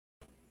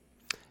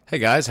Hey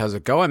guys, how's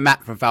it going?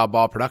 Matt from Foul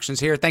Ball Productions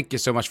here. Thank you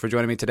so much for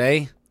joining me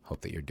today. Hope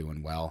that you're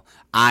doing well.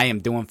 I am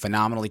doing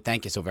phenomenally.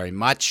 Thank you so very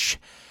much.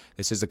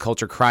 This is the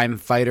Culture Crime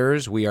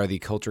Fighters. We are the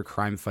Culture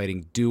Crime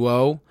Fighting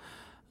Duo.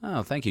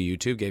 Oh, thank you,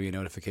 YouTube. Gave you a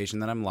notification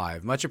that I'm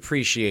live. Much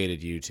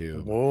appreciated,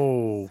 YouTube.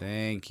 Whoa.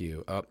 Thank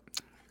you. Oh,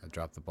 I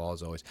dropped the ball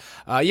as always.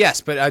 Yes,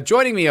 but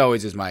joining me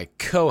always is my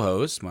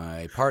co-host,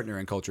 my partner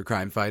in Culture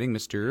Crime Fighting,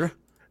 Mr.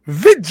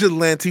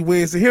 Vigilante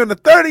Wednesday here on the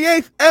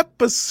 38th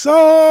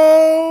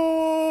episode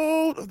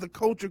of the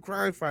Culture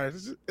Crime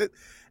Fighters.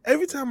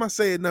 Every time I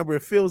say a number,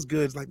 it feels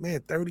good. It's like, man,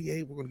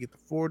 38, we're going to get to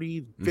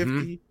 40,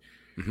 50.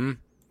 And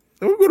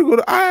we're going to go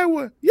to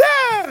Iowa.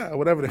 Yeah!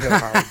 Whatever the hell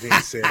Howard Dean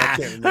said. I can't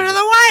remember. Go to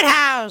the White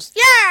House.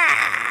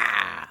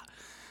 Yeah!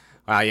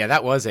 Wow, yeah,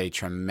 that was a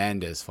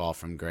tremendous fall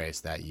from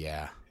grace, that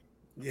yeah.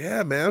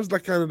 Yeah, man. It was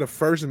like kind of the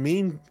first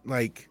meme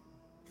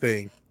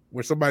thing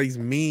where somebody's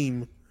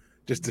meme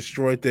just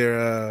destroyed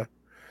their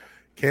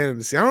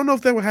candidacy. I don't know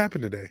if that would happen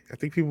today. I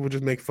think people would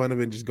just make fun of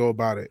it and just go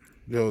about it.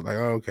 Like,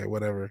 oh, okay,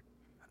 whatever.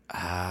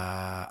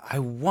 I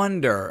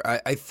wonder.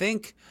 I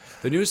think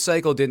the news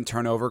cycle didn't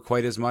turn over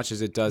quite as much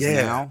as it does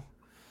now.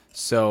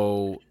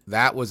 So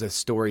that was a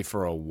story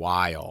for a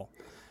while.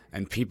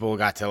 And people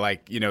got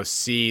to,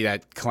 see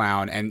that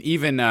clown. And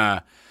even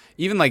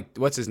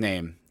what's his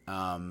name?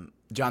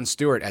 Jon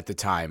Stewart at the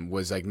time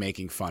was,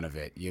 making fun of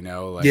it,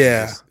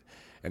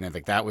 And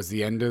then that was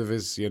the end of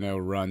his,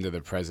 run to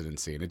the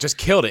presidency. And it just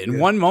killed it in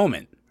one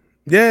moment.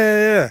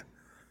 Yeah.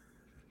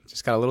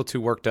 Just got a little too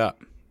worked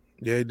up.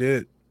 Yeah, he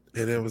did.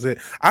 And that was it.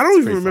 I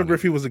don't even remember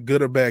if he was a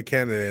good or bad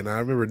candidate, and I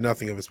remember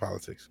nothing of his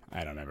politics.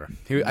 I don't remember.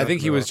 I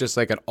think he was just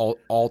like an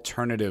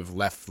alternative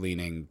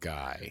left-leaning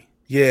guy.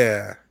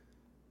 Yeah.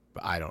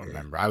 But I don't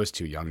remember. I was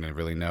too young to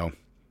really know.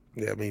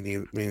 Yeah, me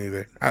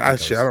neither. I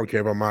don't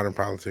care about modern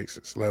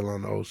politics, let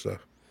alone the old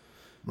stuff.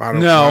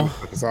 Modern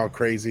stuff is all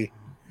crazy.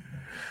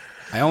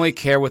 I only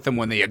care with them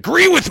when they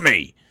agree with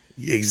me.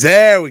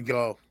 There we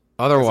go.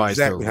 Otherwise,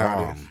 That's exactly they're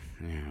how wrong.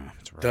 Yeah,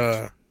 that's right.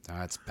 Duh.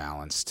 That's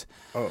balanced.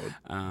 Oh,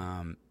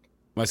 tell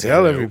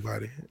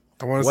everybody.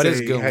 I want to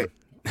say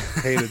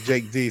hey to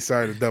Jake D.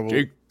 Sorry to double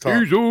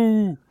talk.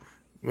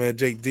 Man,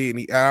 Jake D. And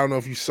I don't know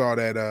if you saw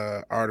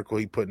that article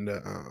he put in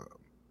the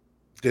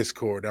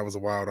Discord. That was a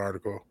wild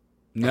article.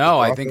 No,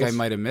 I think I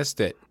might have missed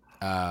it.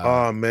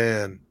 Oh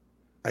man,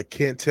 I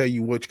can't tell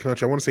you which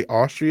country. I want to say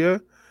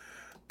Austria.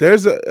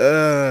 There's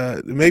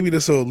maybe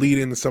this will lead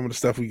into some of the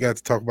stuff we got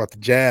to talk about the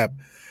jab.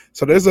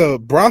 So there's a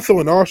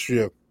brothel in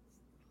Austria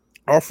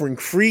offering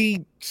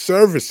free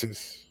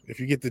services if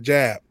you get the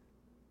jab,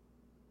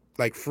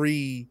 like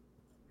free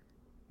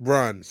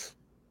runs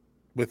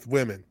with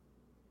women,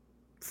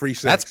 free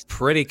sex. That's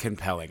pretty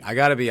compelling. I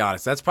got to be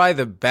honest. That's probably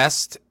the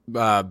best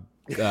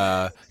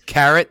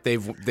carrot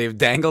they've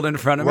dangled in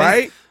front of me.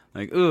 Right?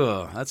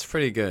 That's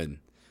pretty good.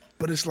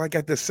 But it's like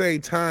at the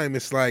same time,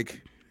 it's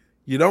like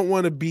you don't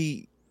want to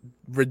be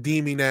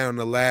redeeming that on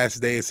the last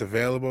day it's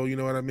available. You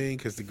know what I mean?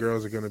 Because the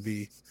girls are going to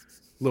be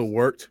a little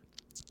worked,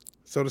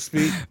 so to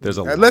speak. There's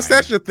a unless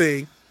that's your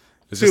thing.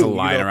 There's just a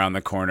line around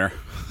the corner.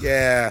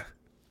 Yeah.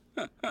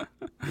 You're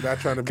not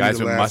trying to be guys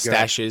the with last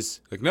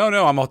mustaches. Guy.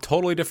 No, I'm a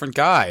totally different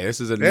guy.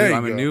 This is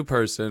I'm a new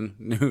person,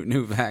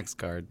 new Vax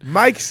card.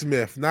 Mike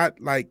Smith,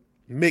 not like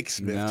Mick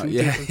Smith. No, Two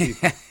different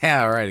people.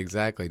 Yeah, right,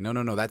 exactly.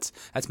 No, that's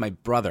my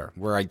brother.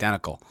 We're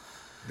identical.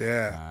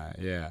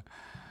 Yeah.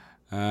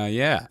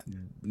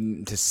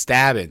 To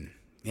stabbing.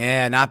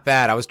 Yeah, not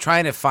bad. I was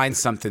trying to find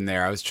something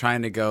there. I was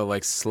trying to go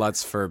like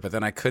sluts for, but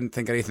then I couldn't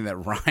think of anything that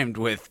rhymed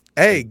with.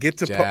 Hey, get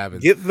to poke.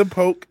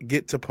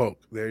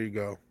 There you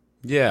go.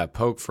 Yeah,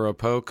 poke for a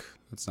poke.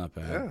 That's not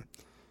bad. Yeah.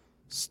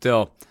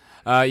 Still.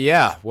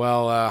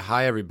 Well,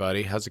 hi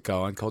everybody. How's it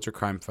going? Culture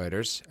Crime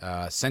Fighters.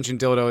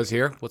 Sentient Dildo is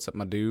here. What's up,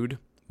 my dude?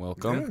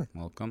 Welcome. Yeah.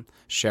 Welcome.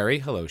 Sherry.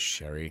 Hello,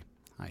 Sherry.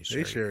 Hi,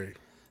 Sherry. Hey, Sherry.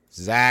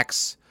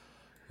 Zax.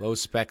 Low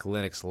Spec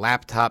Linux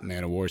Laptop.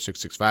 Man of War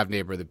 665.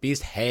 Neighbor of the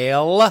Beast.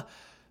 Hail.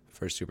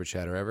 First super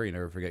chatter ever. You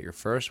never forget your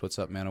first. What's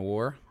up, Man of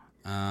War?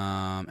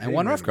 And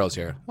One Rough Girl's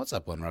here. What's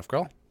up, One Rough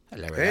Girl?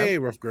 Hello. Hey,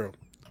 Rough Girl.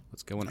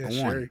 What's going on?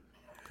 Sherry.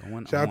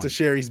 Shout out to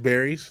Sherry's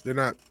Berries. They're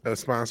not a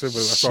sponsor, but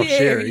I saw Sherry.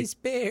 Sherry's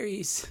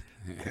Berries.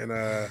 And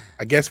I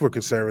guess we're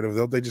conservative.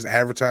 Don't they just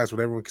advertise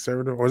whatever we're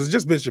conservative? Or is it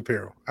just Ben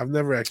Shapiro? I've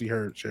never actually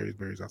heard Sherry's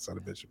Berries outside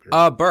of Ben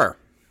Shapiro.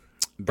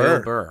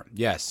 Bill Burr.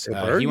 Yes.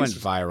 Burr? He went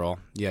viral.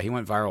 Yeah, he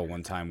went viral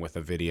one time with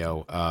a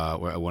video,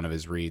 one of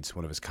his reads,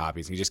 one of his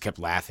copies. And he just kept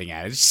laughing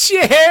at it.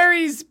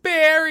 Sherry's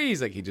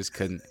Berries. He just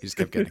kept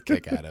getting a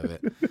kick out of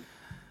it.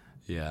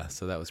 Yeah,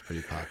 so that was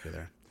pretty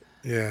popular.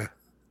 Yeah.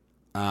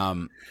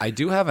 I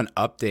do have an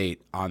update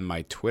on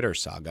my Twitter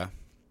saga.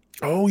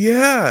 Oh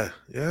yeah,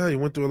 you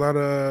went through a lot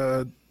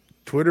of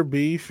Twitter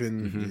beef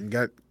and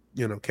got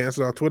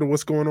canceled on Twitter.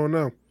 What's going on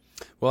now?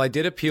 Well, I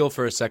did appeal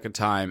for a second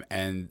time,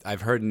 and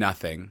I've heard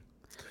nothing.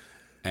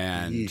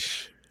 And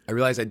Yeesh. I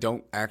realize I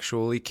don't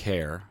actually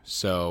care.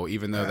 So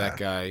even though that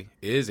guy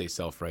is a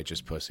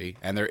self-righteous pussy,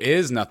 and there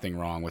is nothing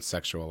wrong with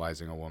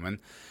sexualizing a woman,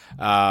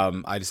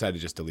 I decided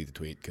to just delete the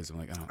tweet because I'm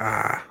like,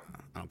 I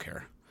don't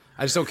care.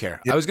 I just don't care.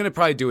 I was gonna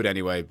probably do it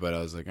anyway, but I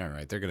was like, all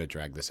right, they're gonna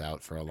drag this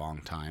out for a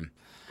long time.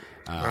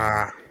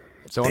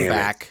 So I'm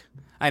back.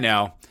 I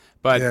know,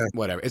 but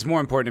whatever. It's more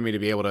important to me to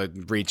be able to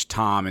reach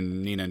Tom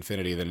and Nina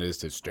Infinity than it is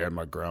to stand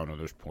my ground on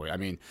this point. I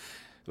mean,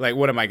 like,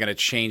 what am I gonna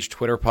change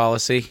Twitter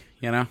policy?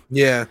 You know?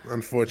 Yeah,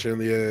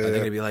 unfortunately, They're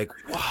gonna be like,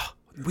 wow,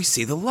 we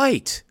see the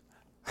light.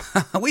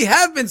 We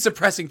have been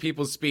suppressing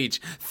people's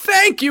speech.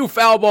 Thank you,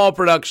 Foul Ball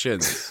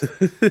Productions.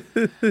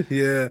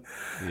 Yeah.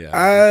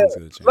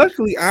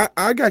 Luckily,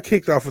 I got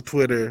kicked off of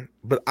Twitter,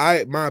 but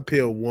my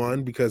appeal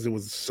won because it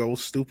was so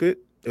stupid.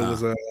 It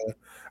was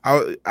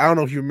I don't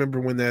know if you remember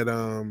when that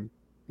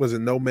was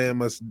it All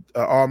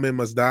Men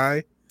Must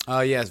Die. Oh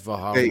yes,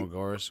 Valhalla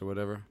Morghulis or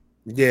whatever.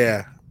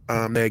 Yeah.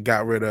 They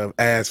got rid of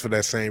ads for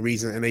that same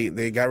reason, and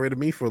they got rid of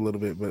me for a little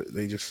bit, but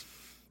they just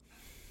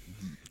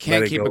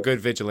can't keep a good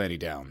vigilante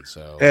down.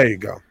 So there you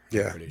go.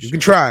 Yeah, you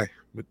can try,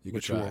 but you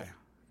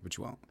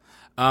won't.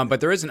 But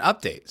there is an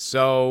update.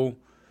 So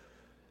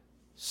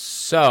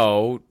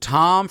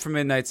Tom from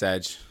Midnight's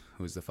Edge,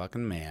 who's the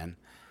fucking man,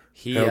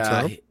 he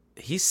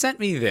sent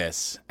me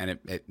this, and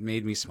it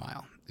made me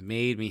smile. It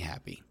made me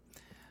happy.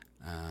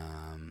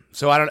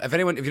 So if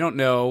you don't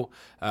know,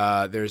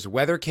 there's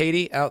Weather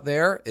Katie out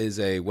there, is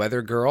a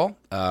weather girl,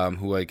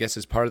 who I guess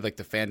is part of like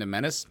the Fandom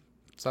Menace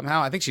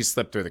somehow. I think she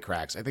slipped through the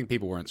cracks. I think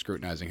people weren't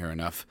scrutinizing her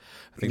enough.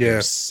 I think they were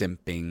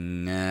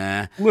simping.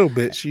 A little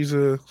bit. She's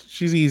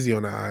easy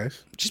on the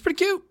eyes. She's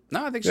pretty cute.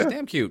 No, I think she's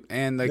damn cute.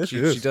 And like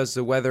she does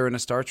the weather in a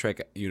Star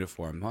Trek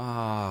uniform.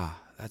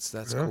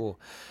 That's cool.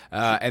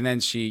 And then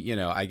she,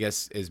 I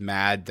guess is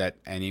mad that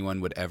anyone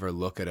would ever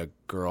look at a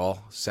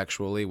girl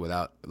sexually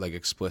without like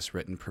explicit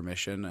written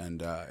permission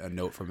and a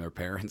note from their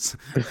parents.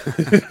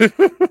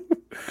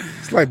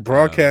 It's like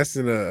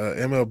broadcasting a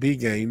MLB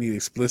game. You need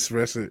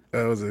explicit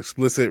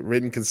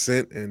written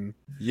consent and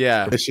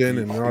permission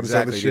and all this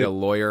other shit. You need a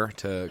lawyer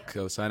to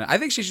co-sign it. I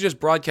think she should just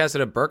broadcast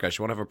it at burqa.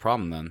 She won't have a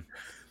problem then.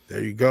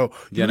 There you go.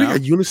 You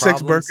got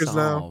unisex burqas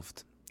now.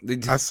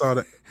 I saw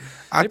that.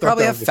 They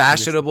probably have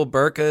fashionable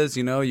burqas.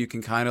 You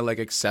can kind of like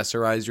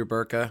accessorize your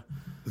burqa.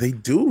 They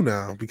do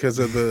now because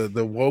of the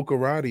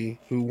wokerati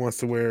who wants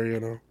to wear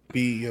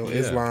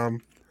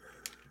Islam.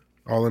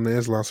 All in the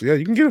Islam. So,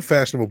 you can get a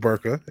fashionable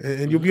burqa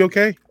and you'll be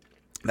okay.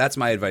 That's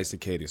my advice to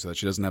Katie so that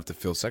she doesn't have to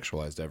feel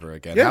sexualized ever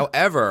again. Yeah.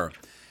 However,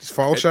 just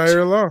follow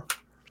Sharia law.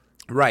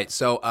 Right.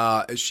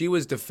 So she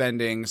was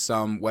defending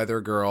some weather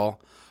girl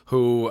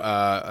who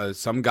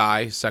some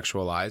guy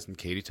sexualized, and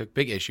Katie took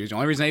big issues. The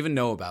only reason I even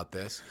know about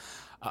this.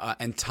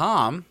 And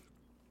Tom,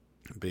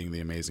 being the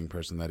amazing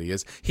person that he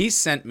is, he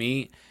sent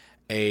me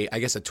a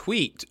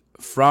tweet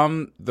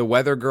from the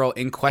weather girl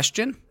in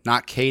question,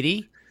 not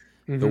Katie.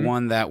 The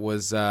one that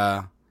was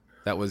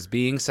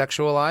being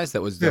sexualized,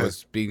 that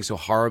was being so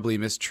horribly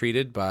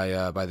mistreated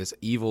by this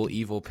evil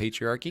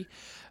patriarchy.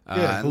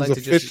 Who's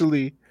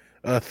officially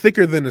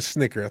thicker than a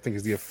Snicker, I think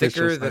is the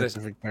official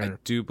scientific term. I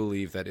do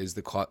believe that is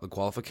the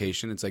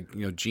qualification. It's like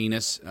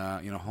genus,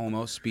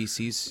 Homo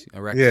species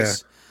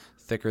erectus.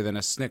 Thicker than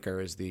a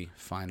Snicker is the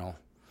final.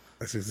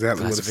 That's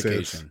exactly what it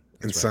says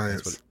in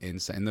science.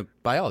 In the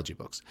biology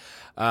books,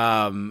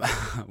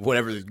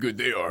 whatever good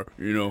they are,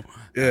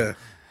 Yeah.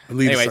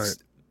 Believe the science.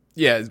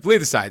 Yeah, believe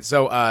the science.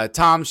 So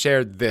Tom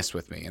shared this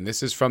with me, and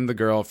this is from the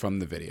girl from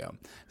the video.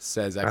 It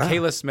says,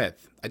 Kayla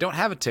Smith, I don't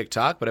have a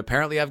TikTok, but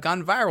apparently I've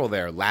gone viral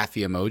there.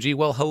 Laughy emoji.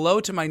 Well,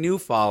 hello to my new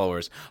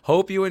followers.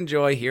 Hope you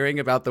enjoy hearing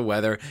about the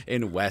weather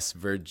in West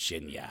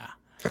Virginia.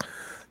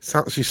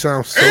 She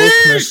sounds so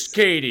pressed.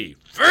 Katie.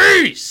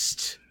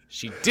 Feast!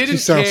 She didn't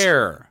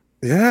care.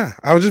 Yeah,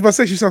 I was just about to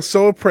say, she sounds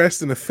so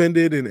oppressed and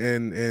offended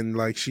and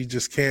like she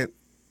just can't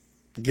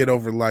get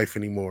over life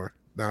anymore.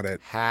 Now that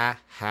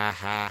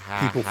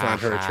people find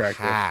her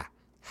attractive.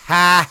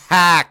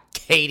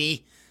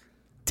 Katie.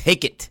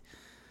 Take it,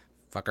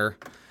 fucker.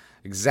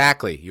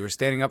 Exactly. You were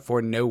standing up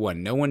for no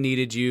one. No one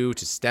needed you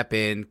to step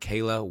in.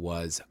 Kayla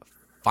was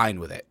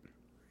fine with it.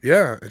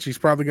 Yeah, and she's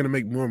probably going to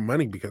make more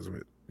money because of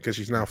it, because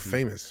she's now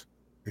famous.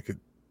 It could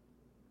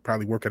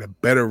probably work at a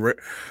better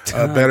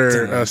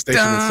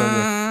station than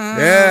somewhere.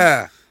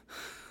 Yeah.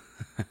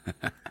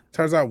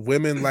 Turns out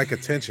women like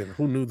attention.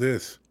 Who knew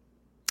this?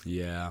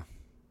 Yeah.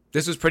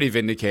 This was pretty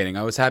vindicating.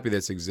 I was happy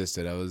this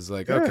existed. I was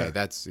like, okay,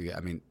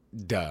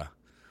 duh.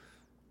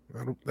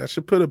 That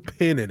should put a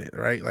pin in it,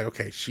 right? Like,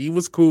 okay, she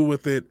was cool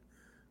with it.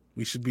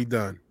 We should be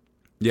done.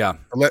 Yeah.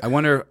 I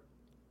wonder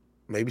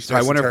if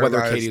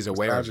whether Katie's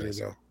aware of this.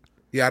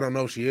 Yeah, I don't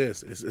know if she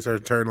is. It's her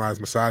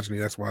internalized misogyny.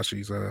 That's why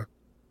she's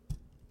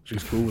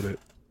cool with it.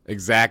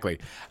 Exactly.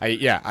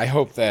 I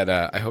hope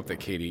that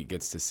Katie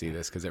gets to see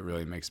this because it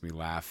really makes me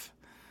laugh.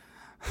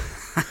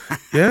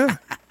 Yeah.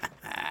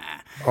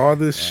 All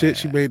this shit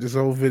she made this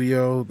whole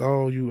video.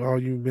 All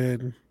you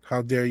men,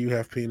 how dare you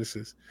have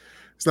penises?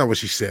 It's not what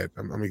she said.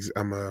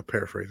 I'm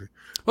paraphrasing.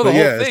 Well, the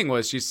whole thing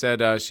was she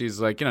said she's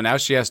like, now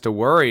she has to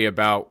worry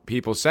about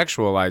people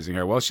sexualizing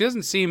her. Well, she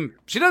doesn't seem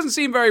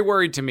very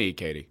worried to me,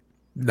 Katie.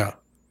 No,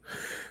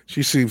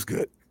 she seems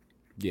good.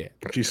 Yeah,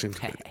 she seems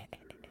good.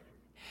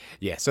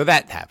 Yeah, so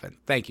that happened.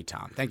 Thank you,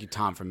 Tom. Thank you,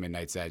 Tom, from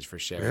Midnight's Edge, for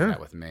sharing Yeah.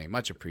 that with me.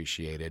 Much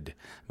appreciated.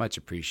 Much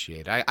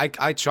appreciated.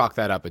 I chalk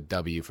that up a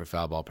W for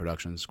Foul Ball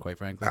Productions, quite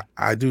frankly.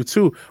 I do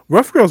too.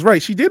 Rough Girl's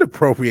right. She did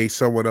appropriate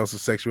someone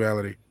else's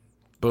sexuality.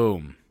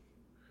 Boom.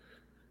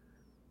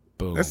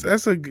 Boom.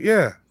 That's a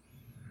yeah.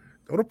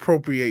 Don't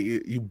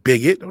appropriate you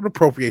bigot. Don't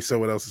appropriate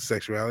someone else's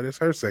sexuality. It's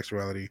her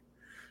sexuality.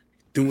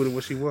 Do with it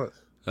what she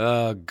wants.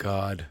 Oh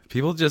God.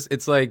 People just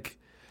it's like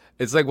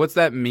what's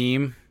that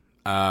meme?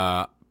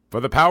 For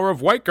the power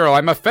of white girl,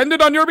 I'm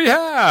offended on your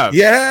behalf.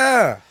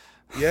 Yeah.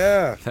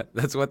 Yeah.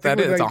 That's what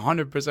that is. It's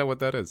 100% what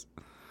that is.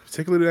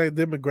 Particularly that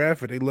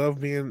demographic. They love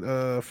being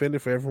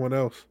offended for everyone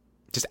else.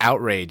 Just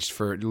outraged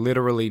for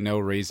literally no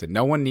reason.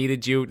 No one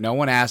needed you. No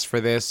one asked for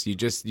this.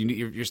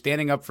 You're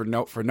standing up for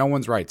no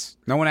one's rights.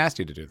 No one asked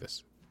you to do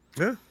this.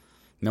 Yeah.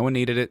 No one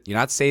needed it. You're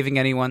not saving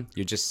anyone.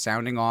 You're just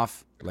sounding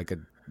off like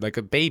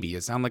a baby. You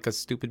sound like a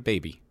stupid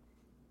baby.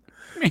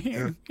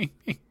 Yeah.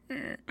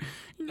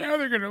 Now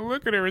they're gonna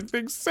look at her and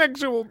think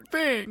sexual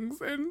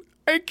things, and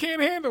I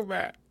can't handle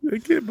that. I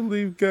can't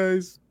believe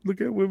guys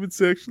look at women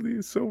sexually.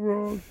 It's so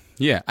wrong.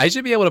 Yeah, I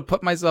should be able to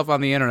put myself on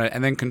the internet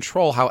and then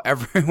control how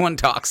everyone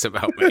talks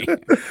about me.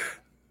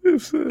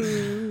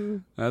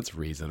 That's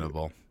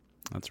reasonable.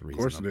 That's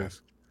reasonable. Of course it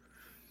is.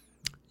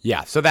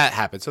 Yeah, so that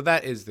happened. So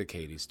that is the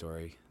Katie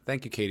story.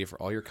 Thank you, Katie, for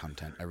all your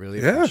content. I really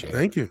appreciate it.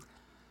 Thank you.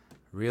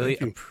 Really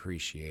Thank you.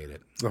 appreciate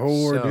it. The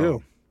whole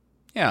ordeal.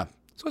 Yeah.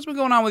 So what's been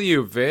going on with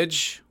you,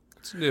 Vidge?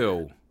 What's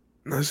new?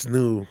 That's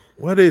new.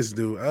 What is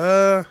new?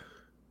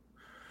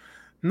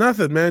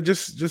 Nothing, man.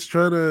 Just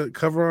trying to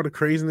cover all the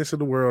craziness of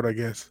the world, I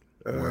guess.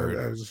 I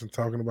was just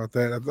talking about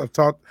that. I've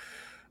talked.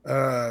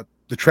 The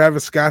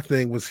Travis Scott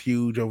thing was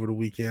huge over the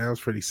weekend. That was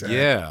pretty sad.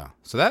 Yeah.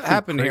 So that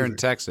happened here in crazy.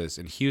 Texas,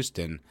 in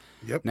Houston.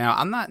 Yep. Now,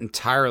 I'm not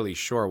entirely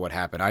sure what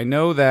happened. I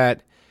know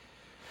that,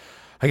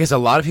 I guess a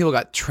lot of people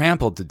got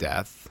trampled to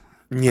death.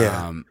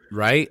 Yeah.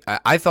 Right?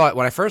 I thought,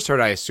 when I first heard,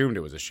 I assumed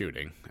it was a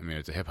shooting. I mean,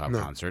 it's a hip-hop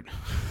concert.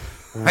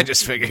 I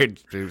just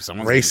figured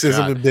someone's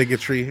Racism and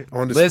bigotry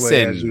on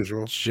display as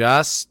usual.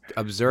 Just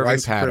observing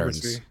White patterns.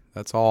 supremacy.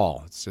 That's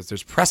all. It's just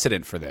there's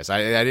precedent for this.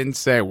 I didn't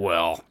say,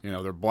 well,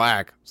 they're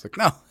black. It's like,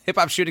 no,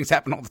 hip-hop shootings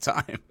happen all the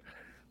time.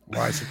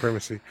 White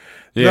supremacy.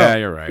 Yeah, No,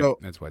 you're right. so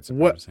That's white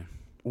supremacy.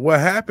 What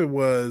happened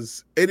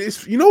was, it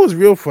is, what's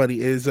real funny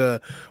is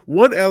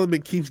one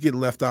element keeps getting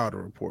left out of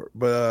the report,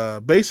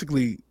 but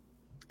basically,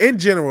 in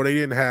general, they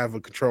didn't have a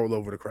control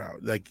over the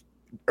crowd. Like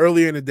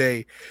earlier in the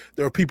day,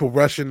 there were people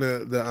rushing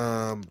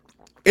the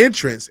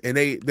entrance, and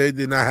they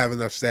did not have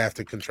enough staff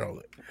to control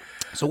it.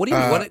 So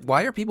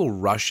why are people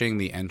rushing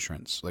the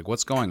entrance? Like,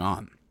 what's going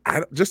on?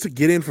 Just to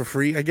get in for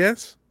free, I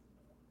guess.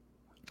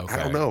 Okay.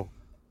 I don't know.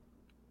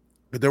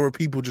 But there were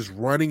people just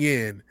running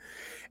in,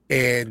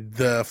 and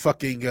the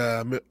fucking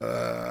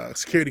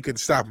security couldn't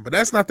stop them. But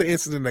that's not the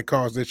incident that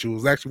caused the issue. It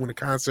was actually when the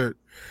concert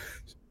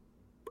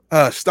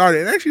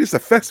started. And actually, it's a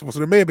festival, so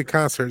there may have been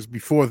concerts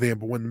before then.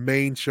 But when the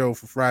main show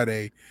for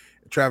Friday,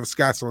 Travis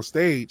Scott's on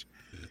stage,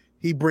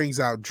 he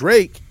brings out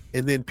Drake,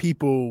 and then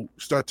people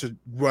start to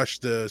rush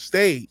the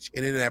stage.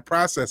 And in that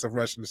process of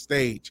rushing the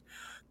stage,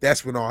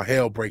 that's when all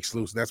hell breaks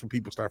loose. That's when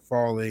people start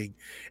falling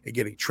and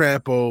getting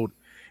trampled.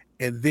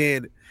 And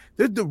then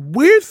the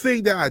weird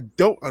thing that I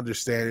don't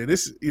understand, and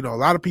this, a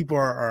lot of people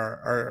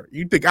are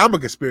you think I'm a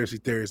conspiracy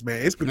theorist,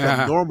 man. It's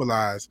become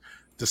normalized,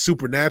 the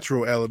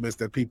supernatural elements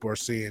that people are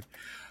seeing.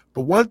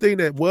 But one thing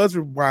that was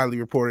widely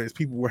reported is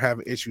people were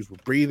having issues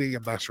with breathing.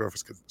 I'm not sure if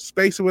it's because of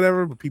space or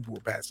whatever, but people were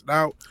passing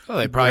out. Oh,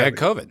 they probably had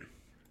COVID.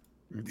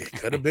 It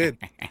could have been.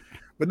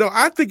 But no,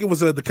 I think it was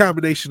the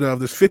combination of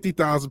there's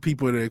 50,000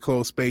 people in a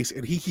enclosed space,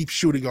 and he keeps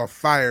shooting off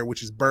fire,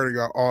 which is burning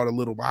out all the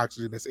little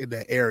oxygen that's in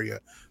that area.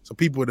 So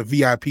people in the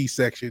VIP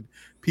section,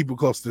 people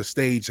close to the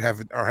stage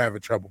are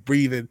having trouble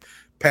breathing,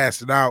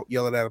 passing out,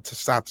 yelling at him to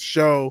stop the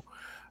show.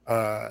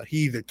 He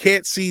either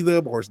can't see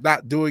them or is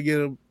not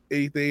doing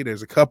anything.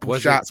 There's a couple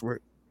shots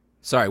where.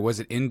 Sorry, was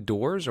it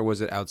indoors or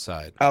was it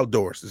outside?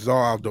 Outdoors. This is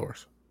all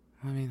outdoors.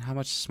 I mean, how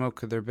much smoke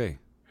could there be?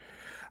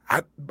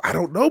 I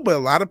don't know, but a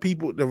lot of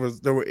people there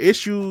were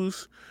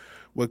issues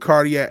with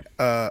cardiac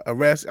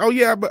arrest. Oh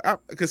yeah, but a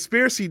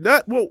conspiracy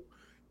nut. Well,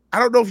 I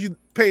don't know if you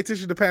pay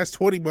attention to the past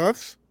 20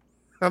 months.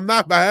 I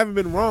haven't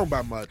been wrong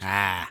by much.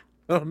 I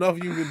don't know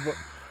if you've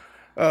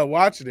been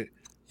watching it.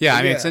 Yeah,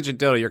 I mean, Cinch and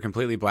Dildo, you're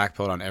completely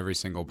blackpilled on every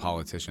single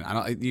politician.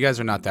 You guys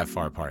are not that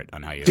far apart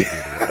on how you.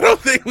 I don't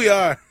think we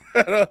are.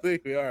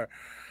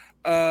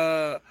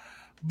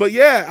 But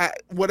yeah,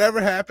 whatever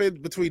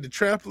happened between the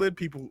trampling,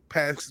 people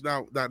passing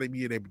out, not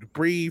being able to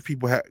breathe,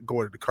 people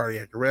going into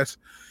cardiac arrest.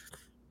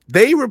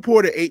 They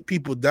reported 8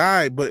 people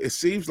died, but it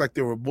seems like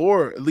there were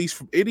more, at least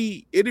from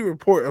any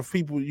report of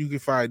people you can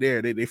find there.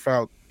 They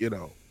found,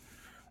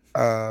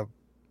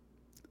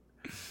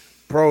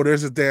 bro,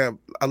 there's a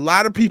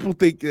lot of people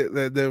think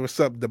that there was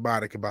something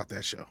demonic about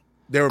that show.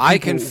 there were I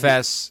people.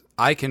 confess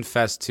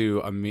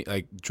to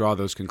like draw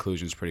those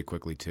conclusions pretty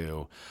quickly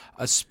too,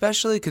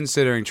 especially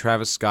considering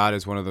Travis Scott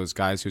is one of those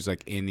guys who's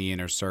like in the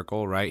inner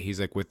circle, right? He's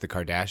like with the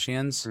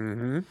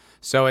Kardashians,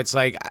 so it's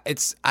like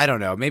I don't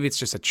know, maybe it's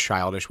just a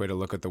childish way to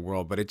look at the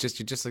world, but you're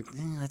just like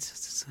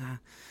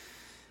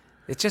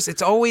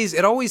it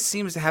always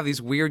seems to have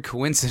these weird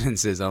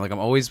coincidences. I'm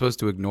always supposed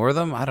to ignore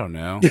them. I don't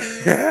know.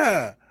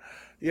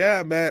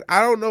 Yeah, man.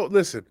 I don't know.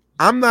 Listen,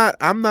 I'm not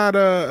on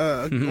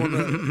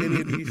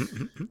any of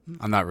these.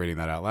 I'm not reading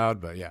that out loud,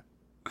 but yeah.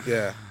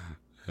 Yeah.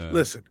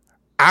 Listen,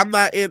 I'm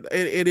not in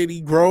any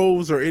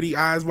groves or any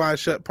eyes wide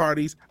shut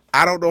parties.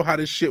 I don't know how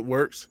this shit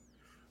works,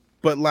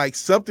 but like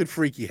something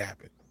freaky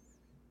happened.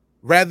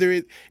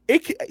 Rather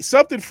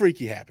something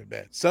freaky happened,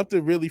 man.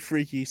 Something really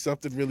freaky,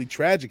 something really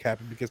tragic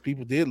happened because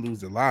people did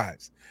lose their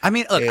lives. I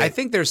mean, look, I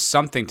think there's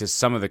something to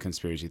some of the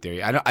conspiracy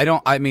theory.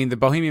 I mean, the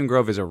Bohemian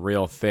Grove is a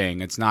real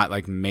thing. It's not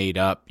like made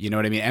up. You know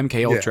what I mean?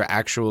 MK Ultra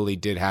actually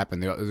did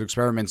happen. Those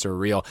experiments are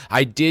real.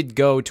 I did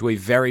go to a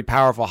very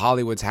powerful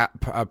Hollywood's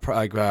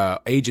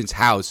agent's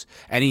house,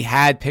 and he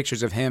had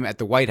pictures of him at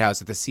the White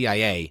House at the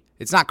CIA.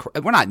 It's not.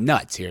 We're not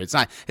nuts here. It's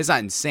not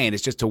insane.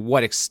 It's just to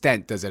what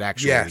extent does it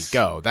actually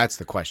go? That's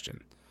the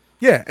question.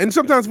 Yeah, and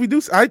sometimes we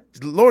do.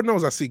 Lord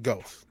knows I see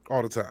ghosts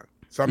all the time.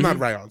 So I'm not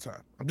right all the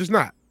time. I'm just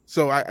not.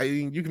 So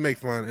you can make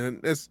fun,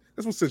 and that's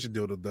what Such a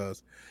Dildo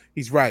does.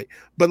 He's right,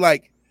 but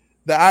like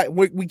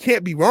we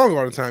can't be wrong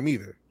all the time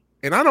either.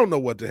 And I don't know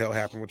what the hell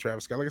happened with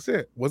Travis Scott. Like I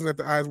said, wasn't at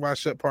the Eyes Wide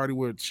Shut party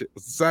where shit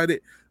was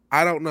decided.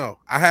 I don't know.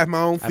 I have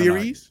my own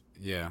theories.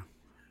 Yeah,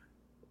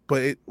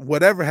 but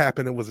whatever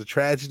happened, it was a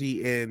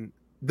tragedy. And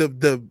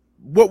the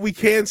what we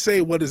can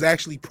say, what is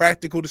actually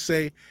practical to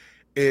say,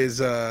 is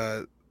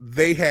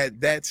they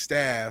had that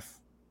staff.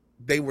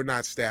 They were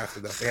not staffed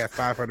enough. They had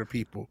 500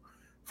 people.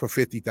 For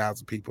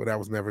 50,000 people, that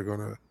was never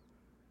gonna.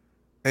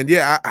 And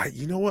yeah,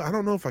 you know what? I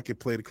don't know if I could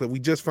play the clip. We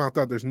just found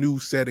out there's new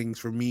settings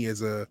for me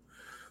as a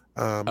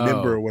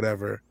member or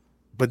whatever.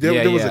 But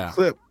there was a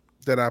clip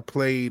that I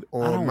played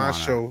on my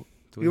show.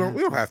 We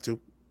don't have to.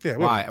 Yeah.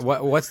 Why?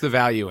 What's the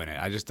value in it?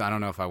 I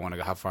don't know if I want to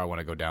go. How far I want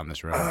to go down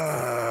this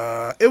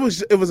road. It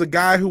was a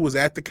guy who was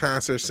at the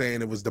concert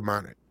saying it was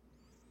demonic.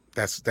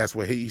 That's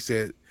what he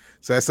said.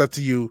 So that's up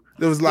to you.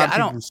 There was a lot of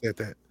people who said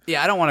that.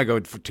 Yeah, I don't want to go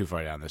too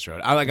far down this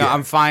road.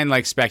 I'm fine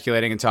like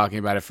speculating and talking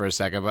about it for a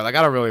second, but like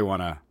I don't really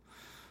want to.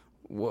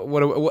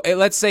 What?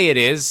 Let's say it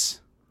is.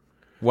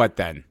 What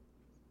then?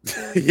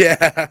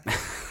 Yeah.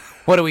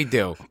 What do we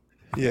do?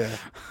 Yeah.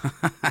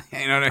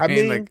 You know what I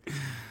mean? Like,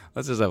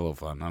 let's just have a little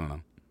fun. I don't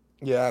know.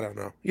 Yeah, I don't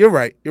know. You're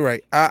right.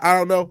 I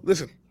don't know.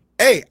 Listen,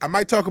 hey, I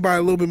might talk about it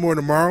a little bit more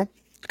tomorrow.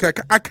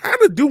 I kind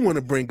of do want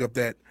to bring up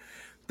that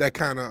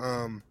kind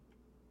of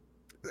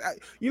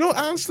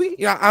honestly,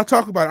 yeah, I'll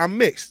talk about it. I'm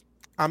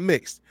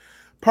mixed.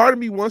 Part of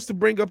me wants to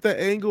bring up that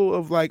angle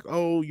of like,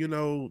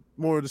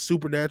 more of the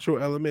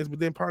supernatural elements, but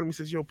then part of me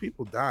says,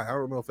 people die. I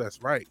don't know if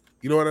that's right.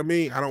 You know what I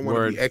mean? I don't want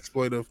to be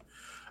exploitive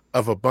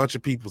of a bunch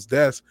of people's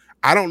deaths.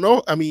 I don't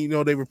know. I mean,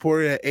 they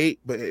reported at 8,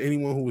 but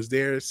anyone who was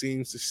there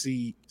seems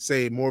to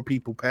say more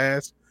people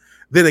passed.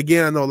 Then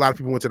again, I know a lot of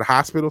people went to the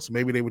hospital, so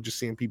maybe they were just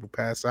seeing people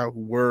pass out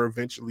who were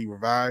eventually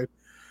revived.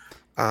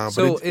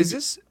 Is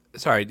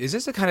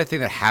this the kind of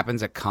thing that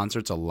happens at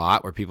concerts a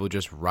lot where people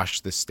just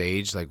rush the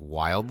stage like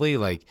wildly?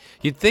 Like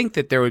you'd think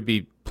that there would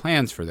be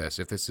plans for this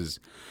if this is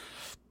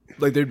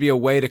like there'd be a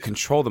way to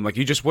control them. Like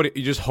you just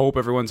hope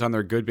everyone's on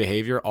their good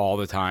behavior all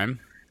the time.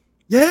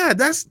 Yeah,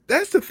 that's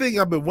the thing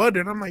I've been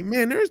wondering. I'm like,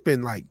 man, there's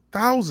been like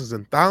thousands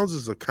and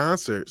thousands of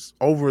concerts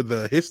over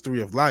the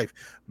history of life.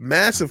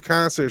 Massive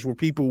concerts where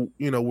people,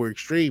 were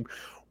extreme.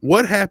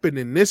 What happened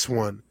in this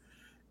one?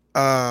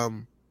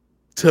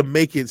 To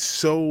make it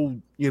so,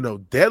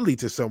 deadly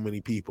to so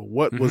many people.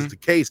 What was the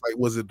case? Like,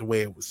 was it the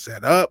way it was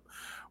set up?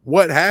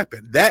 What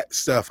happened? That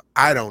stuff,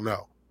 I don't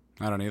know.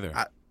 I don't either.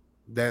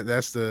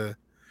 That's the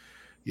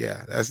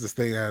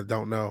thing I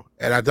don't know.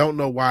 And I don't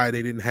know why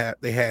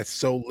they had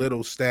so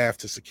little staff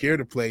to secure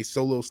the place,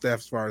 so little staff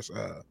as far as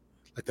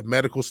like the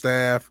medical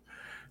staff.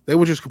 They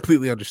were just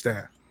completely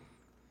understaffed.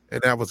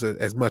 And that was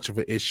as much of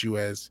an issue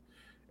as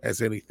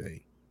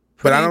anything.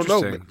 But I don't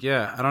know.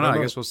 Yeah, I don't know. I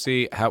guess we'll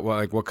see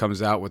what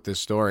comes out with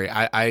this story.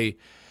 I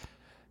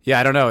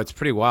don't know. It's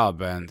pretty wild,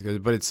 man.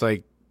 But it's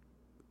like,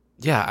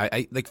 yeah,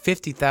 I like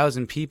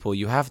 50,000 people.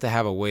 You have to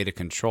have a way to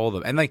control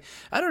them. And like,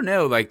 I don't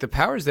know. Like the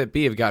powers that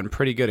be have gotten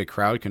pretty good at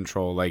crowd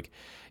control. Like,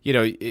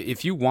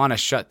 if you want to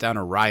shut down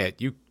a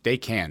riot, they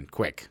can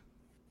quick.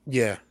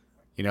 Yeah.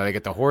 They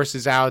get the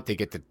horses out. They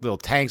get the little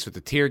tanks with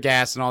the tear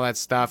gas and all that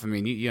stuff. I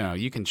mean,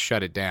 you can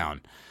shut it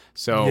down.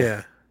 So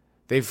yeah.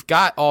 They've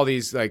got all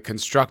these like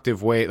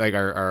constructive way, like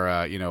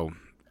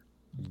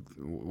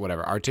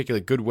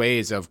articulate good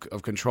ways of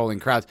controlling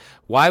crowds.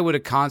 Why would a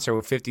concert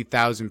with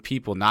 50,000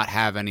 people not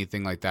have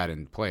anything like that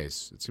in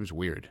place? It seems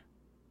weird.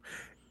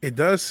 It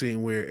does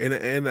seem weird,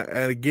 and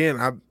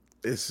again,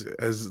 it's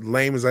as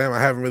lame as I am. I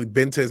haven't really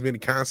been to as many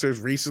concerts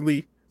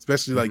recently,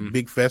 especially like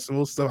big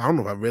festival stuff. I don't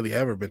know if I've really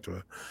ever been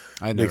to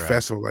a big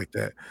festival like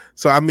that.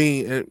 So I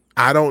mean,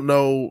 I don't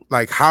know,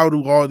 like, how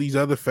do all these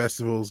other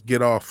festivals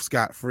get off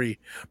scot-free?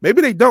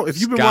 Maybe they don't.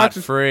 If you've been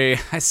watching Scot-free,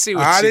 I see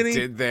what you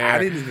did there. I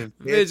didn't even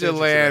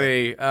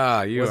Vigilante.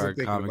 Ah, you are a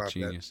comic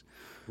genius.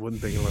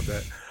 Wasn't thinking about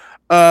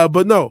that.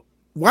 But no,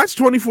 watch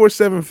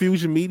 24/7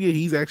 Fusion Media.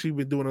 He's actually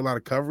been doing a lot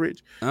of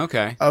coverage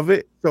of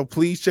it. So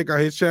please check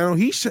out his channel.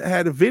 He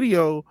had a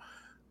video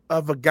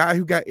of a guy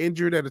who got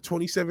injured at a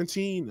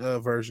 2017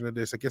 version of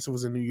this. I guess it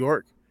was in New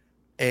York.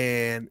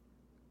 And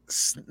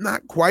it's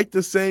not quite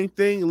the same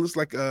thing. It looks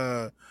like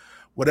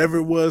whatever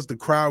it was, the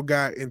crowd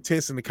got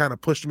intense and it kind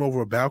of pushed him over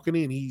a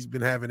balcony, and he's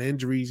been having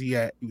injuries. He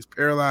was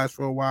paralyzed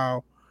for a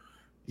while.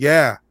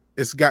 Yeah.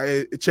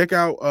 Check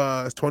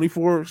out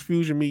 24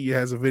 Fusion Media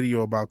has a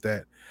video about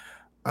that.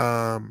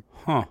 And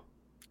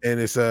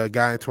it's a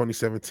guy in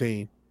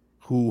 2017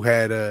 who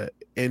had a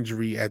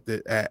injury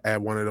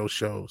at one of those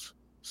shows.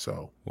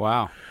 So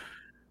wow,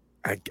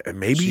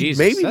 maybe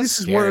this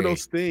is one of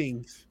those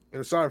things.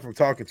 And sorry if I'm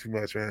talking too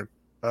much, man.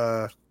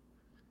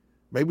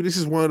 Maybe this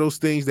is one of those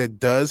things that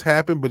does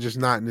happen, but just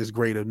not in this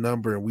great of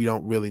number, and we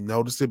don't really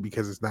notice it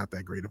because it's not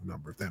that great of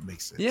number. If that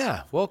makes sense.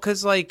 Yeah, well,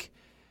 because like,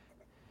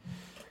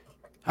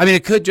 I mean,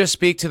 it could just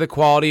speak to the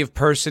quality of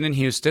person in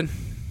Houston.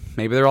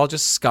 Maybe they're all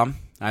just scum.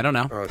 I don't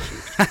know.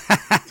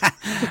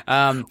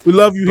 We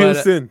love you,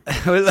 Houston.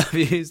 We love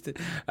you, Houston.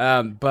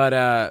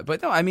 But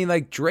no, I mean,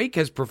 like, Drake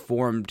has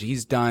performed.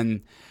 He's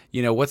done,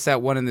 what's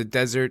that one in the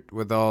desert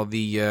with all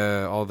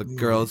the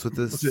girls with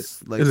this?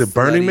 Is it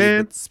Burning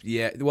Man?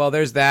 Yeah. Well,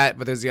 there's that,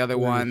 but there's the other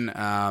one.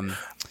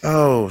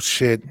 Oh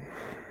shit.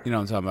 You know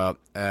what I'm talking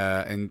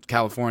about? In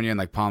California and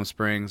like Palm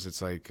Springs,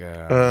 it's like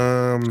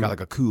it's got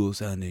like a cool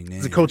sounding name.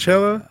 Is it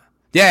Coachella?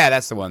 Yeah,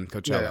 that's the one,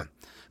 Coachella. Yeah.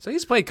 So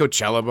he's played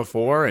Coachella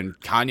before, and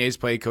Kanye's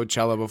played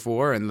Coachella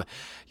before, and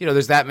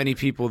there's that many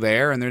people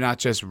there, and they're not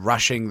just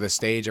rushing the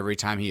stage every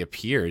time he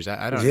appears.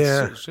 I don't.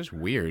 Yeah. It's just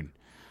weird.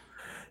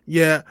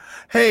 Yeah.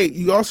 Hey,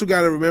 you also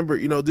got to remember,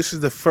 this is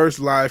the first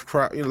live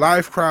crowd.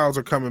 Live crowds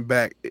are coming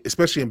back,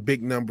 especially in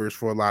big numbers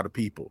for a lot of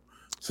people.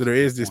 So there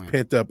is this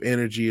pent up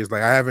energy. It's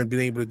like, I haven't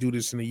been able to do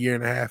this in a year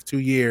and a half, 2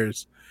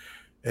 years,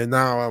 and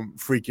now I'm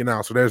freaking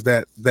out. So there's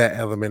that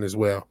element as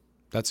well.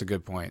 That's a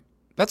good point.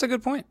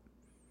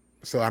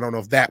 So I don't know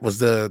if that was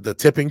the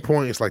tipping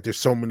point. It's like there's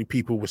so many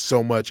people with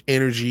so much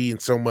energy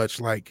and so much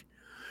like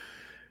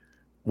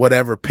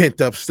whatever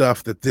pent up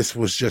stuff that this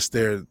was just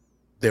their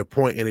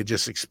point, and it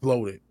just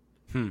exploded.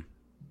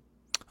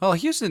 Well,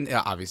 Houston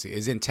obviously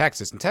is in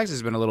Texas, and Texas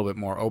has been a little bit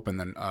more open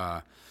than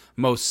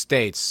most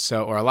states,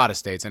 or a lot of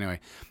states anyway.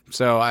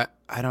 So I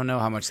don't know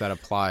how much that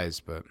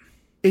applies, but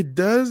it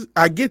does.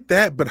 I get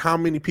that, but how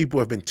many people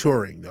have been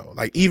touring though?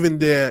 Like even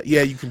there,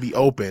 yeah, you can be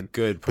open,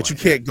 good point, but you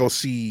can't go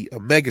see a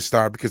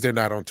megastar because they're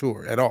not on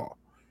tour at all.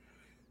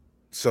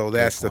 So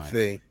that's the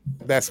thing.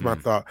 That's my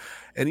thought.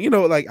 And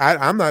like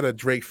I'm not a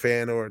Drake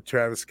fan or a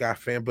Travis Scott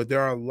fan, but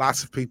there are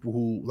lots of people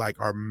who like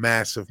are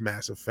massive,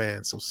 massive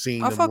fans. So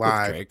seeing them live,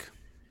 with Drake.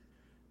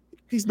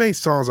 He's made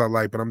songs I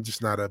like, but I'm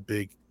just not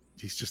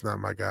he's just not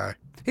my guy.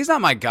 He's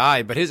not my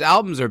guy, but his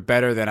albums are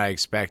better than I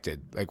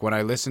expected. Like when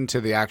I listened to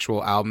the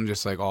actual album,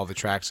 just like all the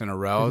tracks in a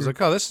row, I was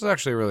like, oh, this is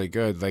actually really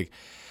good. Like,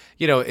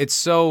 it's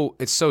so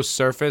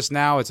surface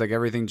now. It's like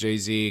everything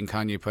Jay-Z and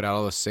Kanye put out,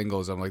 all the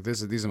singles. I'm like,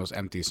 these are the most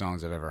empty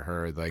songs I've ever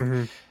heard. Like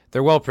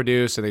they're well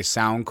produced and they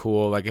sound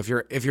cool. Like if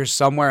you're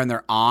somewhere and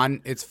they're on,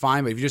 it's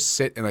fine. But if you just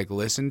sit and like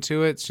listen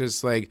to it, it's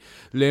just like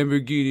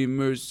Lamborghini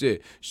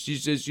Mercy. She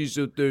says she's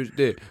so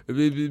thirsty.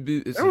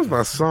 That was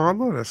my song.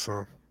 I love that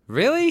song.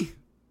 Really?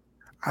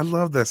 I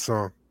love that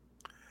song.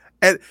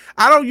 And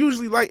I don't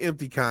usually like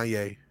empty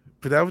Kanye,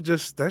 but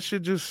that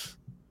should just.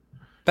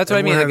 That's what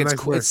I mean. Like it's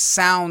cool. It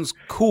sounds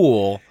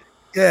cool.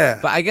 Yeah.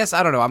 But I guess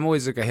I don't know. I'm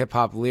always like a hip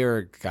hop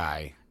lyric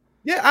guy.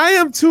 Yeah, I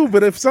am too.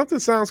 But if something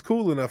sounds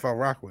cool enough, I'll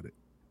rock with it.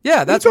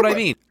 Yeah, that's what I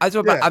mean.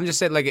 I'm just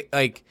saying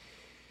like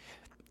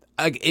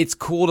it's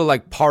cool to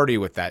like party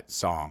with that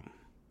song.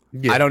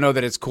 Yeah. I don't know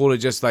that it's cool to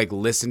just like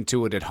listen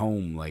to it at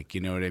home. Like,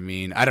 you know what I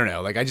mean? I don't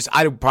know. Like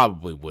I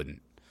probably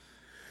wouldn't.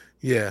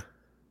 Yeah.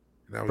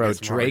 Bro,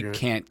 Drake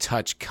can't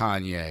touch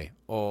Kanye.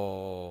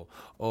 Oh,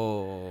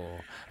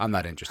 I'm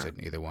not interested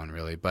in either one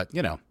really, but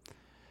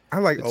I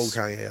like old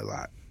Kanye a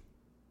lot.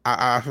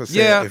 I have to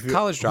say,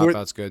 College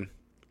Dropout's good.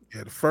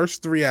 Yeah, the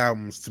first 3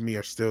 albums to me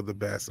are still the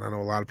best, and I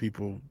know a lot of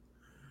people.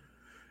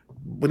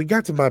 When he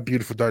got to My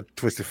Beautiful Dark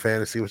Twisted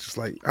Fantasy, it was just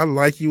like, I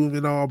like you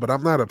and all, but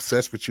I'm not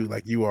obsessed with you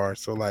like you are.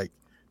 So like,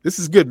 this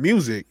is good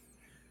music.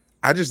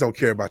 I just don't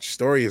care about your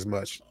story as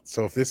much.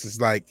 So if this is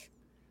like,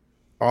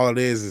 all it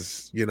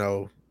is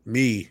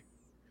me.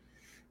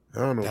 I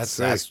don't know.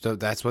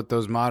 That's what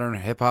those modern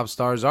hip hop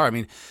stars are. I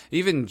mean,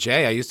 even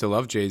Jay. I used to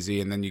love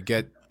Jay-Z, and then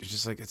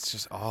it's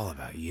just all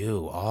about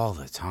you all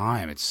the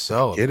time. It's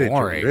so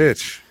boring. You're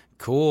rich.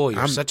 Cool.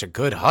 You're such a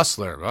good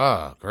hustler.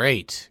 Oh,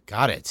 great.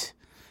 Got it.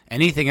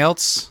 Anything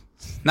else?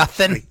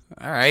 Nothing.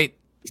 All right.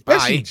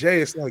 Especially Bye.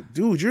 Jay. It's like,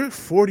 dude, you're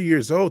 40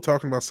 years old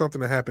talking about something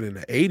that happened in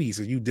the 80s,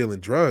 and you dealing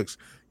drugs.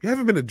 You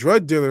haven't been a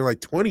drug dealer in like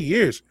 20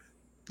 years.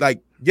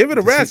 Like, give it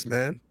a rest,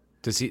 man.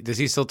 Does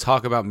he still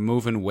talk about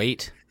moving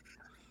weight?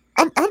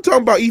 I'm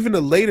talking about even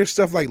the later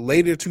stuff, like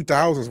later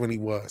 2000s when he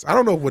was. I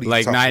don't know what he's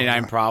like talking 99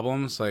 about.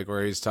 Problems, like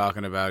where he's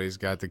talking about he's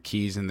got the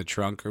keys in the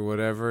trunk or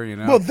whatever. You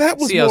know. Well, that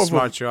was see more how of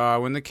smart you are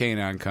when the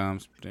canine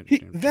comes.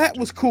 that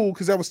was cool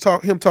because that was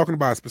him talking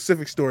about a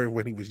specific story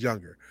when he was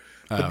younger.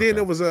 But then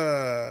it was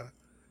the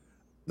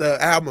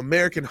album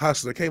American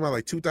Hustler came out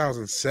like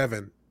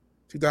 2007,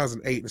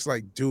 2008. It's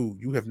like, dude,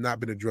 you have not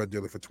been a drug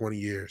dealer for 20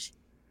 years.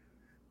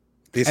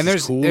 This and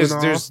is cool and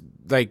all. There's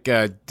like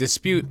a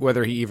dispute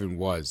whether he even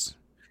was.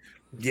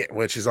 Yeah,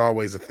 which is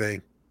always a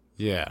thing.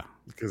 Yeah.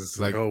 Because it's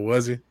like, oh,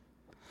 was he?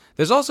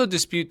 There's also a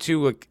dispute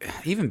too, like,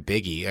 even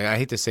Biggie. I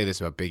hate to say this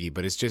about Biggie,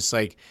 but it's just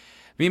like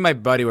me and my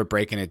buddy were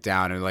breaking it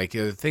down, and like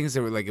the things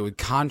that were like it would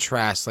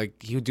contrast.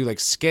 Like he would do like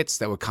skits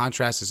that would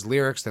contrast his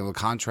lyrics, that would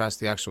contrast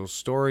the actual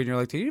story, and you're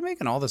like, "Are you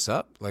making all this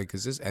up? Like,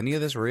 is any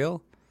of this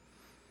real?"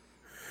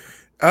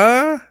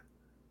 I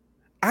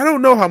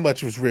don't know how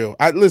much was real.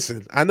 I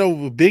know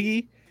with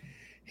Biggie,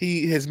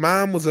 his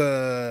mom was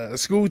a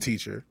school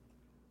teacher,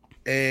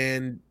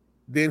 and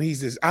then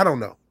he's just, I don't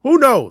know. Who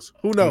knows?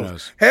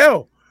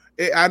 Hell,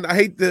 I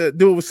hate to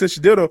do it with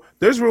Sister Dildo.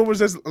 There's rumors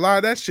that a lot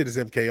of that shit is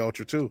MK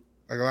Ultra too.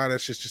 Like a lot of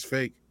that shit's just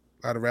fake.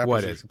 A lot of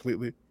rappers are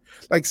completely,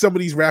 like some of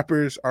these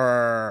rappers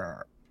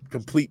are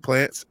complete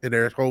plants and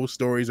their whole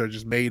stories are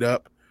just made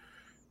up.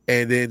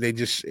 And then they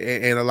just,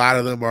 and a lot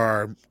of them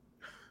are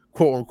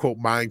quote unquote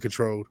mind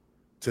controlled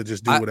to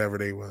just do whatever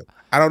they want.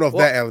 I don't know if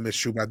that element's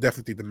true, but I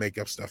definitely think the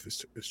makeup stuff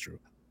is true.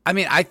 I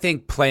mean, I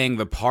think playing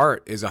the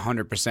part is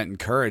 100%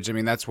 encouraged. I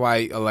mean, that's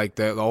why like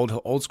the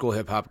old school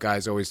hip hop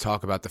guys always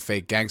talk about the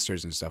fake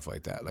gangsters and stuff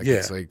like that. Like,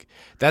 it's like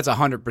that's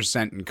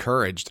 100%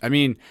 encouraged. I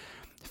mean,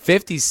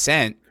 50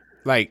 Cent,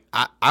 like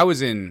I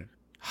was in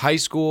high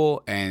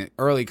school and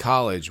early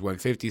college when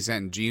 50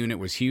 Cent and G Unit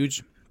was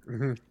huge.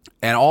 Mm-hmm.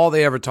 And all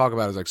they ever talk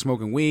about is like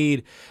smoking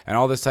weed and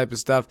all this type of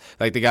stuff.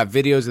 Like they got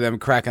videos of them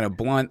cracking a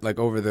blunt like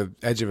over the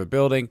edge of a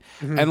building.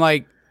 Mm-hmm. And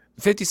like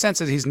 50 Cent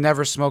says he's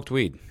never smoked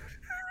weed.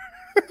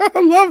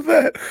 I love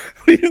that.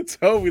 You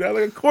told me that.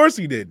 Like, of course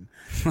he didn't.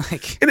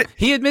 Like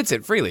he admits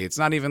it freely. It's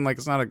not even like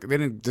they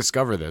didn't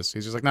discover this.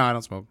 He's just like, no, I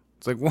don't smoke.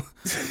 It's like,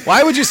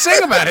 why would you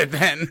sing about it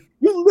then?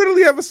 You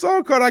literally have a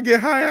song called "I Get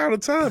High All the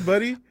Time,"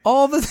 buddy.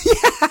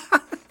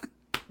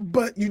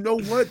 But you know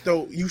what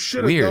though? You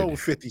should have gone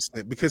with 50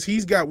 Cent because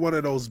he's got one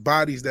of those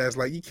bodies that's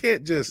like you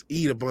can't just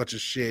eat a bunch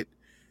of shit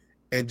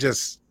and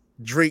just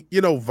drink,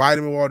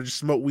 vitamin water, just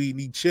smoke weed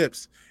and eat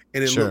chips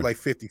and it look like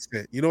 50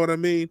 Cent. You know what I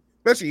mean?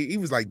 Especially he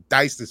was like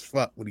diced as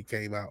fuck when he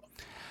came out.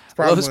 It's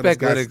probably one of those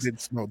guys that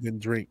didn't smoke, didn't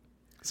drink.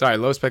 Sorry,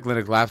 Low Spec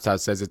Linux Laptop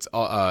says it's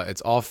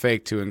all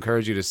fake to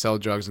encourage you to sell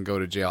drugs and go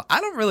to jail.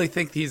 I don't really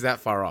think he's that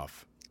far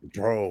off,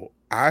 bro.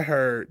 I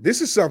heard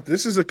this is something.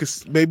 This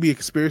is maybe a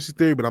conspiracy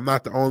theory, but I'm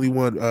not the only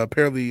one.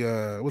 Apparently,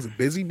 was it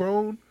Busy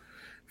Bone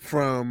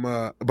from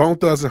Bone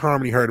Thugs and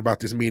Harmony heard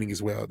about this meeting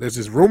as well. There's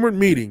this rumored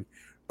meeting,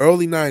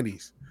 early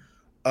 '90s,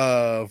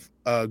 of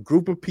a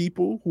group of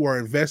people who are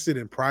invested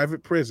in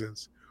private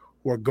prisons,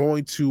 who are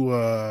going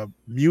to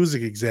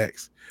music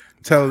execs,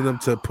 telling them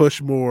to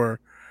push more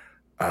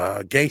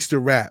gangster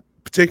rap,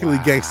 particularly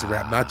gangster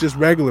rap, not just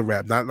regular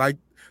rap, not like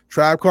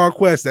Tribe Called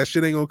Quest. That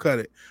shit ain't gonna cut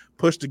it.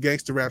 Push the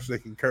gangster rap so they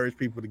can encourage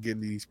people to get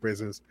into these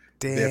prisons.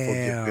 Damn, therefore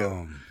get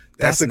built.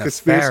 That's a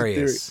conspiracy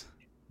theory,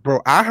 bro.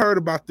 I heard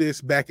about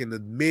this back in the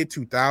mid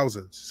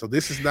 2000s, so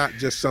this is not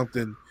just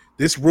something.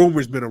 This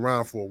rumor's been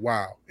around for a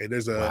while, and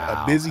there's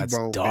a Busy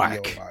Bone video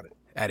about it.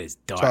 That is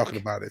dark. Talking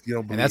about it, you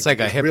don't believe. And that's like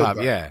a hip hop,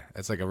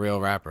 That's like a real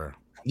rapper.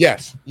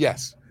 Yes.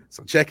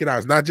 So check it out.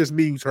 It's not just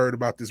me who's heard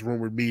about this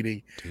rumored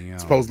meeting. Damn.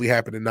 Supposedly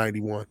happened in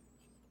 '91.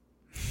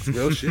 It's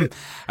real shit.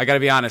 I got to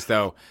be honest,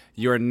 though.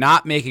 You're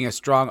not making a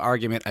strong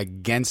argument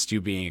against you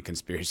being a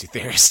conspiracy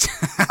theorist.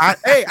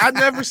 I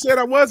never said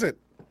I wasn't.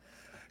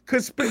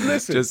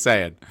 Listen. Just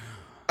saying.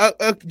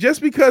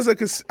 Just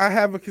because I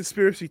have a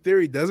conspiracy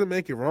theory doesn't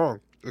make it wrong.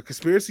 A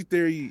conspiracy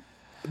theory...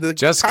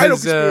 Just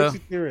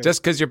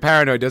because you're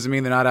paranoid doesn't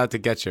mean they're not out to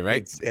get you,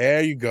 right?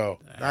 There you go.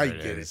 Now you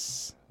get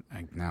it.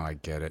 Now I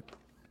get it.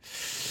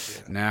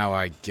 Yeah. Now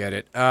I get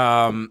it.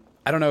 I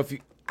don't know if you...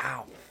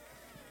 Ow.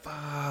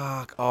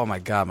 Fuck. Oh, my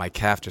God. My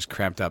calf just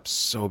cramped up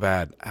so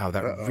bad. Ow,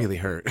 that really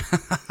hurt.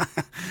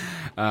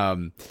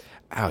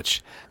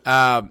 Ouch.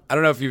 I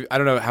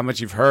don't know how much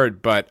you've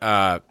heard,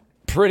 but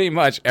pretty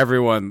much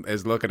everyone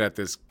is looking at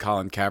this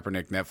Colin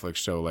Kaepernick Netflix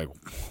show like,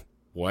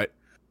 what?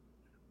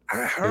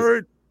 I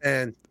heard...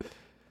 And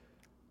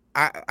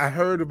I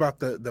heard about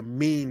the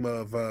meme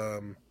of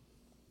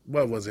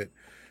what was it,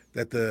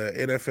 that the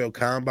NFL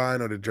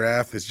Combine or the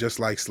draft is just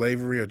like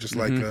slavery or just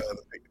like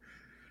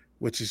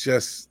which is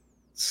just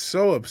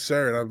so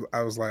absurd.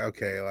 I was like,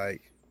 okay,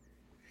 like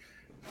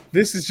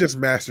this is just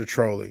master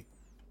trolling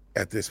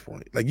at this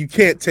point. Like you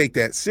can't take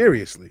that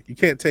seriously. You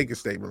can't take a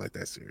statement like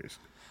that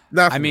seriously.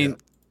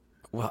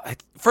 Well,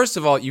 first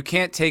of all, you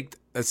can't take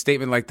a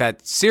statement like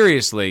that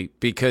seriously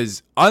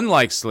because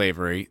unlike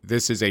slavery,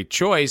 this is a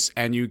choice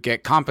and you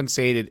get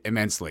compensated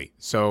immensely.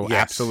 So Yes.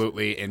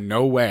 absolutely in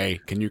no way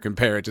can you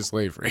compare it to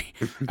slavery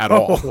at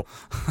all.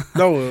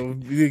 No,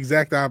 the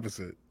exact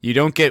opposite. You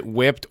don't get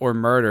whipped or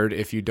murdered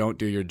if you don't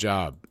do your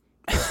job.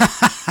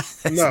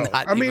 That's No,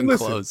 not I mean, even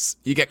listen, close.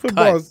 You get cut.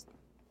 Football's,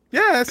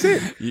 yeah, that's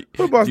it. You,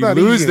 Football's you not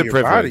lose easy the on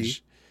your body,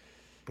 privilege.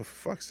 but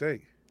for fuck's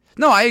sake.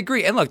 No, I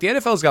agree. And look, the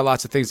NFL's got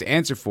lots of things to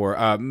answer for.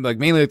 Like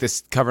mainly like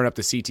this covering up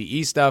the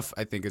CTE stuff,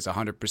 I think is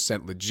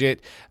 100%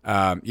 legit.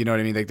 You know what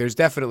I mean? Like there's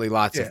definitely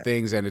lots of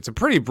things, and it's a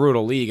pretty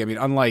brutal league. I mean,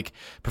 unlike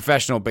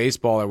professional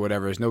baseball or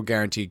whatever, there's no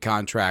guaranteed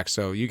contract.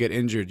 So you get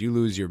injured, you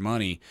lose your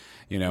money.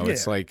 You know,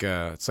 it's like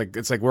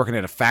working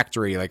at a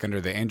factory, like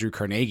under the Andrew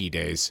Carnegie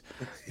days.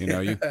 You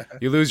know,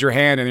 you lose your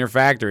hand in your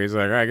factory. It's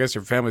like, all right, I guess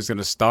your family's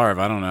gonna starve.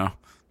 I don't know.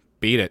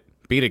 Beat it,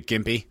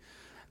 Gimpy.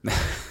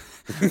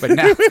 But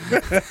now,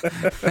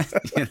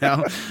 you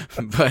know,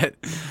 but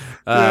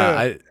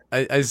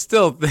I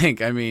still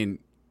think, I mean,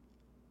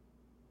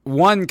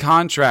 one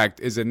contract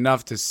is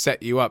enough to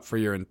set you up for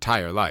your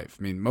entire life.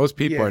 I mean, most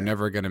people are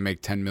never going to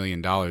make $10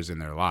 million in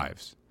their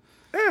lives.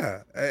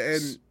 Yeah,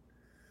 and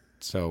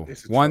so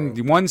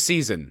one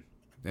season,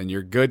 and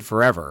you're good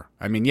forever.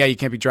 I mean, yeah, you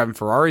can't be driving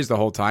Ferraris the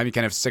whole time. You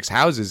can't have 6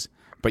 houses,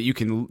 but you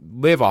can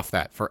live off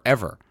that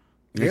forever.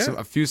 You make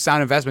a few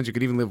sound investments, you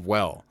could even live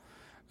well.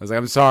 I was like,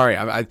 I'm sorry,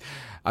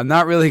 I'm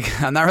not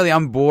really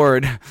on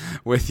board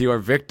with your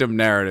victim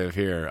narrative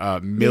here.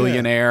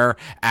 Millionaire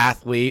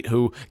athlete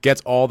who gets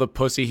all the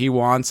pussy he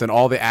wants and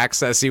all the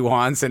access he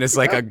wants, and is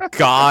like a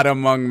god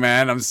among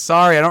men. I'm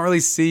sorry, I don't really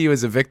see you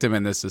as a victim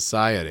in this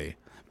society,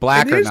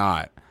 black or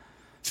not.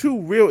 2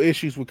 real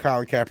issues with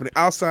Colin Kaepernick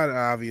outside of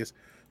obvious.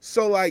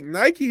 So like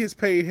Nike has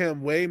paid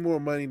him way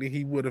more money than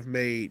he would have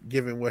made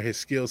given what his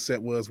skill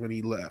set was when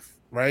he left.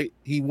 Right?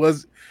 He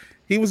was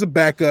a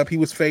backup. He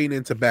was fading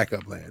into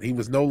backup land. He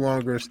was no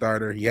longer a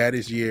starter. He had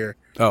his year.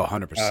 Oh,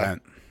 100%.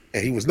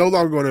 And he was no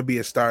longer going to be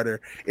a starter.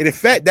 And in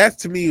fact, that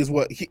to me is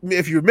what,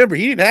 if you remember,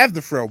 he didn't have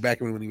the fro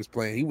back when he was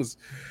playing. He was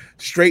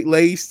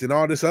straight-laced and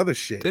all this other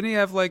shit. Didn't he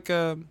have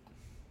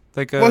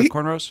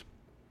cornrows?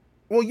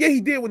 Well, yeah,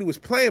 he did when he was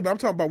playing, but I'm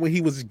talking about when he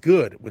was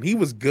good. When he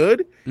was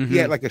good, he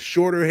had like a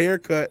shorter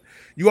haircut.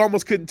 You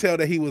almost couldn't tell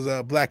that he was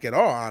black at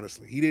all,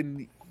 honestly. He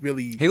didn't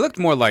really. He looked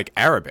more like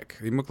Arabic.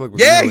 He looked like he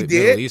did.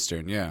 Middle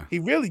Eastern. Yeah, he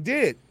really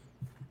did.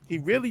 He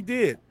really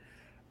did.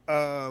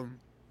 And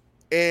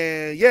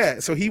yeah,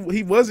 so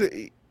he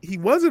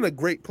wasn't a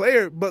great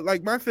player. But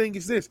like my thing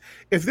is this: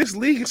 if this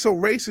league is so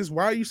racist,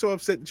 why are you so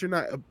upset that you're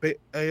not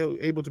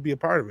able to be a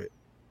part of it?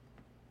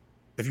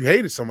 If you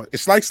hate it so much,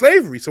 it's like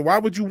slavery. So why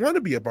would you want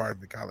to be a part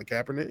of it, Colin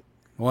Kaepernick?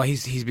 Well,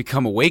 he's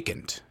become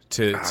awakened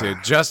to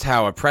just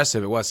how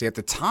oppressive it was. See, at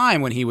the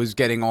time when he was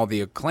getting all the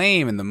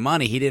acclaim and the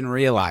money, he didn't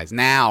realize.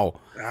 Now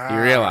he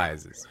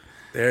realizes.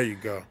 There you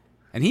go.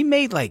 And he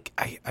made like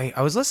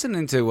I was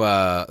listening to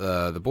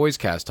the Boys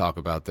Cast talk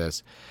about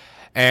this,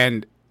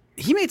 and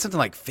he made something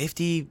like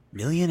 $50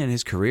 million in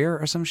his career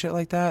or some shit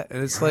like that.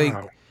 And it's like,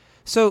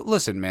 so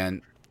listen,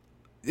 man,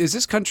 is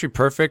this country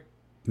perfect?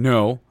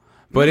 No.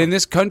 But in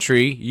this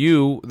country,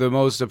 you, the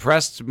most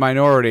oppressed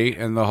minority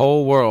in the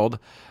whole world,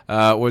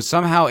 was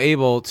somehow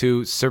able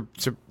to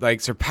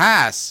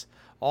surpass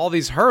all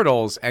these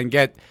hurdles and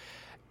get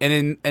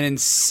an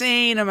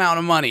insane amount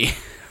of money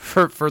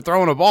for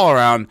throwing a ball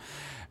around.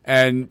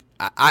 And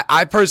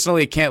I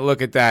personally can't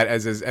look at that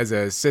as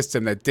a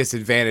system that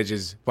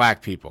disadvantages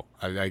black people.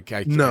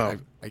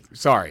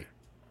 Sorry.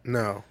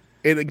 No.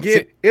 And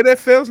again,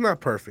 NFL's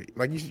not perfect.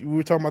 Like we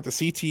were talking about the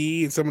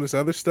CTE and some of this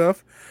other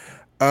stuff.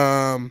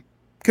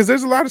 Because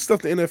there's a lot of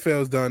stuff the NFL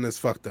has done that's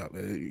fucked up.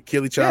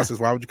 Kelly Child says,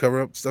 why would you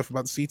cover up stuff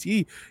about the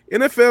CTE?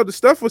 NFL, the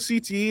stuff with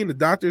CTE and the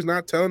doctors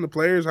not telling the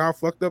players how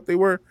fucked up they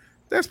were,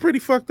 that's pretty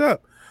fucked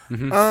up.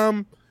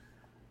 And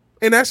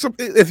that's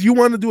something, if you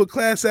want to do a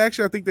class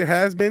action, I think there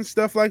has been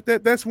stuff like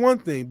that. That's one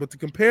thing. But to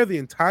compare the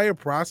entire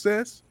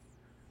process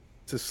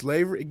to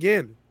slavery,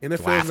 again,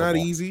 NFL is not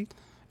easy.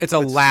 It's a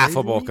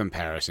laughable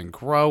comparison.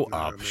 Grow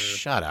up. Man.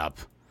 Shut up.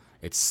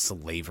 It's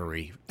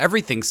slavery.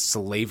 Everything's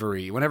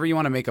slavery. Whenever you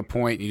want to make a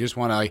point, you just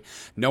want to,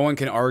 no one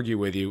can argue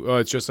with you. Oh,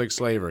 it's just like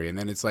slavery. And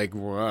then it's like,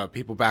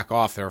 people back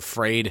off. They're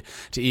afraid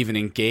to even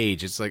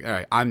engage. It's like, all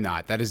right, I'm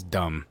not. That is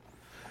dumb.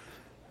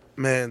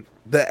 Man,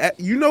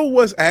 you know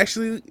what's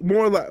actually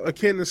more like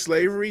akin to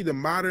slavery? The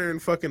modern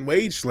fucking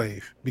wage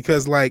slave.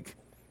 Because, like,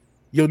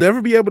 you'll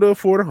never be able to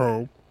afford a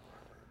home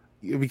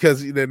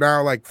because they're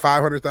now like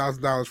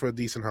 $500,000 for a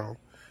decent home.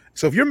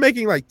 So if you're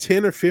making like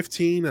 10 or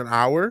 15 an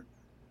hour,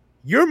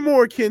 you're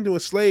more akin to a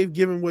slave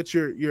given what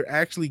you're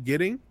actually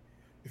getting.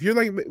 If you're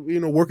like,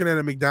 working at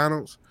a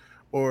McDonald's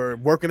or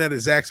working at a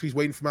Zaxby's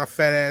waiting for my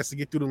fat ass to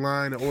get through the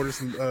line and order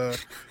some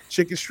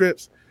chicken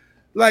strips,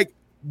 like,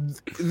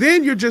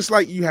 then you're just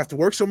like, you have to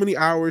work so many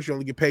hours, you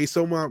only get paid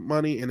so much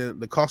money, and then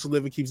the cost of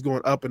living keeps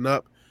going up and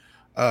up.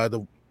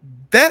 The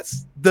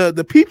that's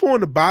the people on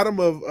the bottom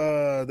of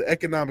the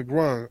economic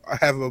rung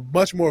have a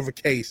much more of a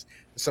case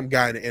than some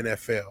guy in the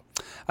NFL.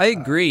 I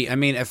agree. I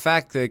mean, a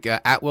fact that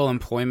at will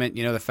employment,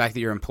 the fact that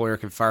your employer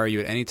can fire you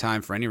at any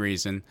time for any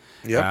reason.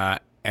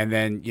 Yep. And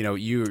then,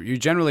 you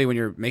generally, when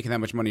you're making that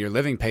much money, you're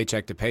living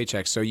paycheck to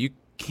paycheck. So you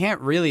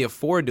can't really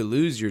afford to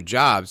lose your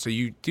job. So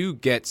you do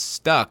get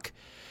stuck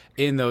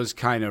in those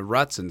kind of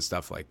ruts and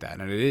stuff like that.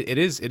 And it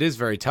is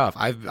very tough.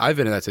 I've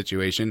been in that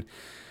situation.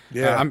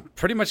 Yeah. I'm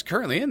pretty much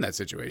currently in that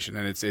situation.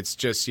 And it's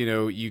just,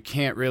 you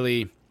can't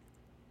really,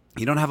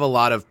 you don't have a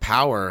lot of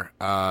power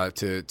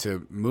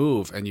to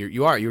move, and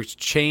you're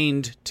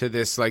chained to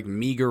this like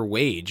meager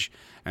wage,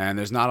 and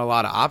there's not a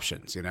lot of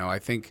options. I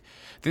think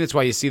that's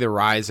why you see the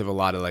rise of a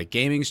lot of like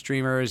gaming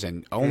streamers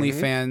and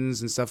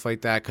OnlyFans and stuff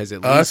like that, because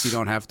at least you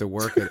don't have to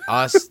work at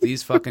us,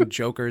 these fucking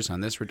jokers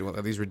on these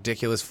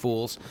ridiculous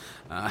fools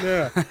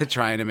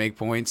trying to make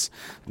points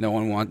no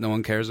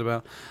one cares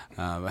about.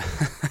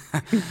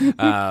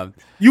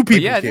 You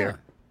people care.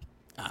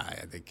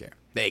 They care.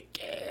 They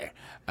care.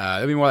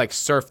 It'd be more like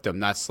serfdom,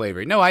 not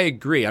slavery. No, I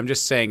agree. I'm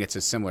just saying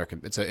it's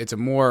a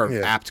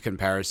more apt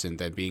comparison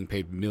than being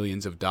paid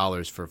millions of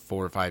dollars for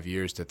 4 or 5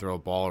 years to throw a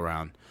ball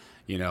around,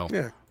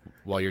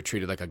 while you're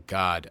treated like a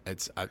god.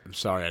 I'm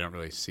sorry, I don't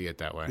really see it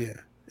that way. Yeah,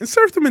 and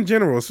serfdom in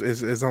general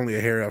is only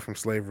a hair out from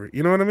slavery.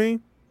 You know what I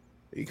mean?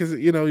 Because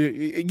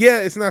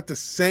it's not the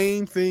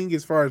same thing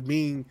as far as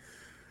being.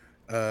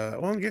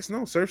 I guess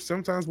no, serfs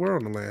sometimes were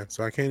on the land,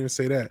 so I can't even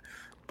say that.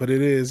 But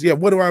it is,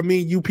 what do I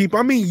mean, you people?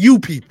 I mean, you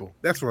people.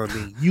 That's what I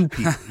mean, you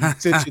people. You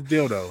sent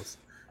your dildos.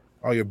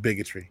 All your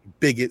bigotry.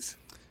 Bigots.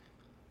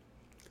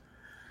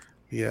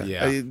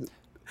 Yeah.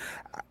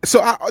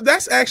 So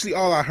that's actually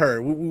all I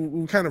heard.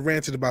 We kind of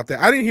ranted about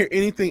that. I didn't hear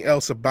anything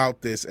else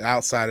about this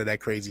outside of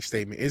that crazy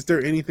statement. Is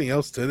there anything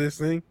else to this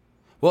thing?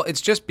 Well, it's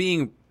just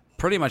being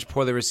pretty much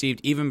poorly received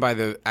even by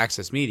the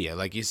access media.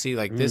 Like you see,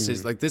 this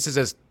is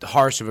as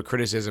harsh of a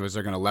criticism as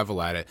they're going to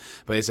level at it.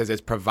 But it says it's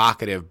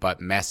provocative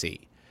but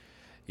messy.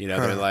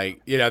 They're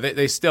like,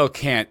 they still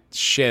can't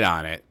shit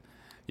on it.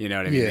 You know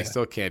what I mean? Yeah. They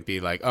still can't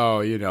be like, oh,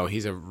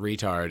 he's a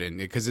retard. And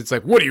because it's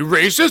like, what are you,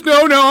 racist? No,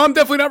 I'm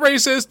definitely not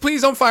racist.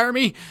 Please don't fire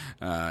me.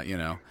 I don't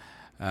know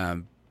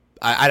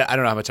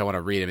how much I want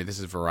to read. I mean, this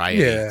is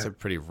Variety. Yeah. It's a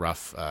pretty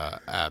rough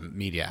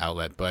media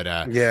outlet. But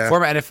yeah.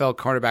 Former NFL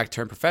cornerback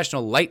turned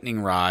professional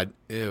lightning rod.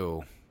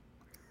 Ew,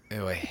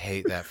 I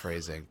hate that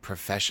phrasing.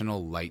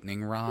 Professional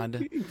lightning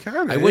rod.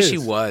 I wish he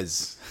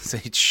was. So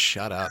he'd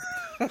shut up.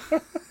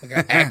 Like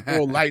an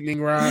actual lightning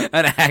rod.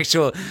 An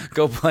actual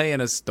go play in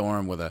a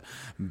storm with a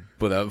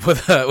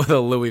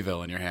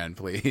Louisville in your hand,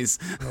 please.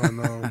 Oh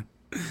no.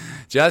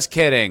 Just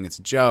kidding. It's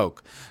a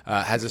joke.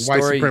 Has a story.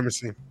 White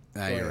supremacy.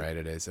 You're right.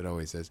 It is. It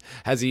always is.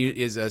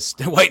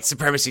 White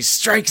supremacy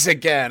strikes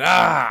again.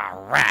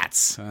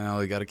 Rats. Well,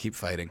 we got to keep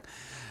fighting.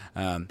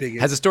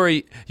 Has a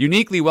story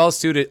uniquely well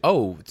suited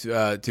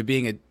to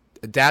being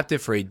adapted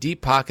for a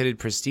deep-pocketed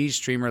prestige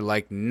streamer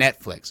like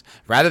Netflix.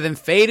 Rather than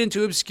fade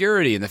into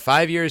obscurity in the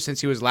 5 years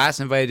since he was last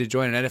invited to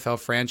join an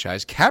NFL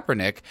franchise,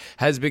 Kaepernick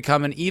has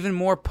become an even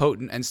more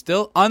potent and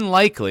still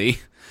unlikely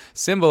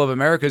symbol of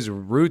America's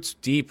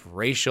roots-deep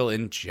racial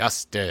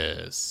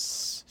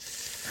injustice.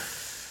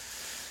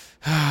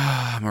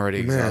 I'm already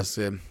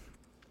exhausted.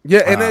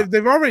 Yeah, and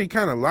they've already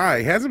kind of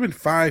lied. It hasn't been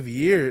 5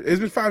 years. It's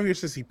been 5 years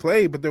since he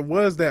played, but there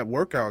was that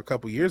workout a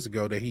couple years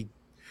ago that he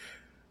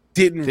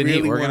didn't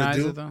really want to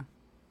do. It, though?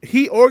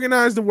 He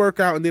organized the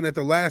workout, and then at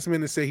the last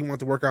minute said he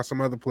wanted to work out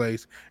some other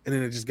place, and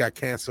then it just got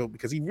canceled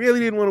because he really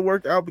didn't want to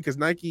work out because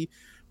Nike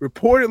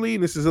reportedly,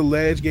 and this is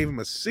alleged, gave him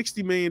a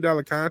 $60 million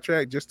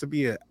contract just to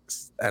be an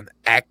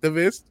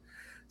activist.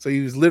 So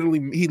he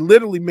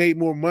literally made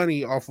more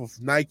money off of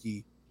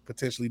Nike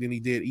potentially than he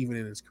did even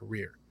in his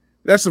career.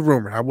 That's a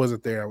rumor. I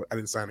wasn't there. I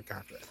didn't sign a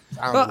contract.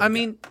 I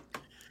mean,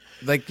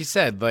 like you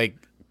said, like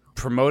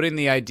promoting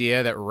the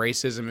idea that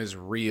racism is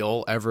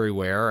real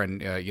everywhere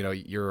and,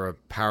 you're a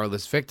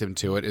powerless victim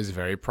to it is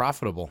very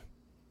profitable.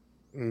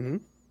 Mm-hmm.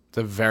 It's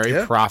a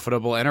very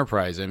profitable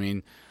enterprise. I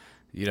mean,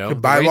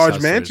 buy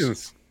large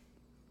mansions.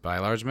 Buy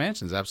large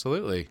mansions.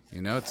 Absolutely.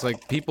 It's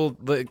like people,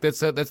 that's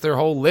their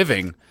whole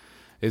living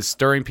is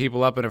stirring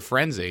people up in a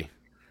frenzy.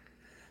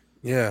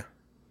 Yeah.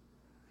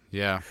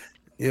 Yeah.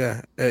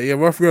 Yeah.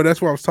 Rough Girl,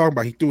 that's what I was talking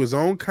about. He threw his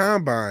own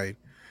combine.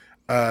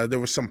 There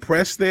was some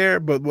press there,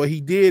 but what he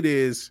did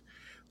is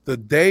the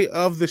day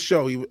of the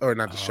show, but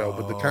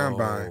the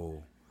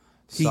combine.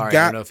 Sorry, I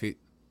don't know if he.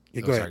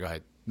 Go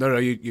ahead. No,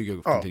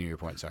 you continue your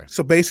point. Sorry.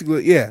 So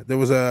basically, there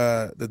was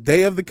the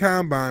day of the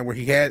combine where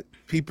he had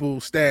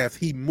people staff.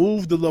 He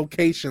moved the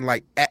location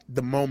like at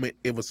the moment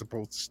it was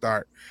supposed to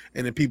start,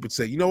 and then people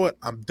said, "You know what?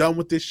 I'm done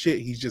with this shit.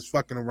 He's just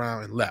fucking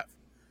around," and left.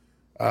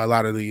 A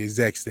lot of the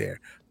execs there,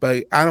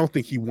 but I don't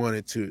think he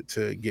wanted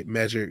to get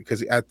measured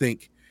because I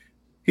think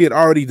he had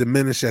already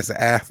diminished as an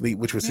athlete,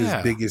 which was his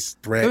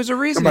biggest threat. There was a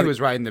reason he was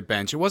riding the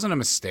bench. It wasn't a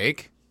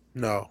mistake.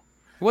 No.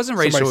 It wasn't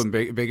racial and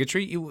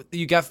bigotry.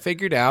 You got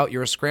figured out.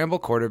 You're a scramble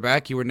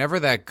quarterback. You were never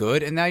that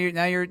good, and now you're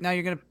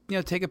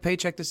gonna take a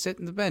paycheck to sit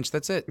in the bench.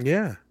 That's it.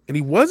 Yeah, and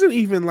he wasn't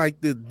even like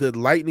the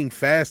lightning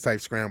fast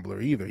type scrambler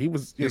either. He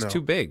was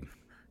too big.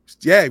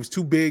 Yeah, he was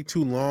too big,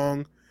 too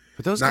long.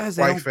 But those guys,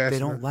 they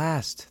don't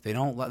last. They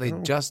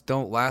just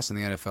don't last in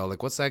the NFL.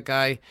 Like, what's that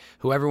guy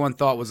who everyone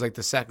thought was like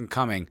the second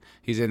coming?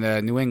 He's in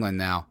New England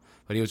now,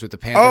 but he was with the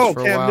Panthers for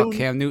a while. Newton.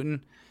 Cam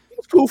Newton. He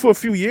was cool for a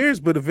few years,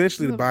 but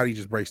eventually the body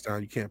just breaks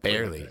down. You can't play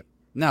barely. Like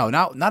no,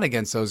 not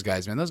against those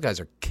guys, man. Those guys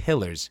are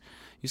killers.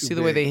 You see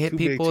the way they hit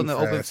people in the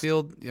open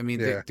field? I mean,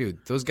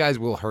 dude, those guys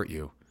will hurt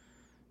you.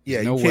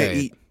 Yeah, no you can't way.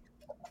 eat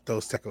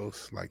those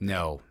tackles like that.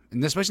 No.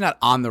 And especially not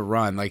on the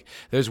run. Like,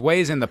 there's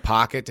ways in the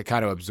pocket to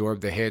kind of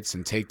absorb the hits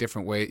and take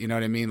different ways. You know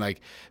what I mean?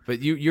 Like,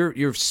 but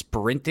you're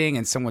sprinting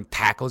and someone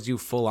tackles you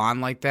full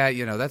on like that.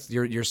 You know, that's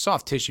your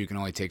soft tissue can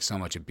only take so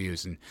much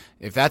abuse. And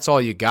if that's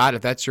all you got,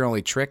 if that's your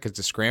only trick is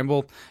to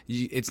scramble,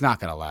 it's not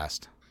going to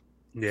last.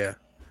 Yeah.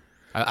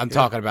 I'm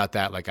talking about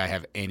that like I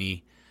have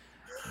any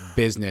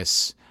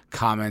business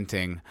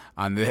commenting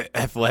on the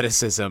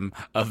athleticism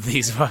of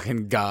these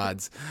fucking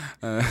gods.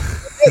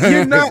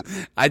 You're not.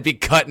 I'd be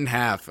cut in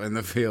half in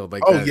the field.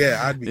 Like, oh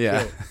yeah, I'd be.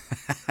 Yeah.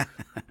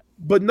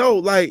 But no,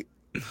 like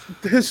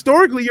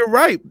historically, you're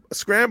right.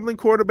 Scrambling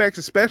quarterbacks,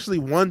 especially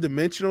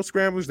one-dimensional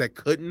scramblers that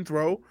couldn't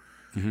throw,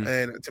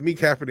 and to me,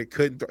 Kaepernick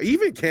couldn't throw.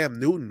 Even Cam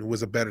Newton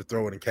was a better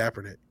thrower than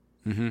Kaepernick.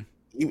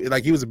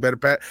 He was a better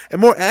pass and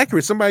more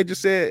accurate. Somebody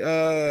just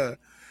said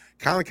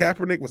Colin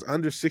Kaepernick was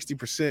under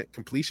 60%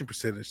 completion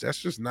percentage. That's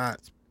just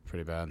not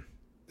pretty bad.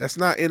 That's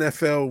not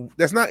NFL.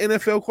 That's not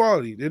NFL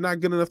quality. They're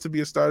not good enough to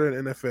be a starter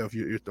in NFL if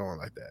you're throwing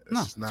like that.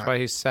 That's why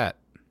he's set.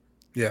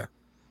 Yeah,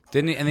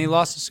 didn't he? And he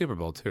lost the Super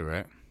Bowl too,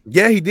 right?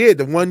 Yeah, he did.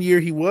 The 1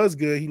 year he was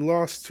good, he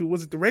lost to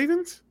the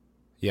Ravens?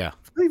 Yeah,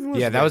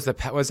 that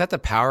was that the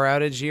power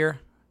outage year?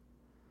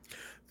 I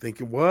think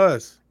it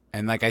was.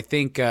 And like I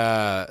think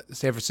San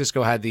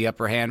Francisco had the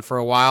upper hand for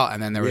a while,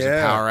 and then there was a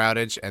power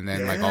outage, and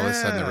then like all of a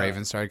sudden the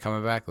Ravens started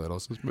coming back. A little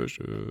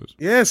suspicious.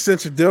 Yeah,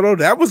 Centradillo,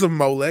 that was a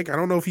Molek. I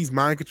don't know if he's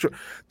mind control.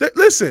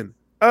 Listen,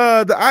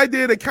 the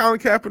idea that Colin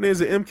Kaepernick is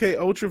an MK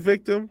Ultra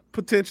victim,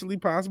 potentially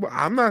possible.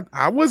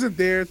 I wasn't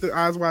there at the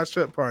Eyes Wide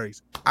Shut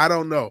parties. I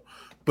don't know,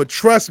 but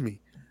trust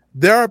me,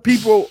 there are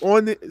people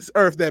on this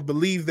earth that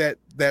believe that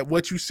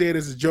what you said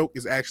as a joke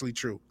is actually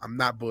true. I'm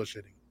not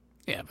bullshitting.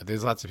 Yeah, but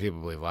there's lots of people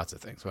who believe lots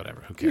of things.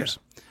 Whatever. Who cares?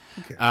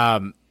 Yeah.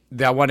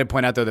 Okay. I wanted to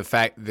point out, though, the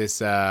fact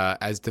this,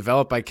 as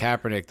developed by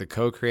Kaepernick, the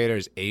co-creator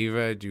is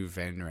Ava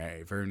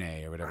DuVernay,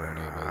 or whatever her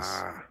name is.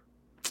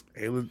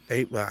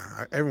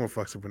 Everyone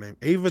fucks up her name.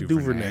 Ava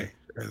DuVernay.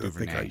 I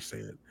think how you say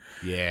it.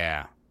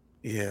 Yeah.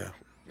 Yeah.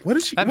 What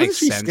is she? That makes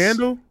sense.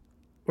 Scandal?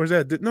 Or is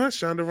that? No, that's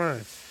Shonda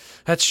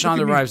Rhimes. That's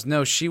Shonda Rhimes.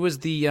 No, she was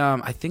the.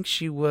 I think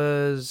she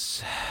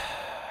was.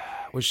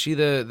 Was she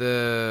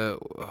the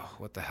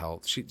what the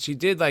hell? She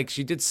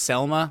did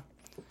Selma.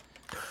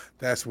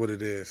 That's what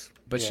it is.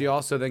 But she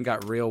also then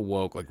got real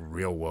woke,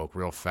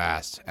 real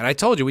fast. And I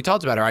told you, we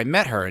talked about her. I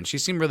met her, and she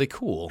seemed really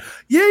cool.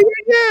 Yeah.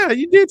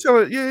 You did tell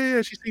her.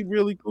 Yeah. She seemed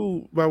really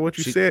cool by what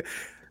you said.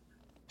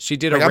 She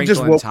did a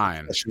Wrinkle in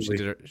Time. She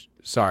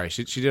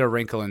did a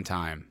Wrinkle in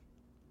Time.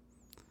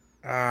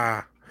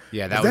 Yeah,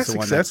 that was the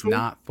one that's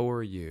not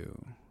for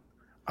you.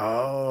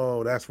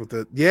 Oh, that's what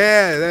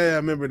I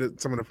remember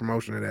some of the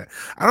promotion of that.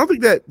 I don't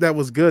think that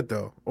was good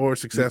though, or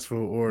successful,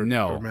 or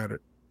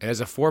mattered. It has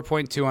a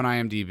 4.2 on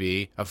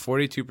IMDb, a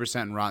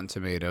 42% in Rotten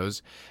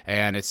Tomatoes,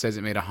 and it says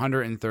it made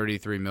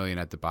 $133 million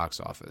at the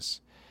box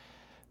office.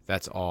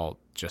 That's all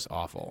just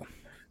awful.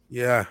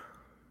 Yeah.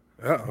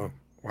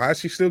 Why is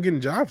she still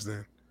getting jobs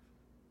then?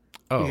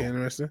 Oh,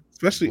 interesting.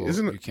 Especially,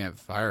 isn't it? You can't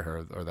fire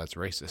her, or that's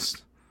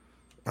racist.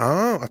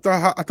 Oh, I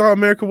thought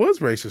America was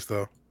racist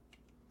though.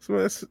 So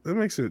that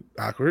makes it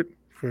awkward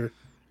for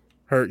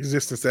her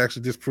existence to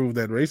actually disprove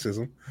that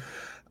racism.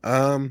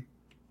 So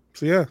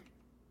yeah.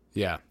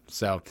 Yeah.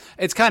 So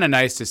it's kind of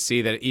nice to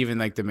see that even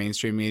like the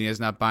mainstream media is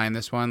not buying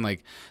this one.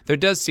 Like there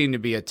does seem to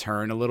be a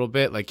turn a little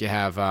bit. Like you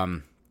have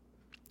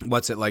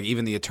what's it like?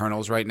 Even the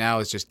Eternals right now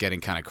is just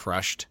getting kind of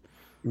crushed.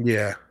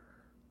 Yeah.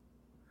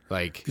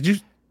 Like, did you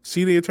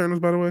see the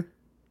Eternals by the way?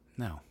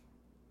 No.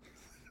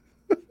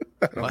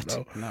 What?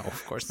 Know. No,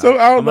 of course not. So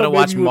I'm going to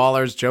watch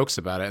Mahler's jokes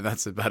about it, and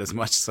that's about as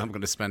much as I'm going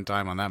to spend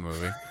time on that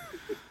movie.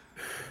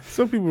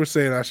 Some people were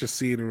saying I should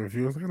see it in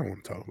reviews. I don't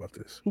want to talk about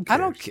this. Who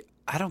cares?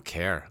 I don't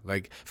care.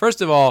 Like,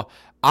 first of all,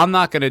 I'm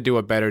not going to do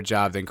a better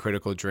job than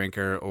Critical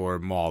Drinker or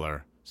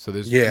Mahler. So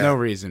there's no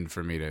reason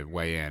for me to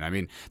weigh in. I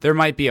mean, there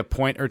might be a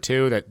point or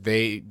two that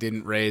they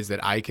didn't raise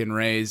that I can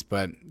raise,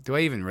 but do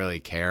I even really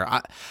care?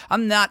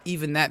 I'm not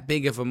even that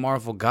big of a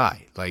Marvel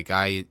guy. Like,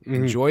 I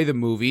enjoy the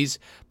movies,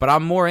 but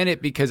I'm more in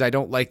it because I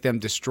don't like them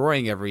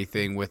destroying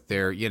everything with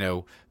their,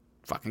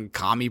 fucking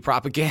commie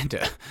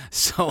propaganda.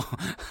 So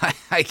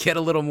I get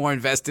a little more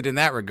invested in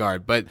that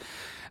regard. But,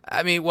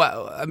 I mean,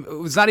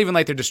 it's not even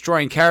like they're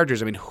destroying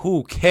characters. I mean,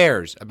 who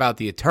cares about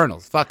the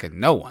Eternals? Fucking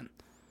no one.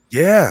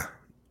 Yeah.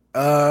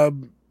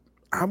 I'm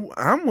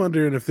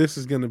wondering if this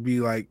is going to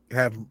be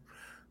have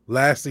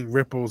lasting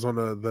ripples on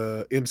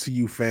the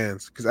MCU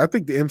fans, because I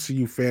think the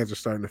MCU fans are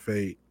starting to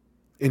fade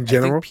in I think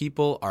general.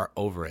 people are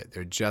over it.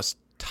 They're just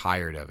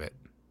tired of it.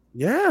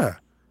 Yeah.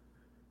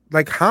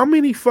 Like, how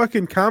many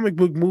fucking comic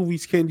book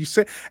movies can you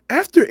say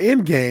after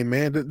Endgame,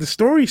 man? The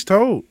story's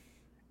told.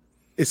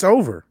 It's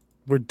over.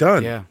 We're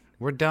done. Yeah,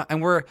 we're done,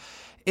 and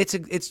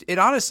it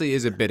honestly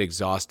is a bit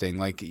exhausting.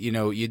 Like, you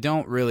know, you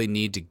don't really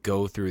need to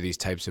go through these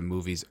types of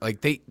movies.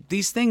 Like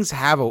these things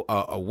have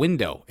a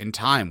window in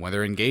time where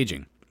they're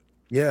engaging.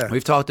 Yeah.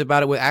 We've talked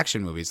about it with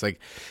action movies.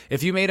 Like,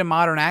 if you made a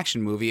modern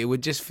action movie, it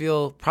would just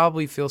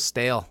probably feel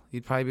stale.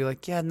 You'd probably be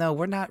like, yeah, no,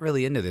 we're not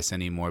really into this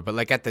anymore. But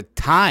like at the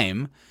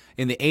time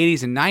in the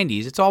 80s and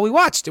 90s, it's all we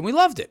watched and we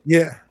loved it.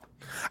 Yeah.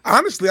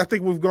 Honestly, I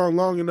think we've gone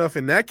long enough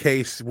in that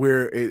case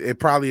where it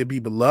probably would be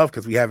beloved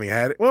because we haven't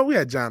had it. Well, we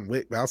had John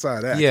Wick, but outside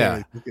of that,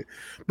 yeah.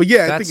 But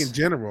yeah, I think in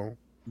general,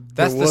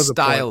 that's the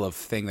style of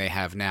thing they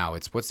have now.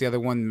 It's what's the other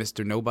one,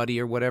 Mr. Nobody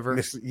or whatever?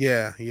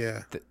 Yeah.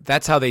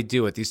 That's how they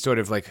do it. These sort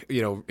of like,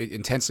 you know,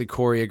 intensely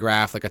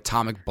choreographed, like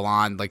Atomic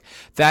Blonde. Like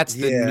that's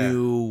the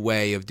new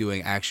way of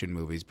doing action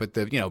movies. But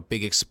the, you know,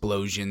 big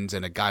explosions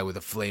and a guy with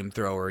a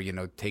flamethrower, you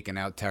know, taking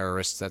out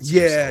terrorists. That's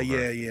yeah. I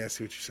see what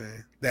you're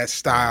saying. That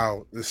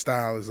style, the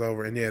style is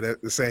over. And yeah,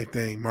 the same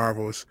thing.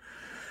 Marvel's.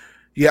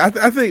 Yeah,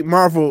 I think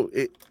Marvel.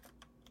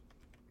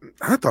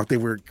 I thought they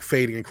were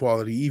fading in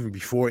quality even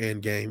before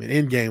Endgame, and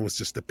Endgame was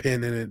just the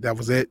pin in it. That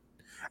was it.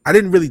 I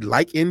didn't really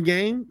like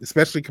Endgame,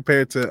 especially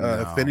compared to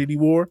Infinity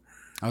War.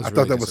 I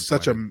thought that was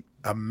such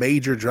a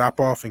major drop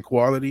off in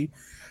quality.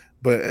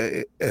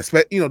 But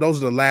you know,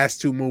 those are the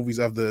last two movies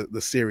of the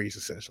series,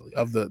 essentially,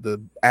 of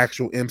the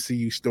actual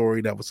MCU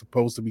story that was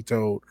supposed to be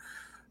told.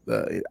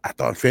 I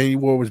thought Infinity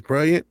War was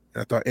brilliant,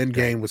 and I thought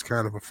Endgame was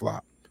kind of a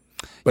flop.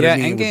 But yeah,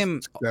 Endgame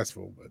was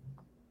successful, but.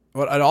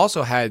 Well, it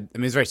also had, I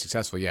mean, it's very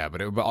successful, yeah, but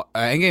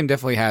Endgame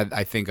definitely had,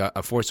 I think,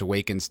 a Force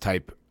Awakens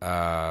type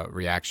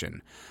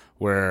reaction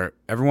where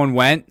everyone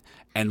went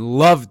and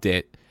loved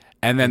it,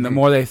 and then the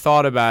more they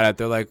thought about it,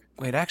 they're like,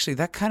 wait, actually,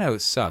 that kind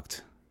of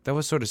sucked. That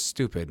was sort of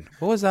stupid.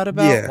 What was that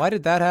about? Yeah. Why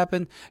did that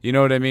happen? You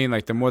know what I mean?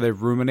 Like, the more they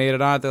ruminated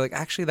on it, they're like,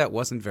 actually, that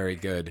wasn't very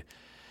good.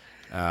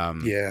 I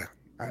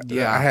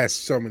had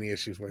so many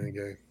issues with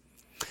Endgame.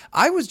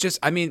 I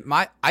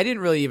didn't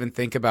really even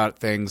think about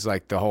things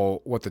like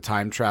what the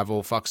time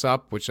travel fucks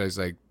up, which is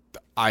like,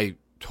 I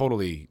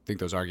totally think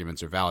those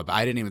arguments are valid, but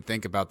I didn't even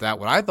think about that.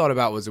 What I thought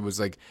about was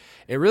it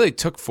really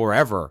took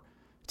forever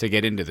to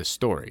get into the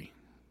story.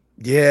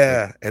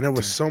 Yeah, and there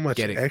was so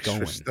much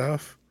extra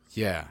stuff.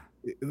 Yeah.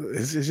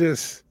 It's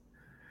just,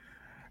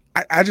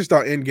 I just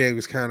thought Endgame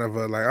was kind of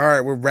like, all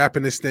right, we're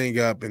wrapping this thing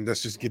up and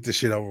let's just get this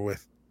shit over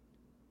with.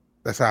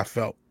 That's how I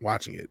felt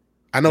watching it.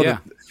 I know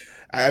that,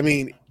 I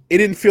mean, it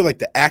didn't feel like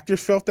the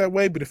actors felt that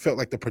way, but it felt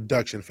like the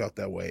production felt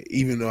that way,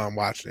 even though I'm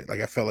watching it. Like,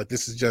 I felt like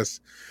this is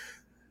just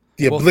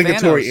the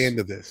obligatory end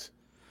of this.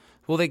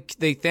 Well,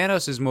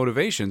 Thanos'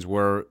 motivations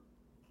were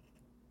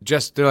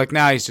just, they're like,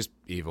 nah, he's just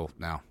evil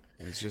now.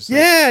 It's just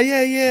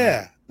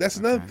yeah. That's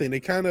another thing. They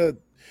kind of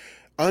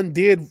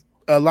undid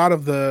a lot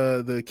of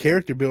the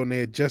character building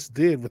they had just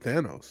did with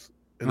Thanos.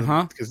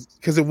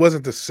 Because it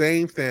wasn't the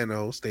same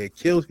Thanos. They had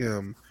killed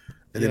him.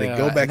 And then they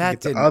go back and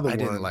get the other one. I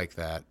didn't like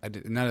that.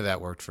 None of that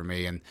worked for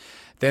me. And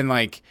then,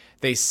 like,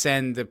 they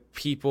send the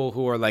people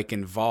who are, like,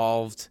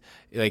 involved,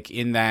 like,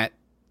 in that,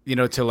 you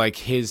know, to, like,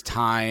 his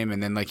time.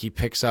 And then, like, he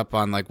picks up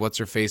on, like,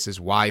 what's-her-face's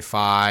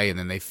Wi-Fi. And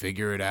then they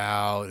figure it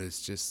out.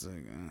 It's just,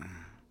 like...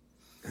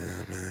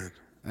 Oh, man.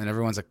 And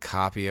everyone's a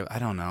copy of... I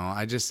don't know.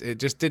 It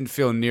just didn't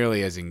feel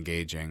nearly as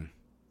engaging.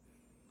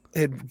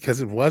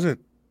 Because it wasn't.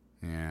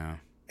 Yeah.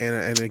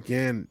 And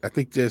again, I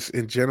think just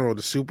in general,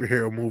 the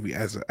superhero movie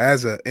as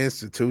an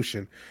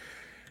institution,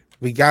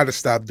 we got to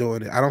stop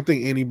doing it. I don't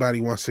think anybody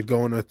wants to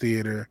go in a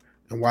theater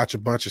and watch a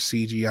bunch of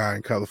CGI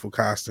and colorful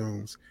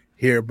costumes,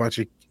 hear a bunch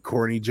of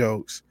corny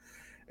jokes,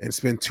 and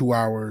spend 2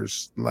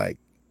 hours like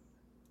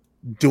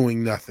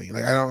doing nothing.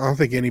 Like I don't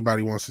think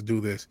anybody wants to do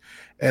this.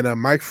 And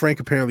Mike Frank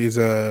apparently is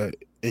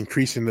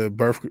increasing the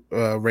birth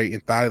rate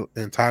in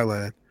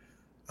Thailand.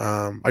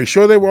 Are you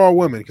sure they were all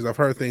women? Because I've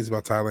heard things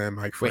about Thailand,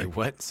 Mike Frank. Wait,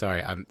 what?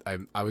 Sorry,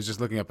 I was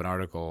just looking up an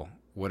article.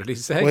 What did he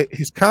say? Wait,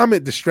 his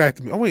comment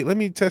distracted me. Oh wait, let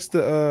me test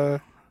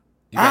the.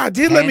 Let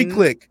me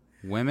click.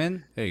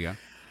 Women. There you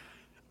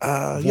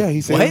go. Yeah, he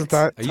said he's in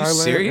Thailand. Are you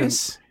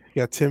serious? He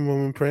got 10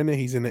 women pregnant.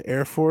 He's in the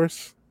Air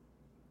Force.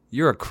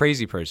 You're a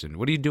crazy person.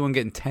 What are you doing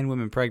getting 10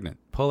 women pregnant?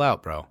 Pull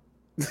out, bro.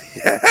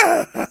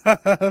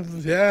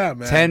 Yeah,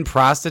 man. 10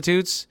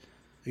 prostitutes?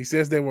 He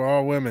says they were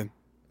all women.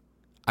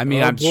 I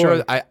mean, I'm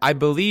sure, I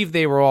believe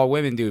they were all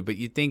women, dude, but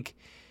you think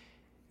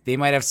they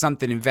might have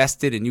something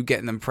invested in you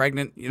getting them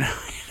pregnant? You know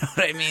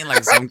what I mean?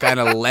 Like some kind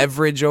of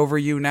leverage over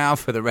you now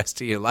for the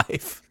rest of your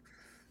life?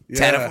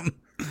 Yeah. 10 of them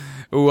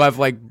who have,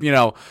 like, you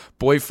know,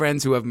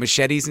 boyfriends who have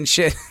machetes and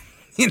shit.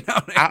 You know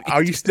what I mean?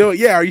 Are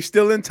you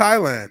still in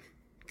Thailand?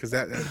 Because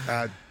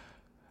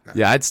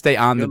yeah, I'd stay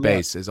on the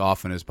base as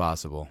often as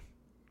possible.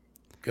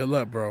 Good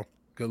luck, bro.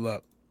 Good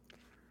luck.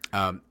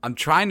 I'm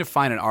trying to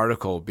find an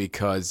article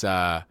because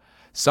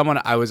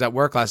I was at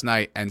work last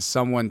night, and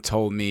someone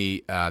told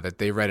me that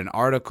they read an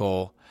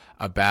article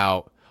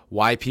about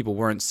why people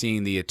weren't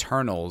seeing the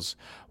Eternals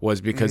was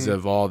because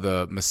of all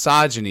the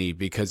misogyny,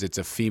 because it's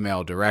a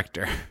female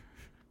director.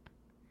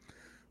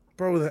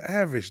 Bro, the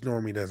average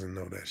normie doesn't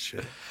know that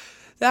shit.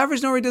 The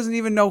average normie doesn't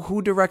even know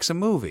who directs a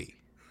movie.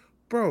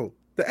 Bro,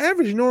 the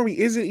average normie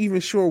isn't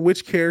even sure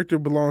which character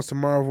belongs to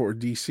Marvel or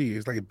DC.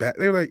 It's like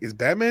they're like, is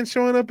Batman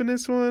showing up in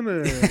this one?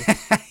 Or?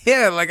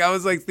 Yeah, like I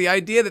was like, the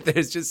idea that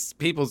there's just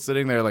people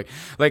sitting there like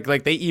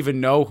they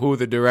even know who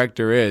the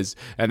director is,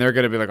 and they're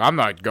gonna be like, I'm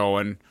not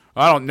going.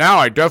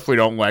 I definitely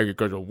don't like it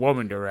because a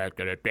woman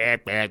directed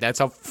it. That's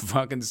how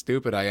fucking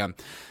stupid I am.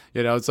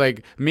 You know, it's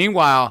like,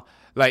 meanwhile,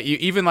 like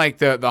even like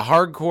the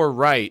hardcore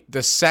right,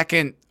 the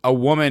second a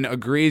woman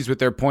agrees with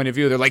their point of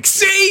view, they're like,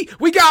 see,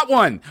 we got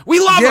one. We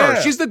love her.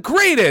 She's the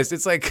greatest.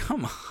 It's like,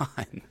 come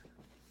on.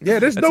 Yeah,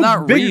 there's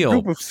no bigger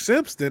group of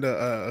simps than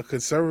a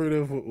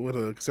conservative with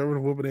a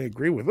conservative woman they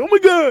agree with. Oh my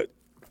God.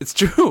 It's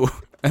true.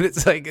 And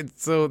it's like,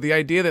 so the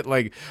idea that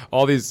like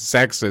all these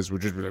sexists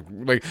would just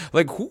be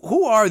like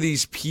who are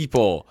these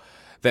people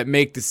that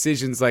make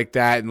decisions like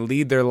that and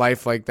lead their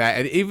life like that?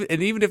 And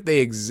even if they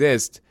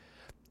exist,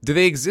 do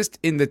they exist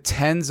in the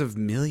tens of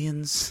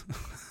millions?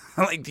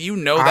 Like, do you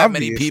know that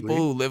many people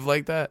who live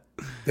like that?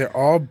 They're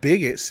all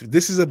bigots.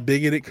 This is a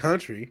bigoted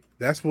country.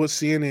 That's what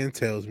CNN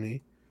tells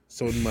me.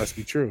 So it must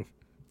be true.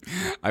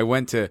 I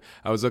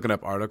was looking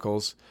up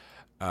articles.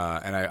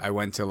 And I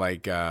went to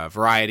like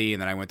Variety,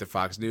 and then I went to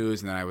Fox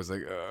News, and then I was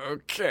like,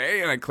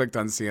 okay. And I clicked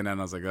on CNN.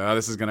 I was like, oh,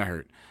 this is going to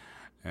hurt.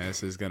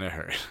 This is going to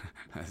hurt.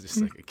 I was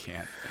just like, I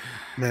can't.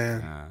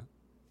 Man,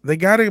 they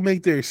got to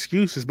make their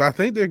excuses, but I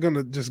think they're going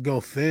to just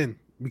go thin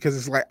because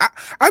it's like,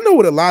 I know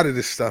what a lot of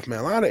this stuff, man,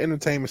 a lot of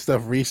entertainment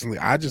stuff recently,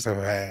 I just have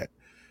had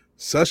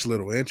such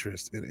little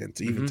interest in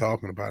even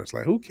talking about it. It's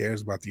like, who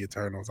cares about the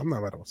Eternals? I'm not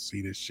about to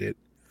see this shit.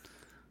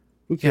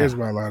 Who cares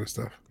about a lot of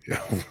stuff?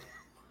 Yeah.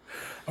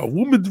 A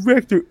woman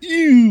director,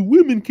 ew,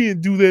 women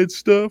can't do that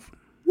stuff.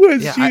 Why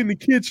is she in the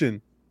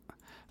kitchen?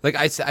 Like,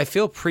 I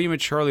feel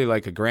prematurely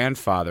like a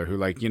grandfather who,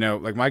 like, you know,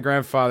 like my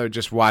grandfather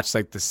just watched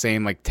like the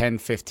same like 10,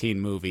 15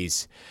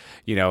 movies,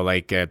 you know,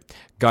 like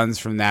Guns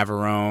from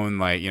Navarone,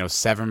 like, you know,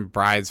 Seven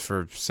Brides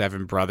for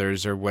Seven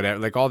Brothers or whatever,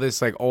 like all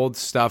this like old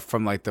stuff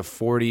from like the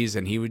 40s.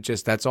 And he would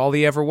just, that's all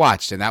he ever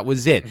watched. And that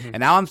was it. And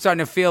now I'm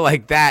starting to feel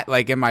like that,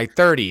 like in my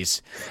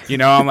 30s, you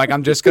know, I'm like,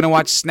 I'm just going to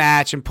watch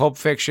Snatch and Pulp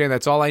Fiction.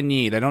 That's all I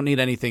need. I don't need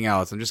anything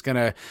else. I'm just going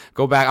to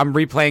go back. I'm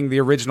replaying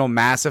the original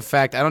Mass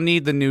Effect. I don't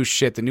need the new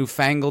shit, the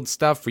newfangled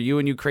stuff for you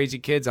and you crazy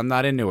kids. I'm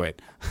not into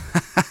it.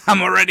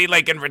 I'm already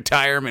like in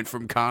retirement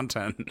from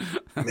content.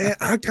 Man,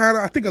 I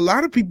think a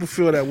lot of people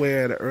feel that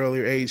way at an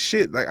earlier age.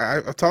 Shit, like I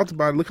talked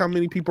about it. Look how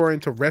many people are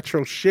into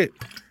retro shit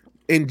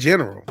in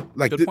general.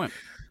 Like,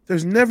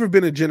 there's never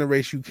been a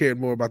generation who cared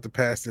more about the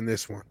past than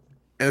this one.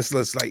 And it's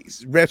just like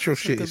retro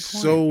shit is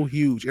so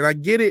huge. And I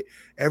get it,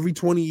 every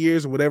 20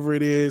 years or whatever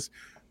it is,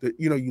 that,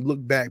 you know, you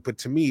look back, but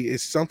to me,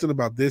 it's something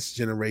about this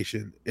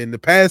generation in the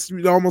past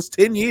almost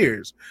 10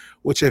 years,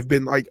 which have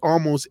been like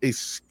almost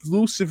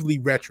exclusively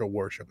retro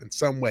worship in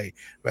some way,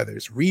 whether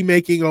it's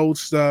remaking old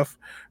stuff,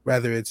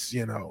 whether it's,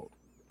 you know,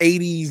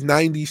 80s,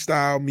 90s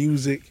style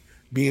music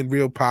being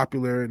real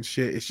popular and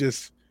shit. It's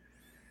just,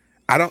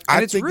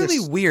 it's really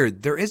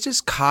weird. There is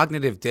just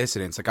cognitive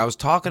dissonance. Like, I was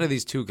talking to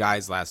these two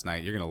guys last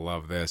night. You're gonna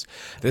love this.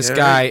 This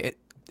guy.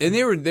 And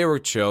they were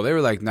chill. They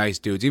were like nice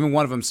dudes. Even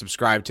one of them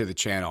subscribed to the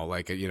channel.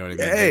 Like, you know what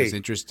I mean? He was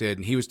interested,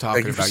 and he was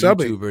talking about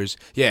YouTubers.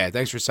 Yeah,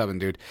 thanks for subbing,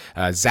 dude.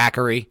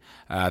 Zachary,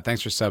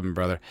 thanks for subbing,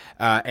 brother.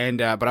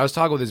 But I was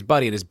talking with his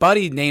buddy, and his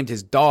buddy named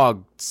his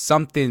dog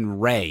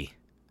something Ray,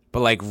 but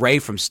like Ray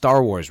from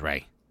Star Wars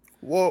Ray.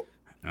 Whoa.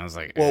 And I was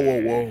like,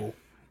 whoa.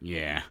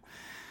 Yeah.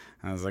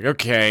 I was like,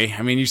 okay.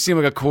 I mean, you seem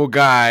like a cool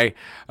guy,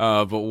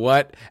 but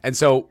what? And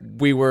so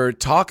we were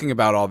talking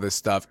about all this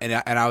stuff, and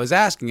I was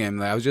asking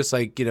him, I was just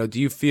like, you know, do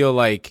you feel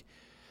like,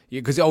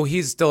 because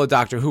he's still a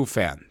Doctor Who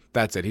fan.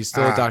 That's it. He's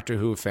still a Doctor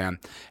Who fan,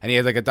 and he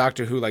had like a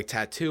Doctor Who like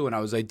tattoo. And I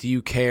was like, do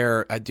you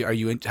care? How do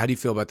you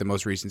feel about the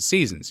most recent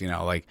seasons? You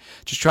know, like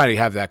just trying to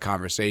have that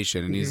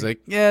conversation. And he's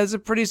like, yeah, it's a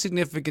pretty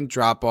significant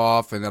drop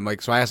off. And I'm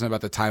like, so I asked him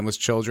about the Timeless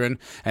Children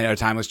and a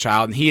Timeless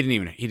Child, and he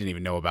didn't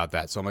even know about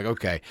that. So I'm like,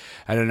 okay,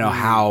 I don't know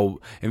how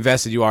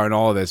invested you are in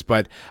all of this,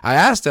 but I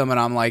asked him, and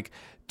I'm like,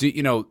 do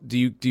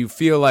you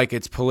feel like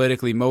it's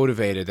politically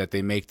motivated that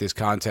they make this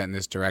content in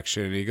this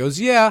direction? And he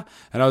goes, yeah.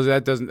 And I was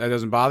like, that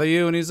doesn't bother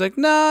you? And he's like,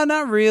 no,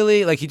 not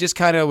really. Like, he just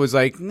kind of was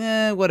like,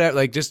 nah, whatever.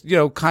 Like, just, you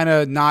know, kind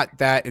of not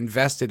that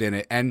invested in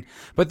it.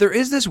 But there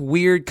is this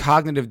weird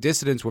cognitive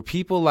dissonance where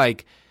people,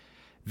 like,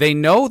 they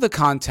know the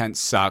content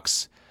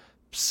sucks.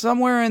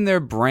 Somewhere in their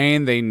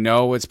brain, they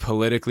know it's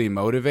politically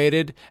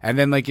motivated. And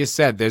then, like you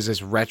said, there's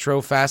this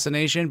retro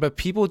fascination, but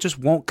people just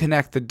won't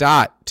connect the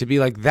dot to be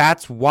like,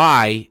 that's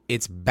why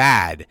it's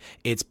bad.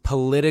 It's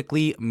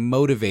politically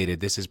motivated.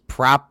 This is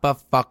proper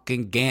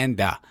fucking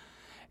ganda.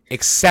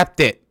 Accept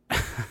it.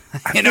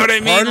 You know what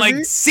I mean?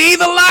 Like, see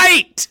the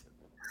light.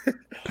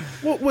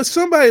 Well, with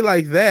somebody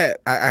like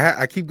that,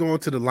 I keep going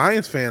to the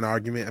Lions fan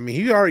argument. I mean,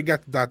 he already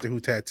got the Doctor Who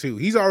tattoo.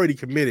 He's already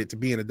committed to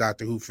being a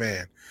Doctor Who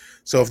fan.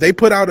 So if they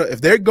put out if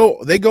they go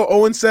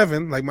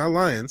 0-7 like my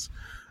Lions,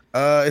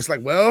 it's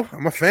like, well,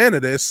 I'm a fan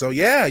of this. So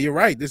yeah, you're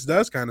right. This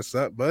does kind of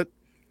suck, but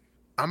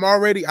I've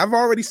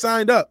already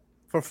signed up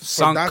for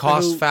sunk Doctor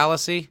cost Who.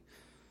 fallacy.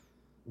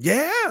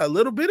 Yeah, a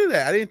little bit of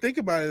that. I didn't think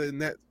about it in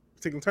that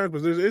particular terms,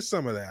 but there is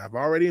some of that. I've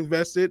already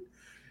invested.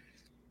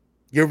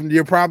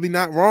 You're probably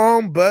not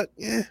wrong, but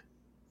yeah.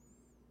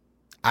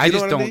 I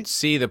just don't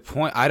see the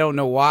point. I don't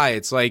know why.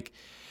 It's like,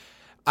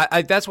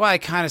 that's why I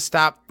kind of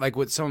stopped, like,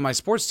 with some of my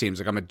sports teams.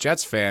 Like, I'm a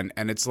Jets fan,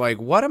 and it's like,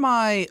 what am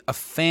I a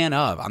fan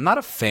of? I'm not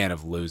a fan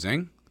of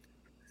losing.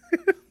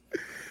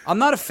 I'm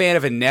not a fan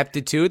of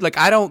ineptitude. Like,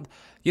 I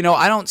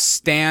don't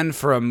stand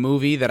for a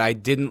movie that I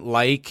didn't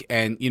like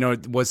and,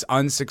 was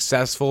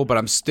unsuccessful, but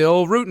I'm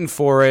still rooting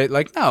for it.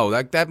 Like, no,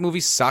 like, that movie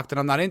sucked and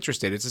I'm not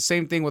interested. It's the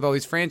same thing with all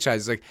these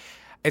franchises. Like,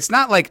 it's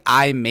not like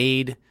I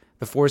made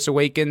The Force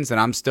Awakens and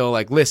I'm still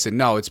like, listen,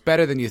 no, it's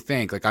better than you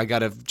think. Like, I got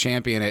to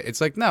champion it.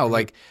 It's like, no,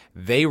 like,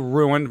 they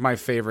ruined my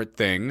favorite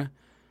thing.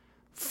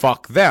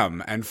 Fuck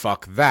them and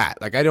fuck that.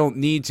 Like, I don't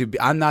need to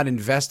be, I'm not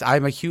invested.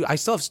 I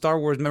still have Star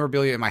Wars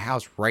memorabilia in my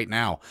house right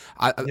now.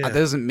 It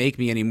doesn't make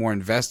me any more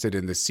invested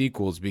in the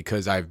sequels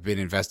because I've been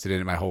invested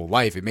in it my whole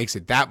life. It makes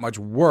it that much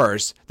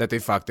worse that they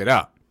fucked it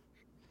up.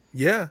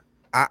 Yeah.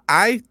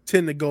 I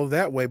tend to go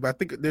that way, but I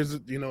think there's,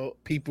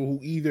 people who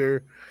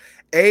either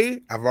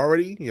I've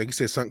already, like you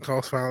said, sunk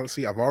cost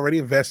fallacy. I've already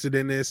invested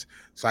in this,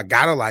 so I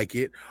gotta like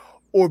it.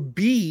 Or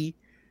B,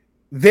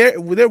 they're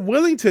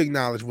willing to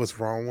acknowledge what's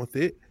wrong with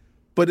it,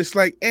 but it's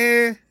like,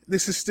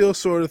 this is still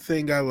sort of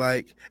thing I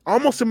like.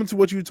 Almost similar to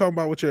what you were talking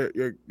about with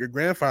your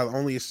grandfather.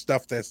 Only is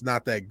stuff that's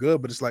not that good,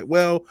 but it's like,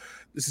 well,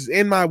 this is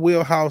in my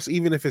wheelhouse.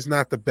 Even if it's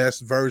not the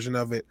best version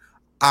of it,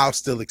 I'll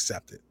still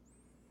accept it.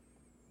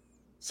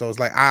 So it's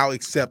like, I'll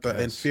accept an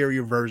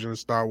inferior version of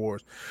Star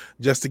Wars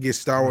just to get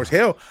Star Wars.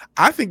 Hell,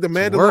 I think the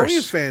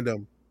Mandalorian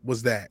fandom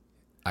was that.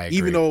 I agree.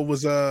 Even though it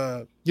was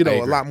a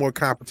lot more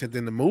competent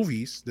than the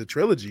movies, the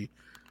trilogy.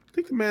 I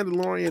think the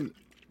Mandalorian,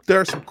 there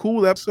are some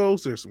cool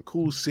episodes, there's some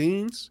cool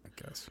scenes.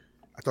 I guess.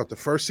 I thought the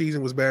first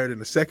season was better than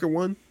the second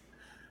one.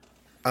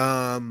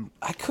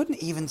 I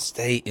couldn't even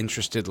stay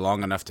interested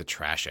long enough to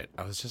trash it.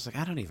 I was just like,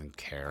 I don't even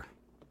care.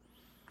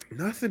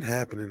 Nothing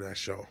happened in that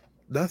show.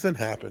 Nothing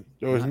happened.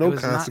 There was no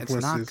consequences.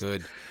 It's not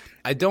good.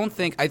 I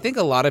think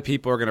a lot of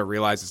people are going to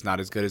realize it's not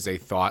as good as they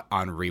thought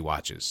on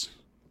rewatches.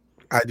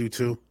 I do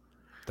too.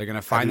 They're going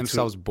to find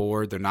themselves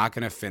bored. They're not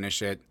going to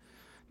finish it.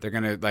 They're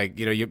going to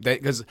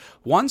because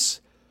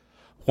once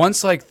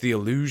like the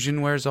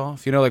illusion wears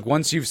off, like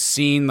once you've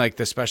seen like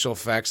the special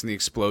effects and the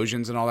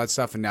explosions and all that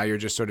stuff, and now you're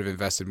just sort of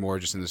invested more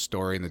just in the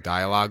story and the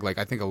dialogue. Like,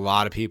 I think a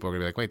lot of people are going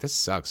to be like, wait, this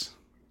sucks.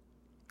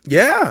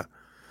 Yeah.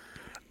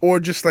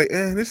 Or just like,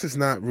 this is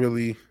not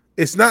really.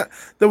 It's not.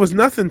 There was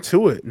nothing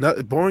to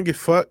it. Boring as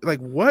fuck. Like,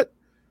 what?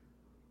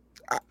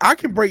 I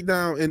can break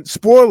down and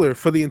spoiler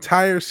for the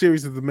entire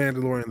series of The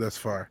Mandalorian thus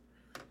far.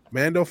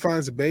 Mando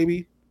finds a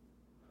baby.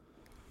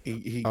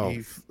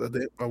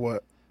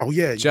 What? Oh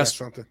yeah, just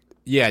something.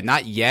 Yeah,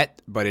 not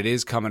yet, but it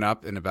is coming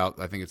up in about,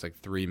 I think it's like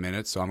 3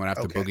 minutes. So I'm gonna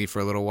have to boogie for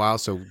a little while.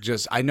 So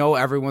I know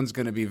everyone's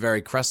gonna be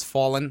very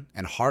crestfallen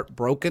and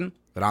heartbroken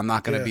that I'm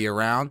not going to be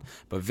around,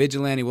 but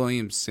Vigilante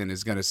Williamson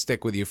is going to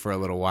stick with you for a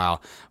little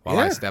while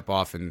I step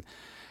off and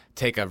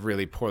take a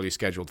really poorly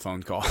scheduled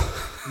phone call.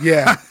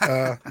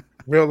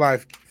 Real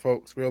life,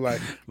 folks, real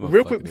life.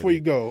 Real quick before you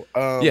go.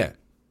 I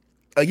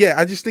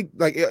just think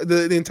like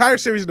the entire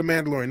series of The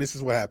Mandalorian, this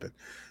is what happened.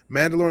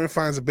 Mandalorian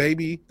finds a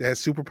baby that has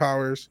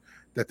superpowers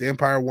that the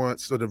Empire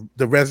wants, so the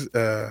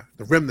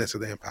remnants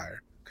of the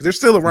Empire. They're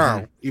still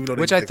around, even though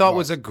which I thought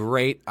was a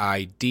great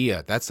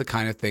idea. That's the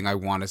kind of thing I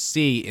want to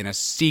see in a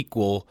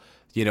sequel,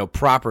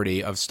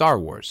 property of Star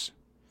Wars.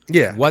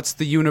 Yeah. What's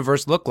the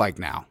universe look like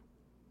now?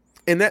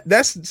 And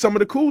that's some of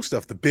the cool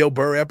stuff. The Bill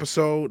Burr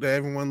episode that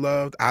everyone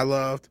loved, I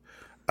loved,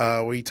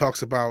 where he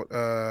talks about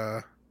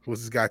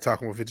who's this guy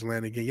talking with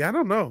Vigilante again? Yeah, I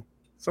don't know.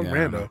 Some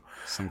rando.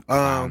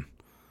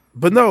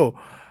 But no,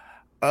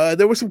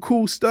 there was some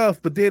cool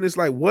stuff. But then it's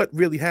like, what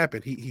really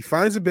happened? He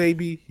finds a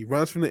baby. He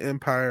runs from the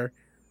Empire.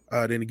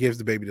 Then he gives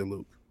the baby to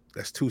Luke.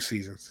 That's 2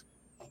 seasons.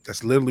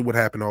 That's literally what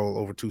happened all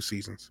over 2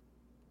 seasons.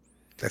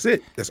 That's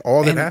it. That's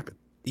all that happened.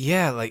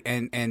 Yeah, like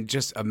and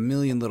just a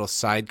million little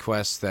side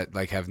quests that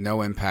like have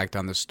no impact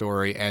on the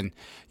story. And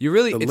you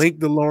really Link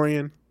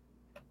DeLorean.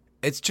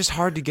 It's just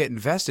hard to get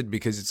invested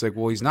because it's like,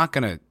 well,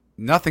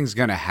 nothing's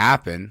gonna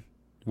happen.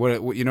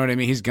 What you know what I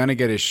mean? He's gonna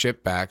get his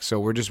ship back, so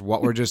we're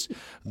just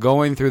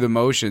going through the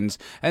motions,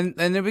 and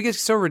then it gets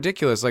so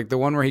ridiculous. Like the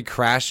one where he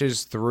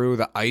crashes through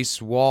the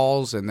ice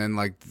walls, and then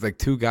like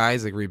 2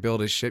 guys like rebuild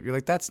his ship. You're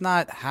like, that's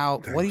not how.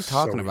 What are you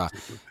talking about?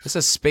 It's a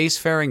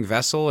spacefaring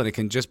vessel, and it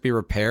can just be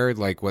repaired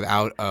like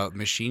without a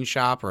machine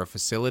shop or a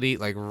facility.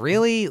 Like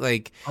really,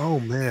 like oh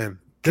man,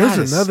 There's God,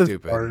 it's another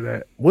stupid. part of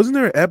that. Wasn't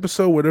there an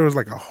episode where there was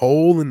like a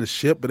hole in the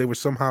ship, but they were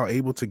somehow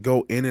able to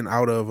go in and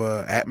out of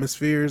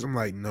atmospheres? I'm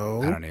like, I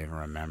no. don't even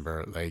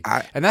remember. Like,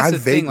 I and that's I the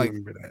thing. vaguely Like,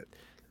 remember that.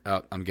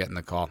 oh, I'm getting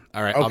the call.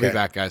 All right, I'll be Okay.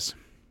 back, guys.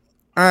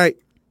 All right.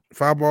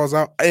 Five balls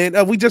out. And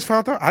we just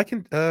found out I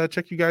can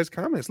check you guys'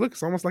 comments. Look,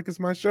 it's almost like it's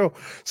my show.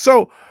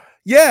 So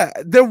yeah,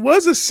 there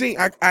was a scene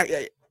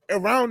I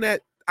around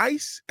that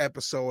ice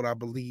episode, I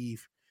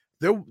believe.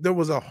 There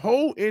was a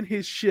hole in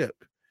his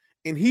ship,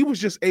 and he was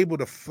just able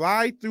to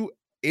fly through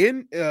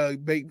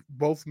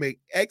make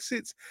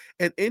exits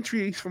and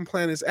entries from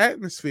planets'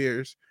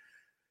 atmospheres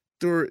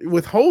through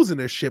with holes in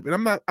their ship. And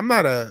I'm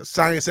not a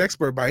science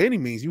expert by any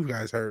means. You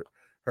guys heard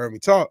me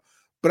talk,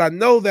 but I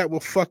know that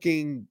would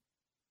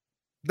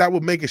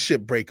make a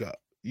ship break up.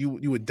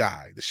 You would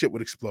die. The ship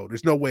would explode.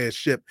 There's no way a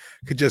ship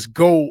could just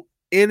go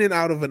in and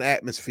out of an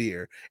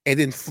atmosphere and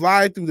then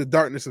fly through the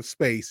darkness of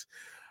space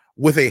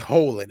with a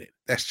hole in it.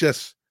 That's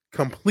just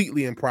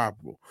completely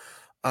improbable.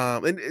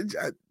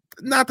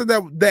 Not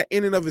that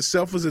in and of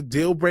itself was a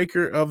deal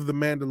breaker of the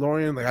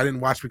Mandalorian. Like I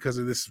didn't watch because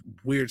of this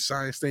weird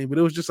science thing, but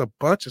it was just a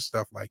bunch of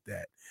stuff like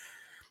that.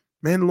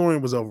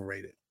 Mandalorian was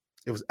overrated.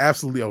 It was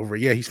absolutely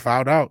overrated. Yeah, he's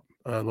fouled out,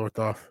 Lord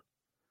Thoth.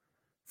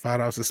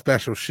 Found out it's a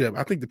special ship.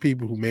 I think the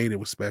people who made it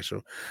was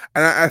special.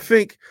 And I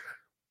think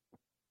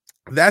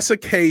that's a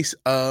case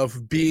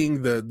of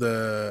being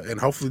and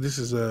hopefully this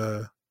is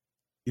I'm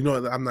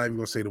not even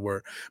gonna say the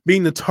word,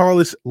 being the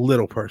tallest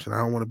little person. I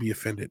don't want to be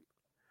offended.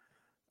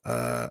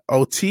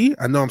 OT,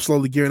 I know I'm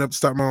slowly gearing up to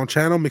start my own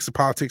channel, mix of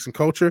politics and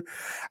culture.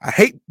 I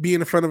hate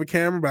being in front of a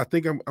camera, but I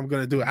think I'm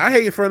gonna do it. I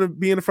hate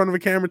being in front of a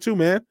camera too,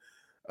 man.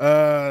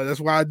 That's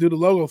why I do the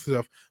logo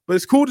stuff. But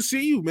it's cool to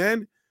see you,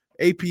 man.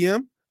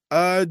 APM.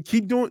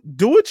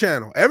 Do a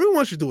channel.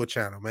 Everyone should do a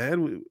channel,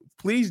 man.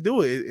 Please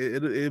do it.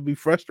 It'll be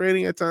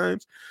frustrating at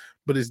times,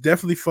 but it's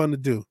definitely fun to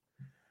do.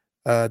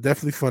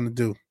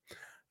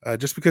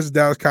 Just because the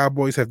Dallas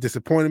Cowboys have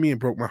disappointed me and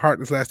broke my heart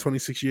in the last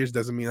 26 years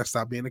doesn't mean I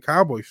stopped being a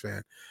Cowboys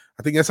fan.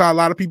 I think that's how a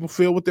lot of people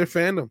feel with their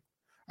fandom.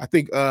 I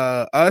think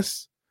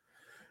us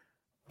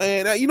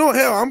and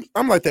hell,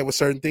 I'm like that with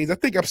certain things. I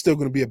think I'm still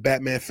going to be a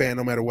Batman fan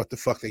no matter what the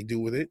fuck they do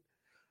with it.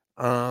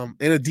 And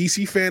a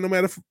DC fan, no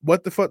matter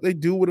what the fuck they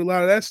do with a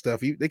lot of that stuff.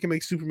 They can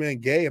make Superman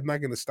gay. I'm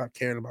not going to stop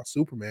caring about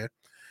Superman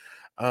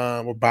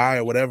or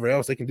or whatever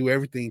else. They can do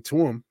everything to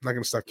him. I'm not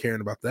going to stop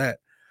caring about that.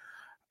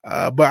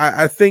 But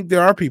I think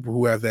there are people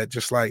who have that,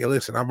 just like,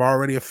 listen, I'm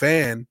already a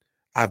fan.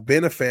 I've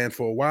been a fan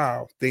for a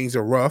while. Things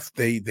are rough.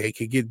 They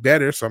could get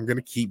better, so I'm going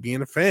to keep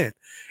being a fan.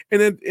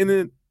 And then, at the end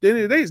of the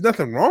day, there's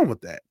nothing wrong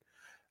with that.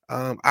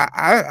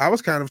 I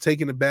was kind of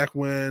taken aback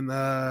when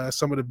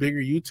some of the bigger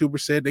YouTubers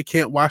said they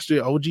can't watch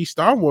the OG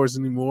Star Wars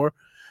anymore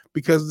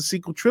because of the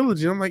sequel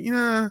trilogy. I'm like,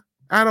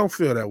 I don't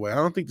feel that way. I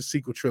don't think the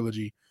sequel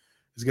trilogy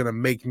is going to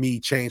make me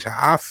change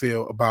how I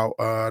feel about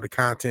the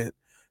content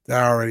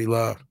that I already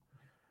love.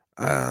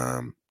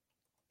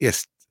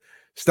 Yes,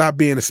 stop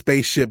being a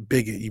spaceship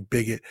bigot, you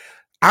bigot.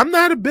 I'm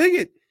not a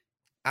bigot.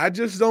 I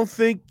just don't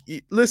think.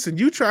 Listen,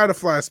 you try to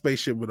fly a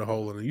spaceship with a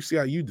hole in it. You see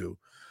how you do.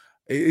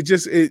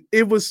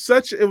 It was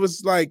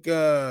like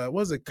what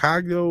was it,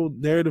 cognitive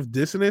narrative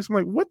dissonance? I'm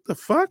like, what the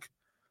fuck?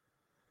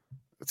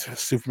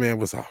 Superman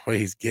was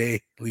always gay,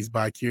 at least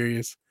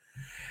bi-curious.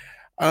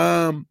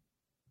 Well,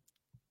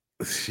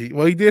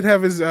 he did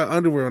have his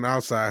underwear on the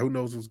outside. Who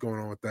knows what's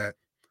going on with that?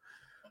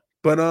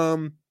 But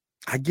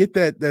I get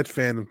that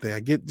fandom thing.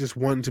 I get just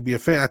wanting to be a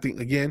fan. I think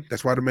again,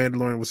 that's why The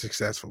Mandalorian was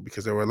successful,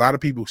 because there were a lot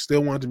of people who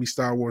still wanted to be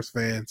Star Wars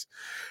fans,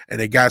 and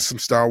they got some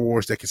Star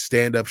Wars that could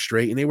stand up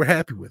straight, and they were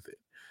happy with it.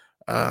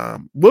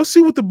 We'll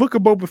see what the Book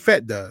of Boba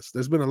Fett does.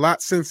 There's been a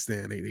lot since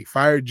then. They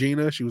fired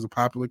Gina. She was a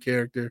popular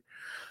character.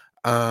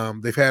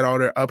 They've had all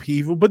their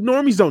upheaval, but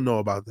normies don't know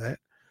about that.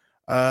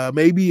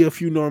 Maybe a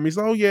few normies,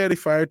 oh yeah, they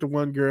fired the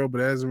one girl, but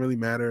that doesn't really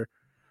matter.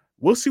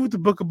 We'll see what the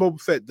Book of Boba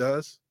Fett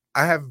does.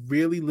 I have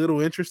really little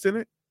interest in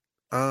it.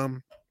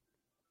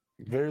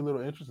 Very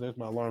little interest. There's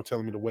my alarm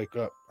telling me to wake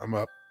up. I'm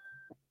up.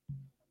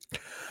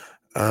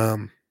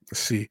 Let's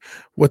see.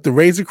 What the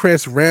Razor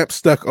Crest ramp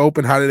stuck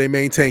open, how do they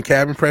maintain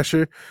cabin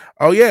pressure?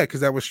 Oh yeah,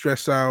 because that would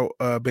stress out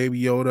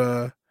Baby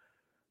Yoda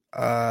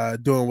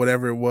doing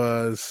whatever it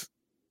was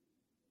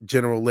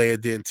General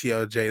Leia did in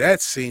TLJ.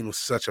 That scene was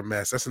such a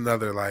mess. That's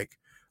another, like,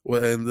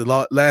 well, in the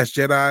Last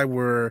Jedi,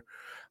 where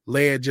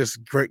Leia just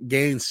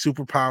gains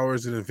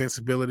superpowers and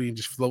invincibility and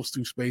just floats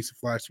through space and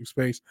flies through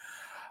space.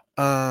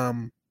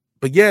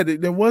 But yeah,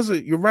 there was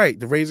you're right,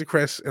 the Razor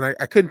Crest, and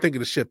I couldn't think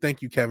of the ship.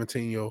 Thank you, Kevin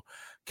Tino.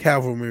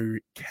 Cavalryman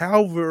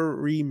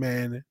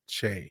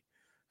Che.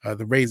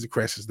 The Razor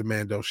Crest is the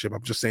Mando ship.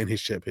 I'm just saying his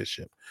ship.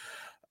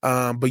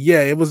 But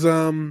yeah, it was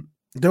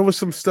there was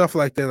some stuff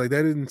like that. Like,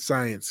 that isn't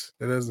science.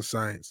 That isn't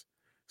science.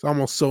 It's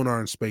almost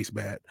sonar in space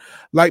bad.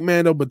 Like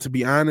Mando, but to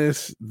be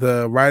honest,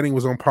 the writing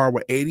was on par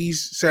with 80s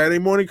Saturday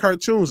morning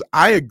cartoons.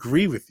 I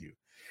agree with you.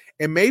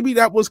 And maybe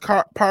that was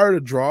part of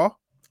the draw.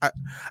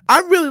 I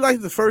really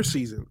liked the first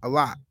season a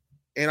lot.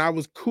 And I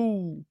was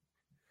cool.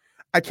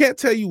 I can't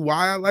tell you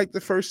why I liked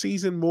the first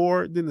season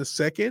more than the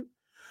second.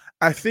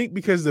 I think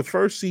because the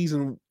first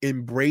season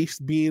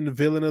embraced being the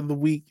villain of the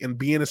week and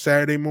being a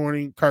Saturday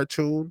morning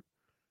cartoon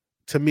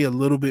to me a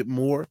little bit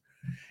more,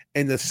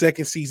 and the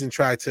second season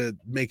tried to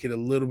make it a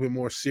little bit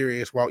more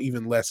serious while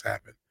even less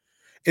happened.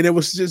 And it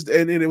was just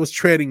and it was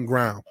treading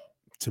ground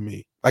to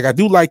me. Like I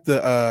do like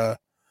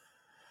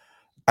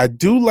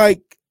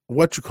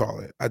what you call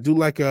it. I do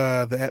like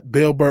the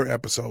Bill Burr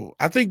episode.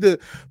 I think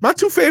my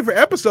two favorite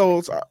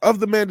episodes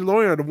of The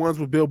Mandalorian are the ones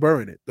with Bill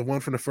Burr in it. The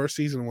one from the first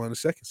season and one in the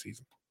second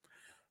season.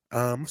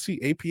 Let's see,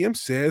 APM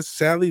says,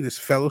 sadly, this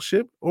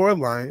fellowship or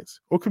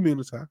alliance or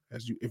community,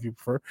 if you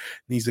prefer,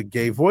 needs a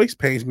gay voice.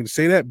 Pains me to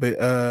say that,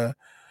 but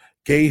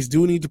gays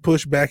do need to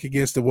push back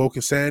against the woke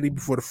insanity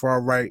before the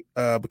far right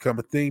become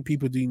a thing.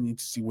 People do need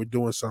to see we're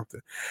doing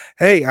something.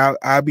 Hey,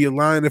 I'll be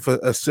aligned if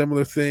a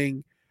similar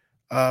thing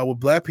with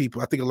black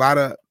people. I think a lot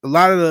of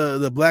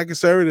the black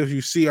conservatives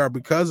you see are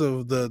because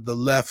of the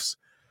left's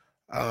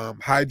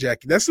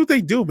hijacking. That's what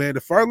they do, man.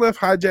 The far left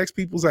hijacks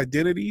people's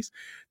identities.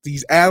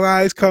 These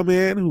allies come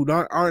in who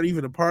aren't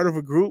even a part of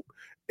a group,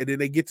 and then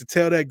they get to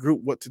tell that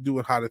group what to do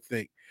and how to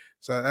think.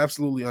 So I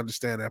absolutely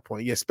understand that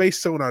point. Yeah, Space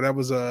Sonar, that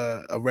was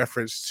a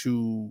reference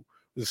to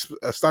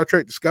Star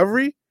Trek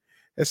Discovery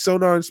as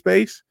sonar in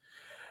space.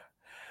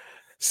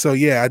 So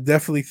yeah, I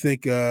definitely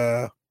think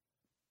yeah,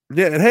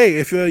 and hey,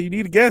 if you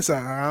need a guest,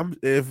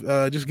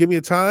 just give me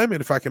a time, and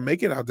if I can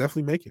make it, I'll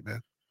definitely make it,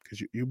 man.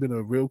 Because you've been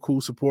a real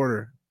cool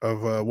supporter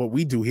of what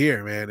we do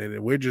here, man.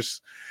 And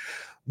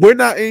we're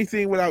not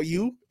anything without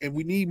you, and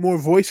we need more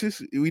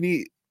voices. We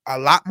need a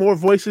lot more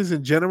voices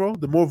in general.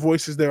 The more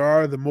voices there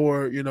are, the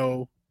more,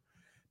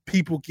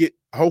 people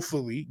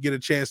hopefully get a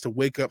chance to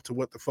wake up to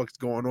what the fuck's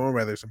going on,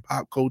 whether it's in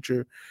pop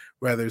culture,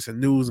 whether it's in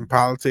news and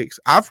politics.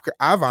 I've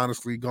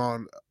honestly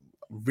gone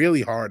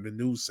really hard in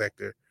the news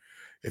sector.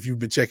 If you've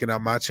been checking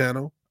out my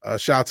channel,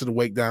 shout out to the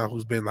Wake Down,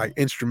 who's been like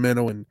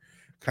instrumental in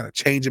kind of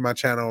changing my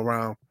channel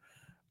around.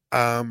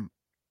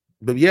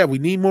 But yeah, we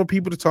need more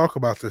people to talk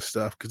about this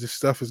stuff because this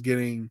stuff is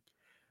getting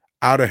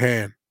out of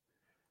hand.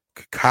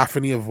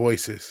 Cacophony of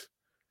voices.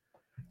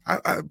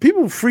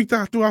 People freaked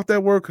out throughout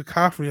that word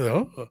cacophony. Like,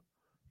 oh,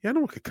 yeah, I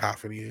know what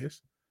cacophony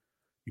is.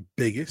 You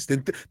biggest.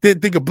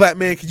 Didn't think a black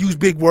man could use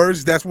big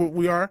words. That's what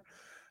we are.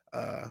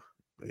 I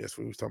guess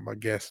we was talking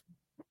about guests.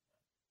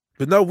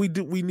 But no, we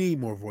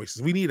need more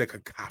voices. We need a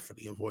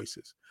cacophony of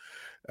voices.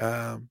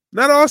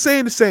 Not all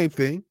saying the same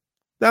thing.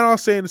 Not all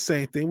saying the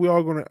same thing. We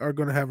all are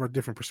gonna have our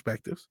different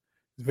perspectives.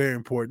 It's very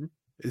important.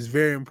 It's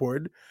very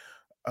important.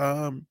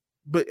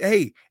 But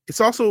hey,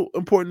 it's also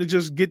important to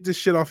just get this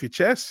shit off your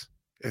chest.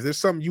 If there's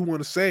something you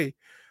want to say,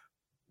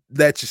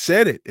 that you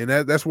said it. And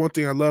that's one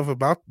thing I love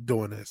about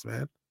doing this,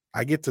 man.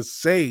 I get to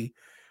say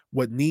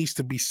what needs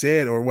to be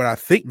said or what I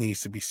think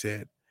needs to be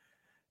said.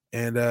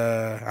 And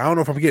I don't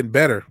know if I'm getting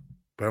better,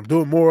 but I'm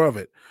doing more of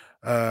it.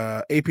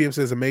 APM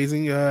says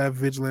amazing,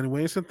 Vigilante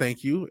Williamson.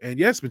 Thank you. And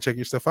yes, been checking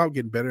your stuff out,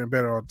 getting better and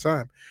better all the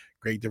time.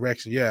 Great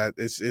direction. Yeah,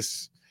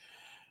 it's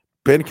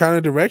been kind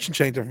of direction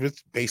change.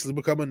 It's basically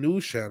become a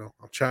news channel.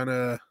 I'm trying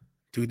to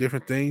do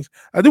different things.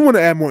 I do want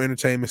to add more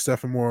entertainment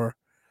stuff and more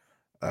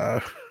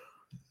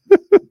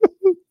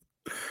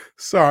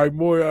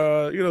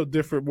more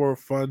different, more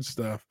fun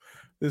stuff.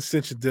 This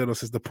Cinch Diddle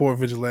says the poor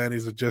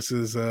vigilantes are just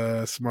as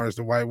smart as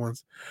the white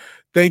ones.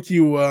 Thank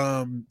you,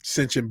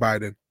 Cinch and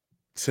Biden,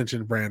 Cinch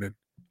and Brandon.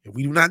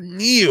 We do not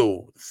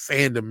kneel,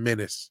 Fandom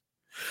Menace.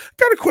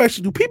 Got a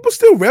question. Do people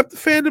still rep the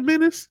Fandom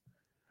Menace?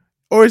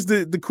 Or is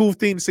the cool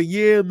thing to say,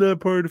 yeah, I'm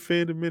not part of the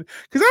Fandom Menace?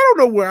 Because I don't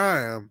know where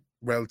I am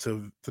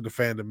relative to the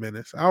Fandom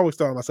Menace. I always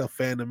thought myself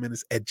Fandom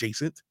Menace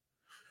adjacent.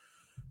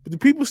 But do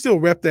people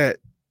still rep that?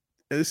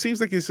 It seems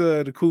like it's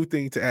the cool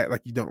thing to act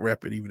like you don't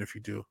rep it, even if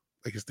you do.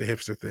 Like it's the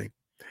hipster thing.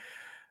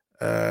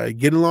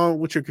 Getting along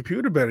with your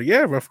computer better.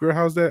 Yeah, Rough Girl,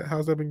 how's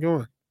that been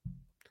going?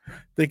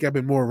 Think I've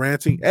been more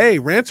ranting. Hey,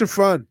 rants are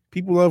fun.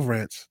 People love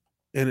rants.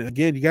 And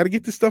again, you got to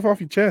get this stuff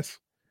off your chest.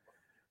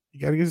 You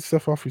got to get this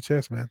stuff off your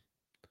chest, man.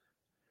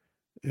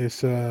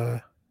 It's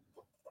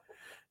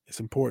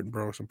important,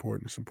 bro. It's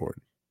important.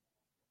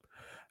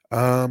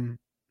 Man.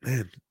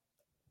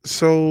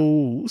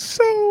 So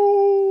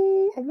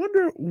I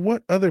wonder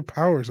what other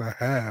powers I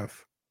have.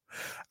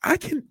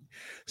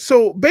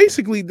 So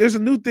basically there's a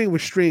new thing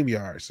with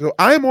StreamYard. So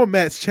I am on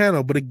Matt's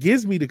channel, but it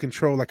gives me the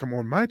control like I'm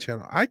on my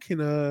channel. I can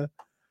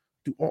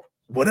do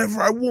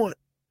whatever I want.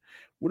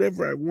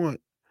 I'm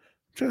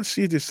trying to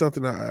see if there's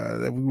something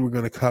that we were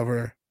going to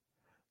cover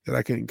that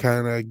I can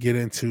kind of get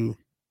into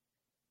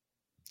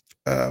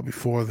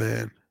before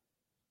then.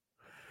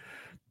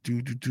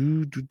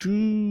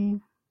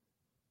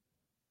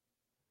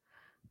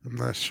 I'm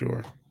not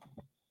sure.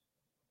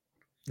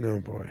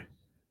 Oh boy.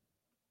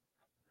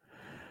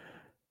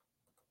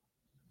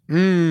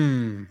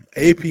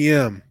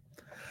 APM.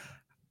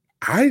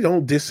 I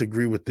don't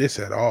disagree with this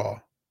at all.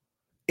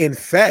 In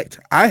fact,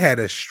 I had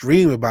a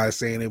stream about it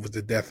saying it was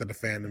the death of the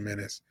Phantom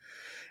Menace.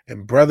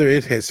 And brother,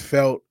 it's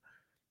felt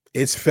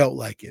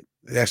like it.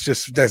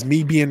 That's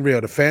me being real.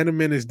 The Phantom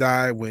Menace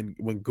died when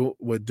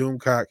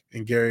Doomcock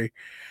and Gary.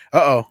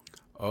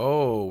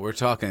 Oh, we're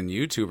talking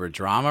YouTuber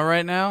drama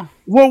right now?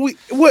 Well,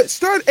 what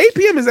started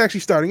APM is actually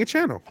starting a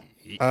channel.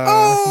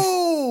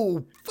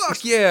 Oh,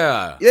 fuck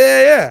yeah.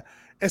 Yeah.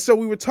 And so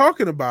we were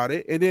talking about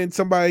it, and then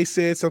somebody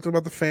said something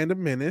about the Fandom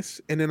Menace,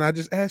 and then I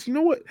just asked, you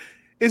know what?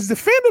 Is the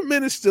Fandom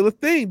Menace still a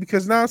thing?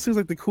 Because now it seems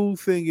like the cool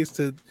thing is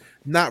to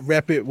not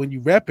rep it when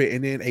you rep it,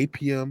 and then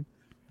APM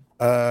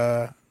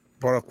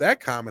brought up that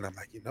comment. I'm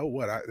like, you know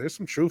what? There's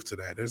some truth to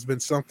that. There's been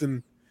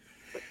something,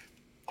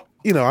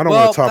 I don't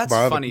want to talk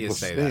about other people's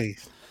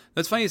things.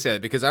 That's funny you say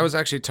that, because I was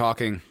actually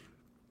talking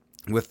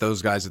with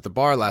those guys at the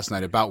bar last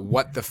night about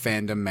what the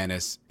Fandom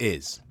Menace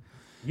is.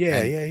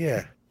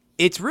 Yeah.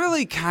 It's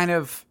really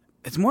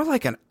it's more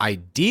like an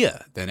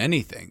idea than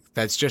anything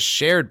that's just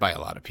shared by a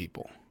lot of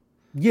people.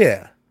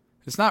 Yeah.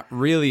 It's not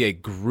really a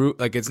group,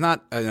 like it's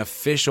not an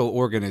official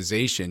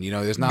organization,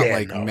 there's not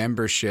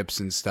memberships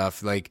and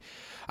stuff. Like,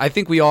 I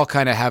think we all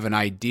kind of have an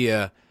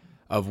idea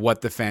of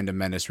what the Fandom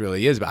Menace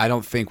really is, but I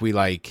don't think we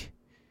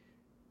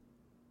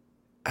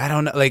I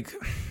don't know, like,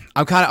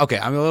 I'm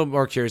a little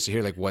more curious to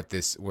hear like where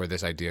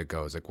this idea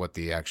goes, like what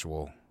the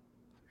actual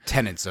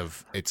tenets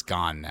of it's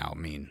gone now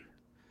mean.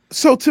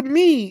 So to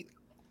me,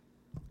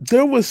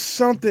 there was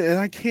something, and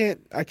I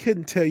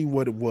couldn't tell you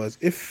what it was.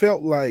 It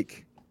felt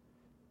like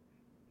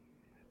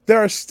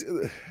there are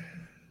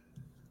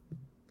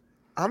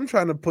I'm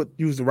trying to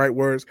use the right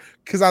words,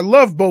 because I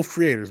love both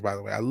creators, by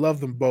the way. I love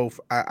them both.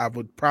 I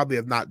would probably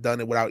have not done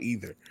it without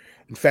either.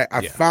 In fact,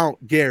 I found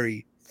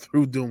Gary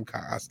through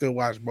Doomcock. I still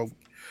watch both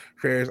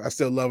creators. I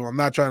still love them. I'm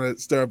not trying to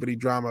stir up any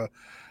drama.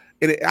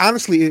 And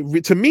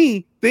honestly, to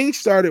me, things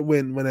started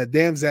when that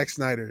damn Zack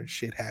Snyder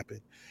shit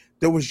happened.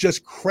 There was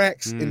just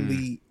cracks in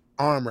the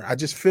armor. I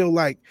just feel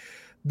like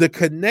the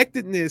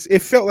connectedness,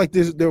 it felt like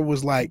there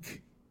was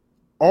like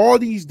all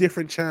these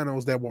different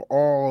channels that were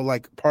all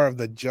like part of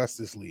the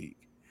Justice League.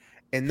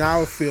 And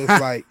now it feels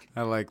like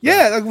I like that.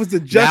 Yeah, like it was the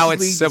Justice League.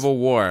 Now it's Civil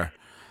War.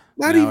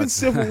 Not even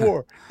Civil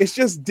War. It's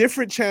just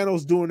different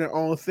channels doing their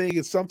own thing.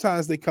 And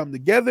sometimes they come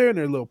together and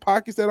there are little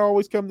pockets that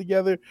always come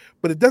together.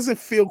 But it doesn't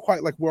feel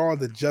quite like we're all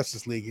the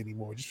Justice League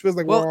anymore. It just feels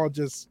like we're all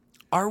just...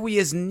 Are we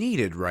as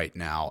needed right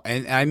now?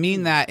 And I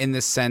mean that in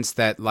the sense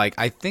that, like,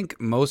 I think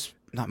lots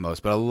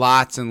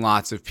and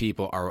lots of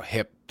people are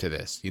hip to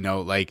this.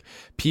 Like,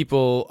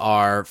 people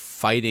are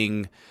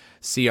fighting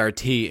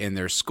CRT in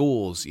their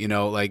schools,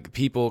 like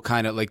people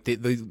kind of like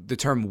the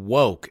term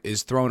woke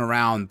is thrown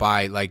around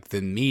by like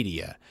the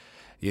media.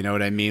 You know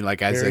what I mean?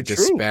 Like as a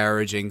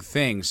disparaging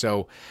thing.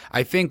 So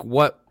I think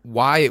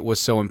why it was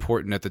so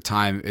important at the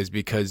time is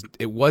because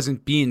it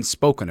wasn't being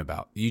spoken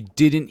about. You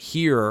didn't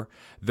hear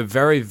the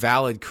very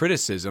valid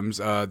criticisms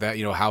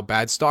that, how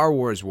bad Star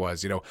Wars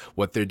was,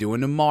 what they're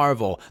doing to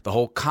Marvel, the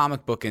whole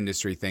comic book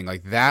industry thing,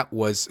 like that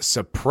was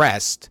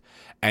suppressed.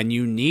 And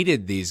you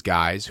needed these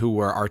guys who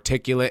were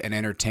articulate and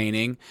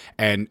entertaining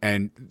and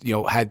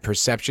had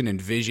perception and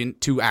vision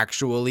to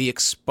actually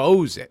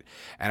expose it.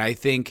 And I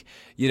think,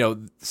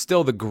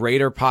 still the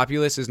greater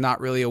populace is not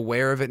really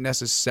aware of it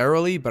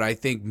necessarily, but I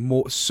think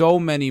so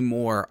many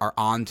more are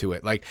onto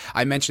it. Like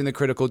I mentioned the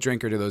Critical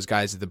Drinker to those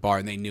guys at the bar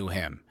and they knew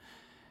him.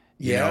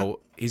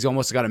 He's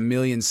almost got 1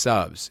 million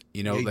subs.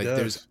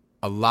 There's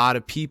a lot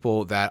of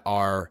people that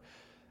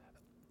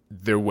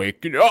they're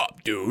waking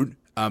up, dude.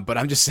 But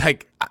I'm just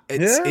like,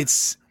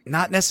 it's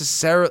not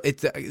necessarily,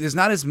 there's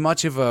not as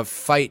much of a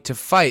fight to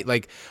fight.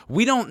 Like,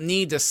 we don't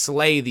need to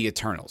slay the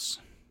Eternals.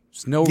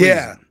 There's no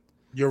reason.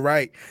 You're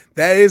right.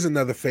 That is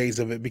another phase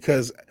of it,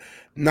 because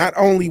not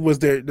only was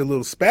there the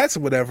little spats or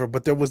whatever,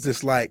 but there was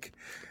this like,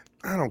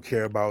 I don't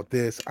care about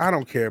this. I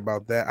don't care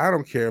about that. I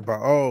don't care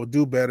about,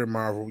 do better,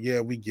 Marvel. Yeah,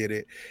 we get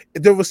it.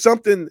 There was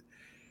something,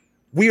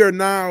 we are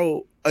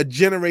now a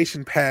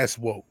generation past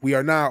woke. We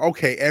are now,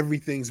 okay,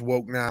 everything's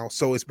woke now.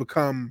 So it's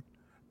become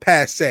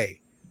passe.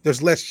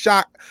 There's less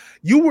shock.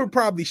 You were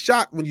probably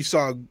shocked when you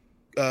saw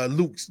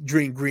Luke's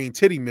drink green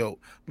titty milk,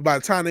 but by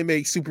the time they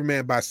make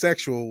Superman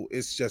bisexual,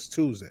 it's just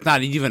Tuesday. It's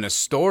not even a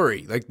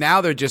story. Like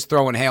now they're just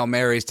throwing Hail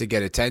Marys to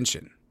get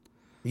attention.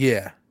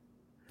 Yeah.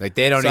 Like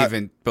they don't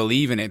even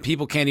believe in it.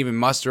 People can't even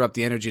muster up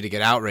the energy to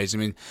get outraged. I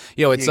mean,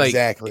 it's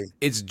exactly. Like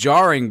it's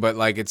jarring, but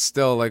like it's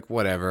still like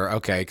whatever.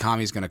 Okay,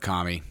 commie's gonna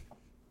commie.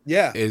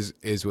 Yeah, is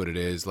what it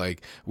is.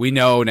 Like we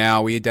know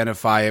now, we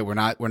identify it. We're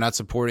not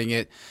supporting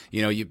it.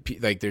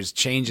 Like there's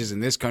changes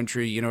in this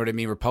country. You know what I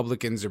mean?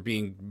 Republicans are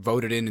being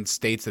voted in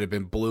states that have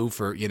been blue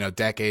for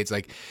decades.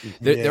 Like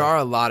there are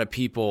a lot of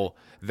people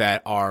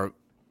that are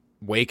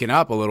waking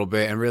up a little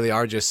bit and really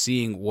are just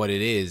seeing what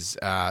it is.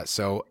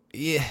 So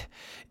yeah.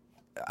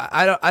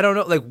 I don't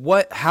know.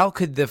 Like how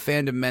could the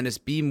Fandom Menace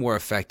be more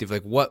effective?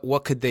 Like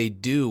what could they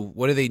do?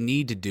 What do they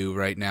need to do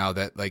right now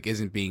that like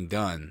isn't being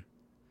done?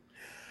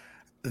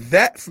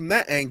 That from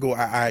that angle,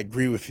 I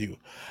agree with you.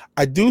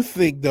 I do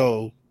think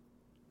though,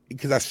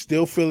 because I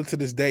still feel it to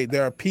this day,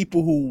 there are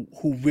people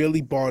who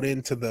really bought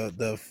into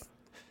the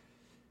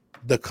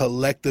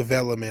collective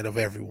element of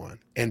everyone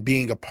and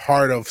being a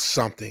part of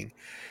something.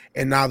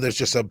 And now there's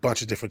just a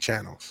bunch of different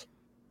channels.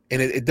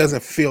 And it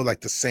doesn't feel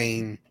like the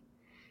same.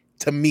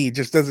 To me, it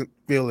just doesn't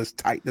feel as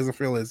tight. Doesn't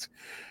feel as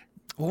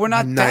Well, we're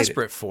not united.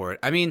 desperate for it.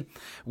 I mean,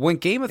 when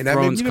Game of And that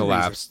may Thrones be the reason.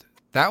 collapsed,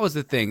 that was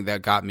the thing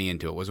that got me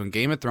into it. Was when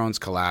Game of Thrones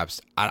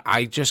collapsed,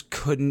 I just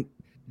couldn't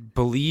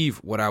believe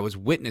what I was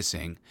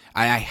witnessing.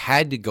 I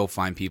had to go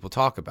find people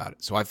talk about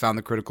it. So I found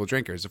the Critical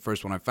Drinkers, the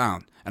first one I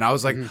found, and I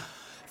was like,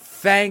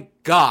 thank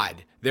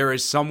God there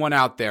is someone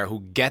out there who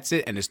gets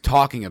it and is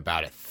talking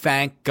about it.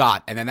 Thank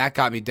God. And then that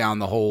got me down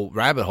the whole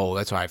rabbit hole.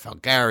 That's why I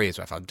found Gary. That's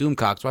why I found Doomcock.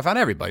 That's why I found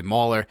everybody.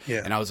 Mauler.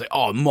 Yeah. And I was like,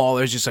 oh,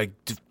 Mauler's just like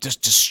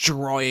just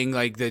destroying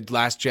like the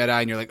Last Jedi.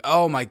 And you're like,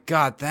 oh my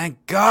God,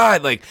 thank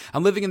God. Like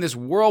I'm living in this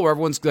world where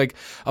everyone's like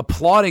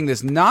applauding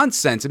this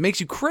nonsense. It makes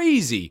you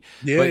crazy.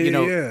 Yeah, but you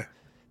know, yeah.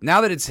 now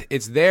that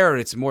it's there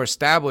and it's more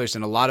established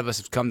and a lot of us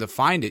have come to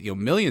find it, you know,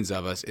 millions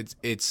of us, is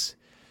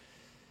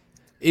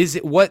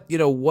it what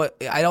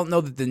I don't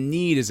know that the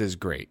need is as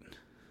great.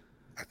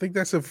 I think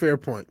that's a fair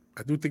point.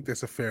 I do think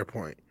that's a fair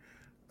point.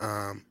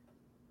 And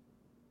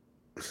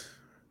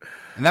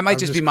that might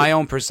just be my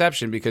own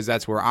perception because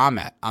that's where I'm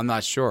at. I'm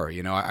not sure.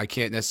 You know, I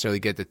can't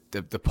necessarily get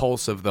the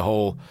pulse of the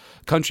whole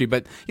country.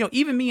 But, you know,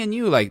 even me and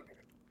you, like,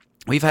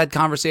 we've had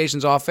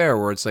conversations off air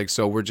where it's like,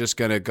 so we're just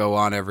going to go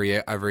on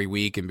every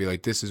week and be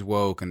like, this is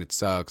woke and it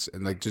sucks.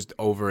 And, like, just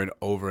over and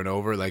over and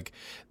over. Like,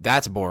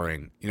 that's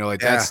boring. You know,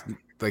 like, that's,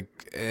 like,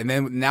 and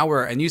then now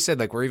and you said,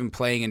 like, we're even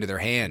playing into their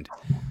hand.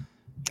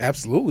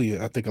 Absolutely.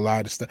 I think a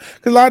lot of stuff,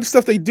 because a lot of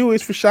stuff they do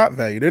is for shop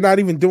value. They're not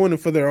even doing it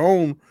for their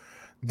own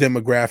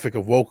demographic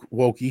of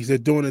wokies. They're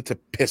doing it to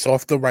piss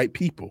off the right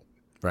people.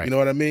 Right. You know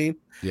what I mean?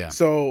 Yeah.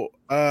 So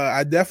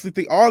I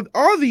definitely think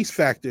all these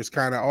factors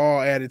kind of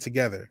all added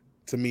together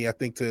to me. I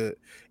think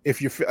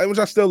if you're, which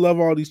I still love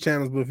all these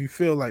channels, but if you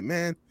feel like,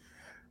 man,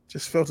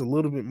 just felt a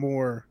little bit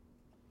more,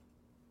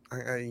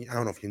 I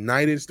don't know if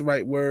united is the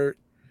right word.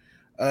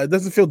 It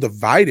doesn't feel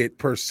divided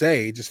per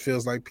se. It just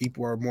feels like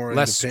people are more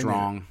less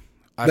strong.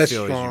 I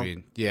feel what you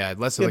mean. Yeah,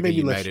 less of like a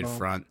united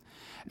front.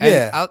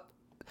 And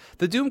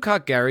the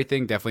Doomcock Gary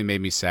thing definitely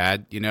made me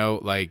sad. You know,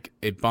 like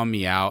it bummed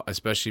me out,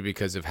 especially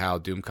because of how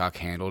Doomcock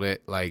handled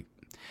it. Like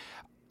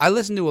I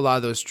listened to a lot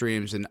of those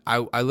streams, and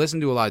I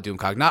listened to a lot of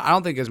Doomcock. I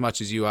don't think as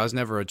much as you. I was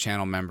never a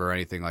channel member or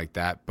anything like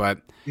that,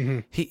 but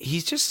he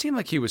just seemed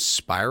like he was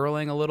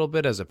spiraling a little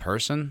bit as a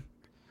person.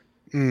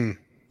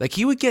 Like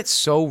he would get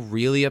so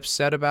really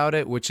upset about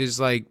it, which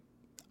is like,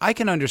 I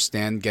can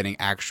understand getting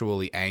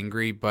actually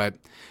angry, but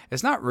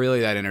it's not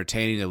really that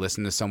entertaining to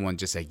listen to someone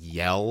just like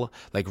yell,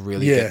 like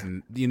really,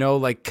 you know,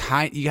 like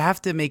you have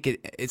to make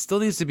it. It still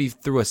needs to be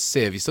through a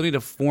sieve. You still need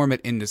to form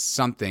it into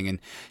something. And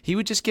he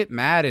would just get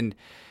mad, and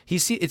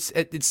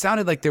it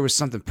sounded like there was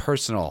something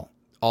personal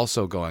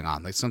also going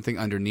on, like something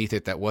underneath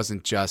it that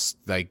wasn't just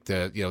like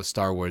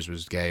Star Wars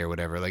was gay or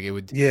whatever. Like it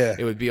would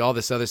be all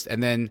this other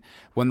and then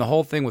when the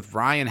whole thing with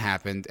Ryan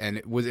happened, and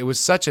it was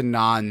such a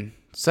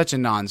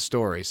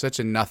non-story, such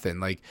a nothing.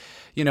 Like,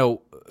 you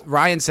know,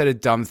 Ryan said a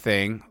dumb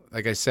thing.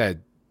 Like I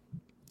said,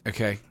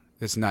 okay,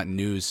 it's not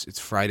news. It's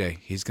Friday.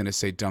 He's gonna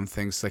say dumb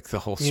things like the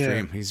whole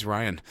stream. He's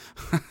Ryan.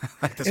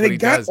 Like, that's and what he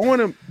does.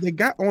 They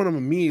got on him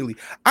immediately.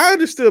 I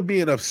understood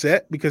being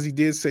upset because he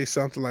did say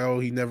something like, "Oh,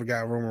 he never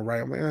got Roman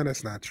right." I'm like, "Oh,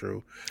 that's not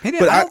true."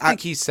 But I don't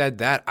think he said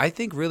that. I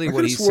think really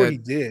what he said. He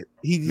did.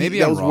 Maybe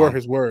those were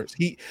his words.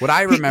 What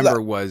I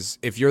remember was,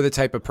 if you're the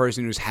type of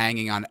person who's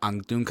hanging on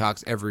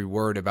Doomcock's every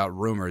word about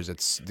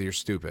rumors, you're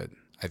stupid.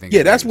 I think.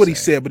 Yeah, that's what he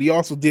said. But he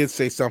also did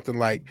say something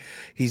like,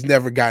 "He's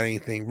never got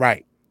anything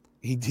right."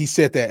 He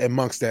said that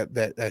amongst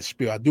that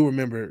spiel. I do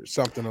remember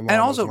something along.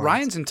 And also, those lines.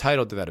 Ryan's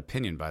entitled to that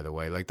opinion, by the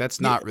way. Like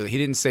that's not really. He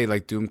didn't say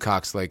like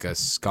Doomcock's like a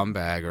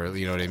scumbag or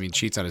you know what I mean,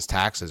 cheats on his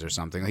taxes or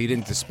something. He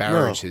didn't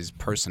disparage his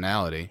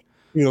personality.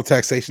 You know,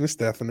 taxation is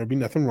theft, and there'd be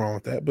nothing wrong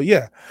with that. But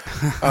yeah,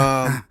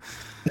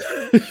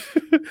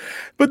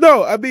 but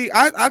no, I mean,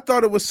 I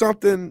thought it was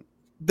something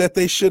that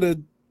they should have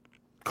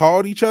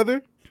called each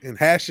other and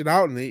hashed it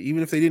out, and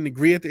even if they didn't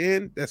agree at the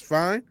end, that's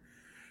fine.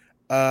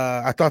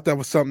 I thought that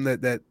was something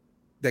that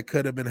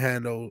could have been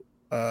handled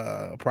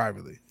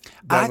privately.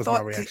 That was my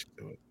reaction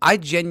to it. I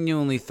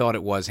genuinely thought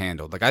it was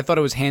handled. Like I thought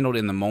it was handled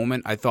in the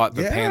moment. I thought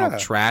the panel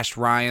trashed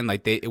Ryan.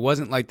 Like it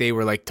wasn't like they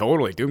were like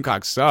totally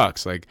Doomcock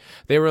sucks. Like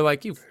they were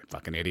like, you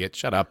fucking idiot,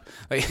 shut up.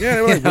 Like, yeah,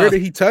 they were like, where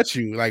did he touch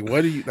you? Like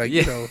what do you like?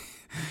 You know.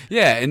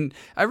 Yeah, and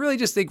I really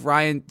just think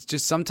Ryan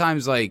just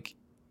sometimes like.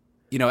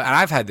 You know, and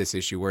I've had this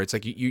issue where it's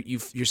like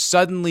you're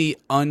suddenly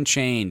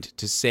unchained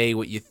to say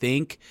what you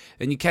think,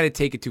 and you kind of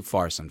take it too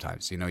far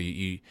sometimes. You know,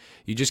 you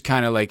just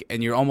kind of like,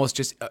 and you're almost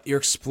just you're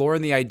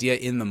exploring the idea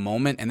in the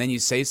moment, and then you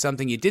say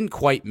something you didn't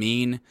quite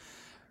mean,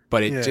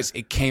 but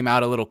it came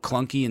out a little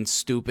clunky and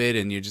stupid,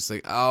 and you're just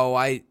like, oh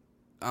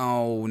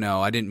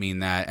no, I didn't mean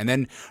that. And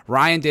then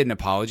Ryan did an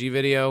apology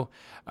video.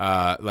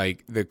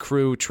 Like the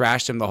crew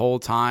trashed him the whole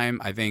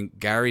time. I think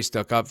Gary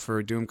stuck up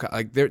for Doomcock.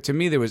 Like to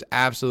me, there was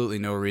absolutely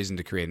no reason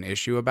to create an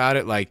issue about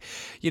it. Like,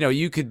 you know,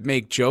 you could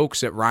make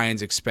jokes at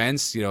Ryan's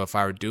expense. You know, if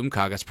I were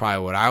Doomcock, that's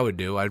probably what I would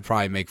do. I'd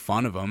probably make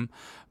fun of him.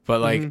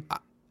 But like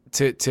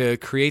to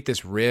create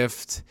this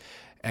rift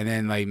and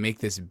then like make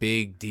this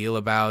big deal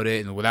about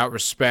it, and without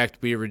respect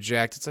we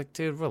reject. It's like,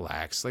 dude,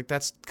 relax. Like,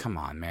 that's, come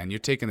on, man, you're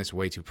taking this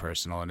way too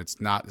personal, and it's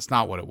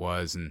not what it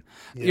was. And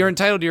you're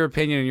entitled to your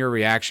opinion and your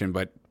reaction,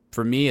 but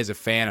for me as a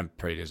fan, I'm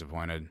pretty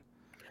disappointed.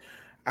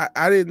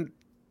 I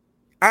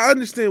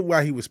understand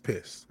why he was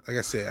pissed. Like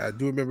I said, I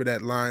do remember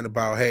that line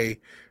about, hey,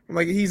 I'm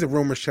like, he's a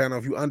rumors channel.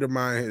 If you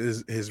undermine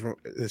his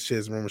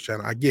shit's rumors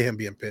channel, I get him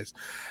being pissed.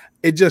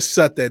 It just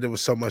sucked that there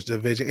was so much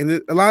division,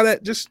 and a lot of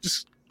that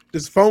just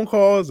phone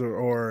calls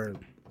or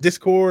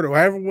Discord or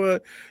however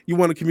you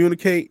want to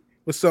communicate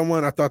with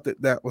someone. I thought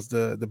that was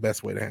the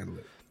best way to handle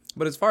it.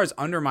 But as far as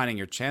undermining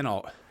your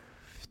channel,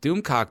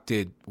 Doomcock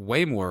did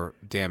way more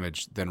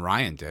damage than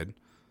Ryan did.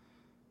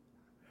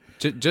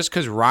 Just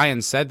because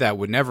Ryan said that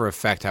would never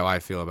affect how I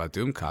feel about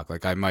Doomcock.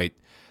 Like, I might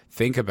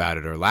think about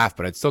it or laugh,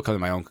 but I'd still come to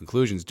my own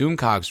conclusions.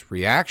 Doomcock's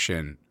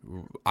reaction,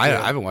 I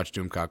haven't watched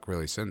Doomcock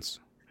really since.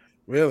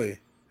 Really?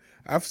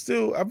 I've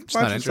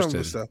watched some of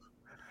his stuff.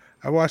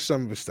 I watched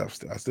some of his stuff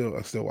still.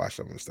 I still watch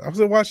some of his stuff. I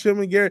still watch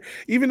him and Gary.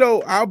 Even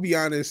though, I'll be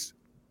honest,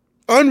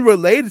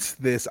 unrelated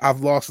to this,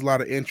 I've lost a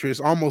lot of interest.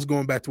 Almost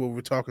going back to what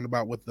we're talking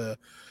about with the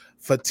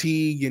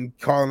fatigue and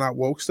calling out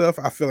woke stuff.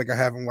 I feel like I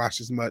haven't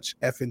watched as much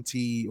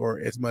FNT or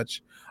as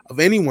much of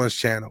anyone's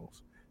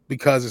channels,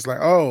 because it's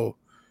like, oh,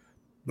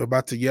 we're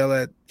about to yell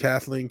at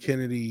Kathleen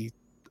Kennedy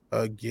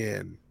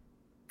again,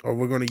 or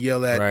we're going to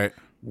yell at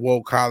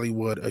woke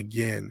Hollywood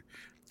again.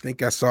 I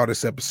think I saw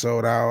this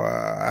episode.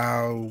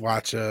 I'll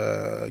watch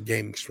a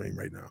gaming stream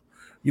right now.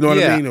 You know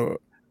what I mean?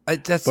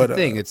 That's the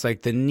thing. It's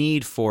like the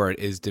need for it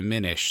is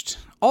diminished.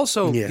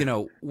 Also, you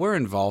know, we're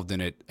involved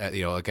in it,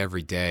 like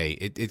every day.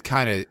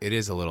 It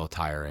is a little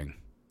tiring.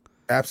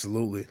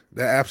 Absolutely.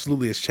 That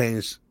absolutely has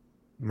changed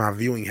my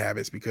viewing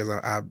habits, because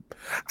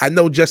I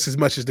know just as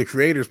much as the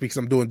creators, because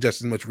I'm doing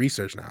just as much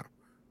research now.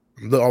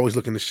 I'm always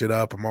looking this shit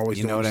up. I'm always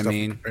doing what stuff. I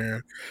mean?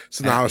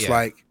 So now it's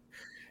like,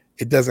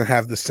 it doesn't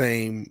have the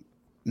same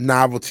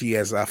novelty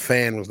as a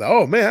fan was like,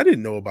 oh man, I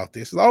didn't know about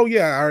this. Oh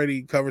yeah, I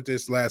already covered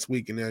this last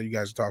week, and now you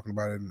guys are talking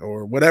about it,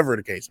 or whatever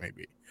the case may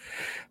be.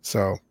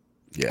 So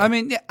yeah, I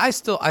mean, I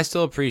still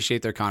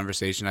appreciate their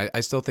conversation. I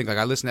still think, like,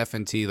 I listen to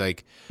FNT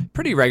like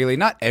pretty regularly,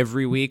 not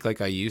every week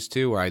like I used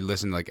to, where I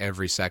listen like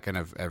every second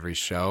of every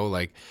show.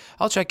 Like,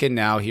 I'll check in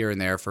now here and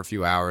there for a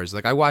few hours.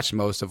 Like, I watched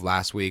most of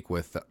last week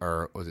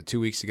or was it 2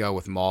 weeks ago,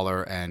 with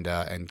Mauler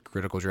and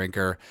Critical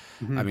Drinker.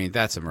 Mm-hmm. I mean,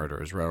 that's a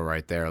murderer's row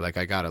right there. Like,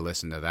 I got to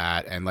listen to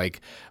that. And like,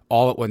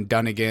 when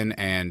Dunnigan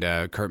and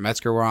Kurt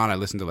Metzger were on, I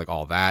listened to like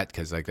all that,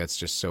 because like that's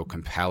just so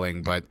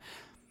compelling. But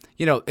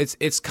you know,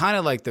 it's kind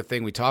of like the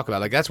thing we talk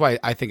about. Like, that's why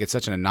I think it's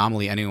such an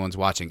anomaly anyone's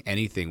watching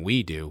anything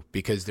we do,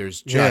 because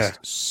there's just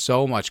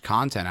so much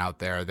content out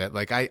there that,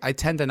 like, I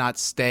tend to not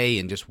stay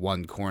in just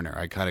one corner.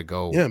 I kind of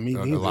go a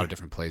lot of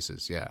different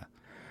places. Yeah.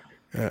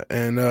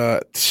 And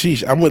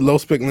sheesh, I'm with Low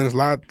Spec Lens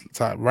Live,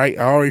 right?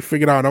 I already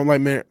figured out I don't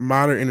like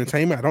modern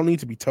entertainment. I don't need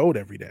to be told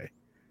every day.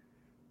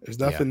 There's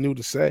nothing new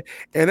to say.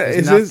 And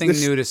there's nothing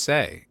new to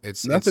say.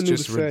 It's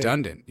just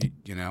redundant,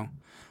 you know?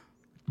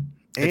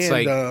 It's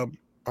like...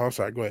 oh,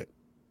 sorry. Go ahead.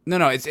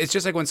 No. It's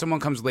just like when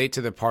someone comes late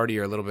to the party,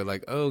 or a little bit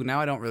like, oh,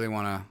 now I don't really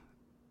want to.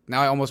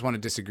 Now I almost want to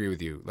disagree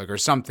with you, like, or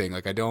something.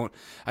 Like, I don't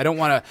want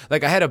to.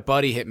 Like, I had a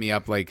buddy hit me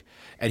up, like,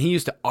 and he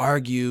used to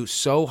argue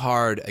so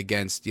hard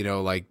against,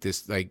 like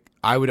this. Like,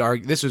 I would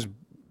argue, this was,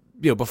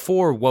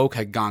 before woke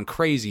had gone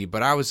crazy,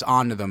 but I was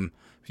onto them,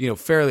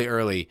 fairly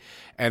early,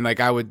 and like,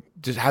 I would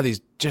just have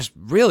these just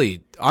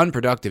really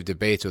unproductive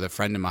debates with a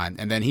friend of mine,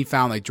 and then he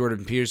found like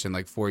Jordan Peterson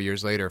like 4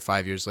 years later,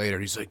 5 years later.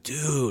 He's like,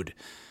 dude.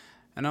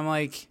 And I'm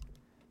like,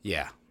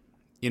 yeah,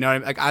 what I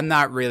mean? Like, I'm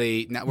not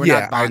really, we're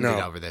not bonded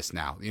over this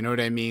now. You know what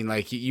I mean?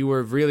 Like, you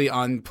were really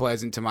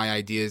unpleasant to my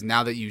ideas.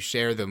 Now that you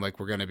share them, like,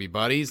 we're going to be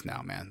buddies.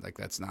 No, man, like,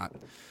 that's not,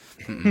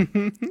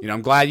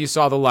 I'm glad you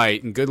saw the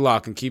light, and good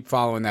luck, and keep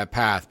following that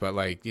path. But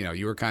like,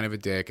 you were kind of a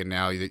dick, and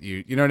now that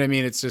you know what I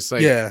mean? It's just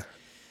like,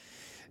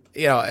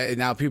 and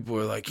now people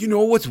are like,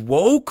 what's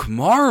woke?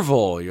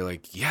 Marvel. You're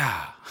like,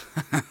 yeah.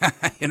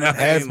 It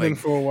has been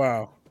for a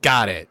while.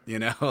 Got it,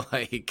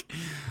 like,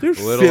 there's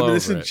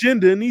feminist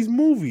agenda in these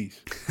movies.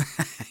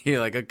 You're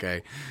like,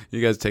 okay,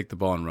 you guys take the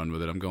ball and run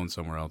with it. I'm going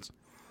somewhere else.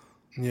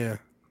 Yeah.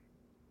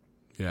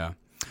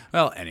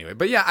 Well, anyway,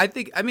 but yeah, it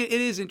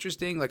is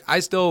interesting. Like, I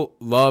still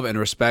love and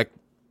respect,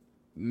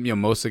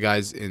 most of the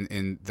guys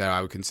in that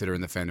I would consider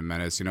in the Fandom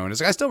Menace, and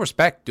it's like, I still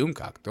respect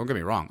Doomcock. Don't get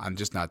me wrong. I'm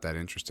just not that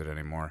interested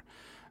anymore.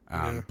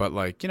 But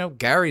like,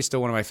 Gary's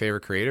still one of my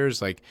favorite creators.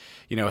 Like,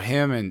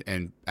 him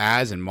and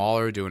Az and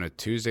Mauler doing a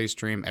Tuesday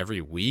stream every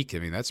week. I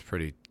mean, that's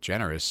pretty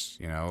generous,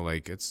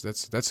 like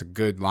that's a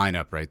good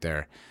lineup right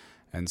there.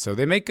 And so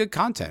they make good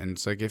content. And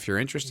it's like, if you're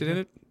interested in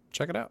it,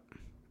 check it out.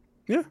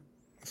 Yeah.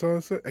 So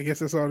I guess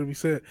that's all to be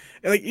said.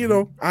 And like,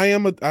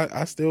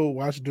 I still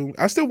watch Doom.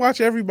 I still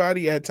watch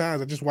everybody at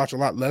times. I just watch a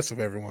lot less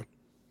of everyone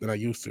than I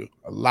used to.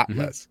 A lot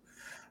less.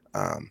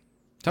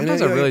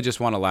 Sometimes I really just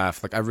want to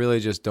laugh. Like, I really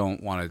just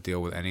don't want to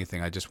deal with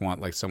anything. I just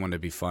want like someone to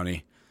be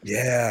funny.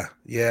 Yeah.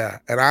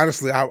 And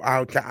honestly,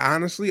 I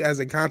honestly, as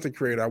a content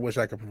creator, I wish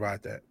I could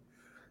provide that.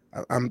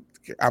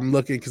 I'm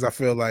looking because I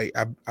feel like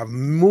I've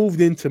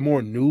moved into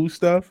more news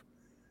stuff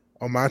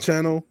on my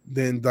channel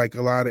than like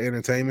a lot of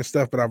entertainment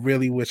stuff. But I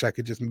really wish I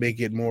could just make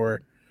it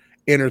more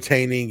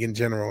entertaining in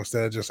general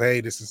instead of just,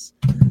 hey,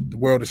 the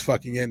world is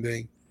fucking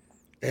ending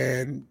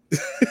and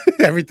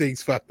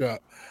everything's fucked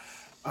up.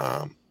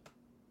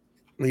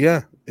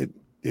 Yeah,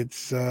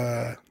 it's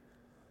not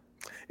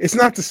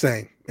the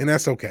same, and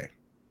that's okay.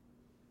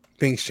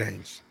 Things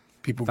change.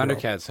 People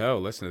Thundercats Ho,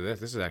 listen to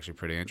this. This is actually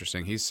pretty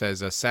interesting. He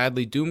says,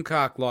 sadly,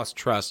 Doomcock lost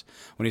trust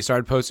when he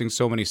started posting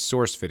so many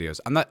source videos.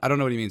 I don't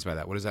know what he means by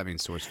that. What does that mean,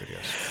 source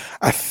videos?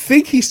 I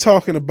think he's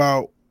talking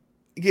about,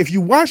 if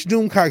you watch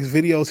Doomcock's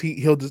videos,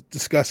 he'll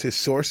discuss his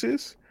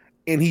sources,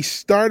 and he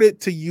started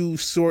to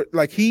use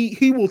like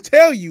he will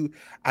tell you,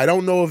 I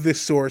don't know of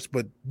this source,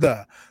 but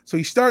so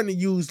he's starting to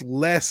use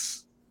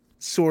less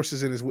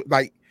sources in his,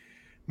 like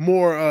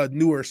more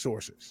newer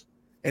sources.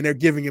 And they're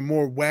giving him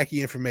more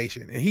wacky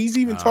information. And he's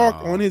even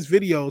talked on his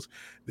videos,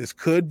 this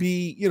could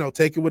be,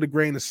 take it with a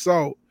grain of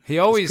salt. He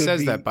always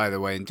says that, by the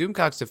way. In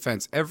Doomcock's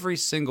defense, every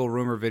single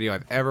rumor video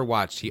I've ever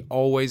watched, he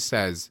always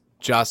says,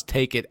 just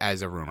take it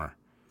as a rumor.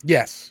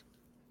 Yes.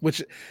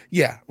 Which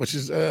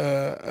is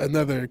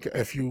another,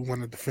 if you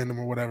want to defend him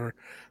or whatever,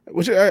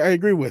 which I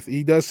agree with.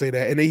 He does say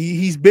that. And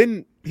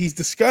he's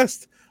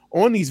discussed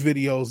on these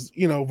videos,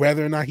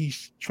 whether or not he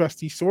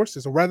trusts these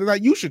sources or whether or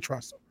not you should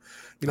trust them.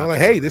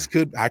 Like, hey,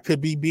 I could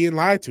be being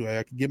lied to.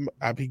 I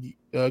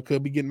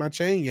could be getting my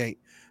chain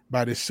yanked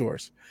by this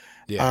source.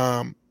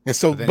 Yeah. And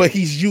so, but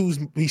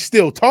he's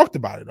still talked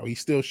about it though. He's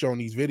still showing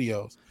these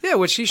videos. Yeah,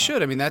 which he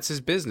should. I mean, that's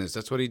his business.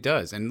 That's what he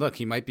does. And look,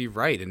 he might be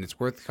right, and it's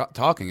worth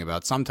talking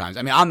about sometimes.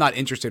 I mean, I'm not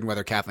interested in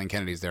whether Kathleen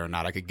Kennedy's there or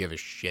not. I could give a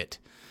shit.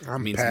 It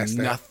means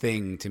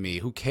nothing to me.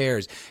 Who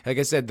cares? Like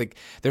I said,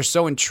 they're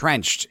so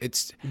entrenched.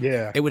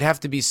 It would have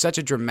to be such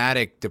a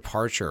dramatic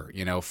departure,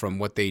 from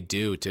what they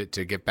do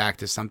to get back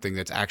to something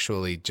that's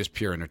actually just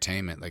pure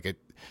entertainment. Like it,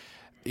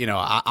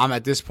 I'm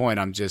at this point.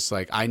 I'm just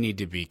like, I need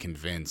to be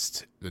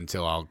convinced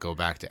until I'll go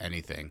back to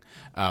anything.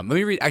 Let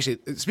me read. Actually,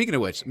 speaking of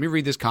which, let me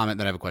read this comment.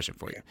 Then I have a question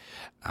for you.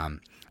 I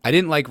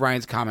didn't like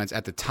Ryan's comments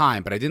at the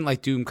time, but I didn't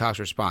like Doomcock's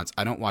response.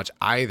 I don't watch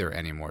either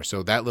anymore.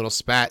 So that little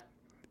spat.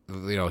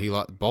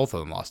 Both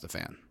of them lost a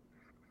fan.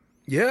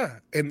 Yeah,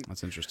 and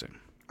that's interesting.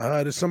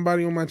 There's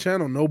somebody on my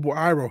channel, Noble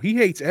Iro. He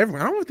hates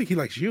everyone. I don't think he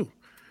likes you.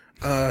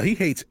 He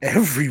hates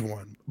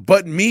everyone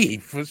but me.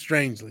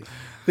 Strangely,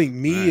 I think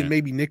me and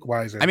maybe Nick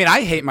Weiser. I mean,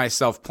 I hate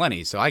myself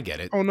plenty, so I get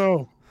it. Oh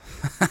no,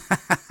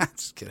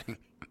 just kidding.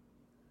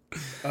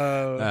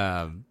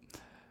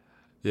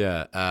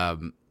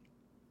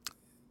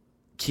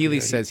 Keeley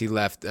says he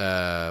left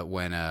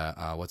when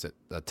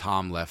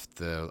Tom left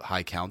the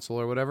High Council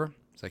or whatever.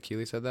 Is that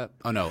Keeley said that?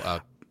 Oh, no.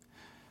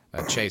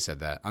 Che said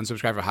that.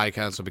 Unsubscribed for High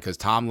Council because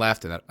Tom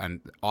left and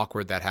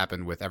awkward that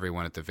happened with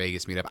everyone at the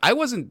Vegas meetup. I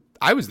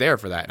was there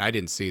for that and I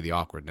didn't see the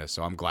awkwardness,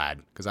 so I'm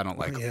glad because I don't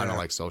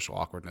like social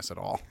awkwardness at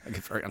all. I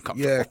get very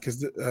uncomfortable. Yeah,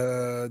 because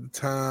the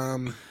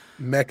Tom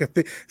Mecca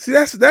thing. See,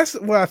 that's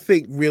what I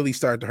think really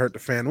started to hurt the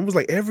fan. It was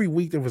like every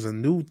week there was a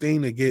new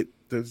thing to get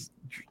this,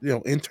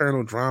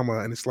 internal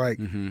drama, and it's like.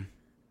 Mm-hmm.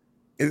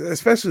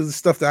 Especially the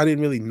stuff that I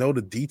didn't really know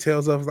the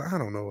details of. Like, I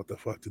don't know what the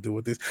fuck to do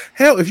with this.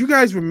 Hell, if you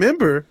guys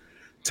remember,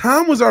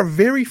 Tom was our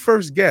very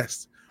first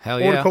guest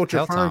on Culture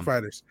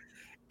Firefighters.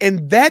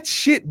 And that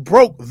shit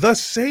broke the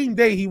same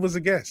day he was a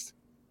guest.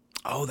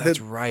 Oh,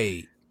 that's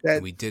right.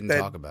 We didn't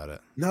talk about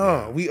it.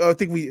 No, I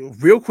think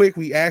real quick,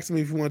 we asked him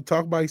if he wanted to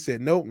talk about it. He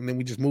said nope, and then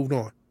we just moved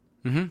on.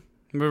 Mm-hmm.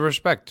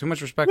 Too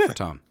much respect for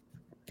Tom.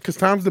 Because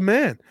Tom's the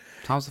man.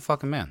 Tom's the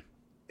fucking man.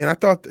 And I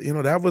thought,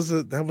 that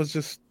was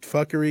just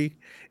fuckery.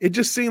 It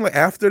just seemed like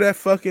after that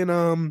fucking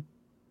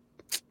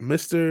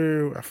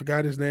Mr. I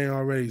forgot his name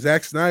already,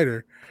 Zack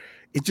Snyder,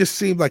 it just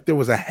seemed like there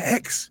was a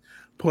hex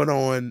put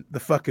on the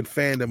fucking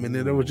fandom, and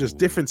then there was just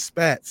different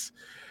spats.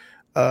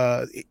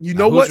 What Cinch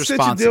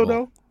and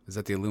Dildo? Is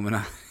that the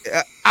Illuminati?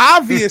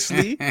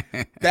 Obviously,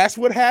 that's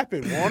what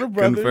happened. Warner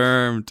Brothers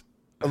confirmed.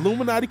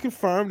 Illuminati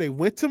confirmed. They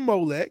went to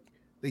Molech.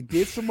 They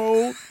did some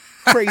old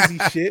crazy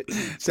shit,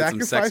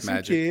 sacrificed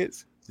some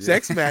kids.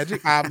 Sex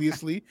magic,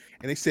 obviously,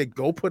 and they said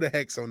go put a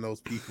hex on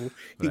those people.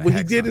 When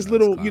he did his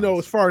little,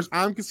 as far as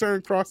I'm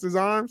concerned, crossed his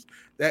arms,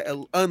 that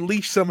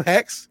unleashed some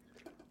hex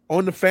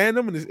on the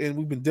fandom, and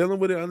we've been dealing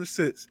with it ever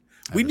since.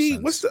 We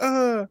need what's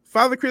the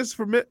Father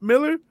Christopher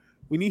Miller?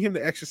 We need him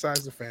to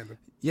exercise the fandom.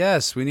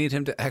 Yes, we need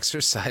him to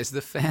exercise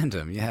the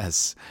fandom.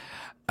 Yes.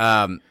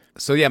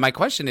 So yeah, my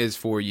question is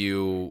for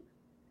you.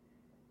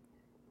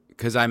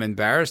 Because I'm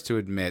embarrassed to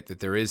admit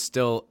that there is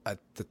still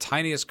the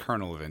tiniest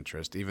kernel of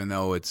interest, even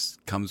though it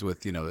comes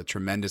with, a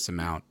tremendous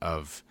amount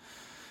of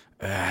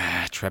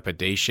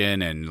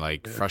trepidation and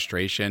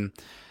frustration.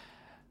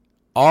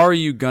 Are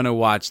you going to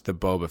watch the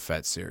Boba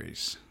Fett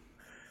series?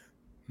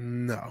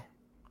 No.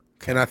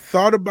 Okay. And I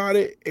thought about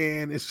it,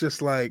 and it's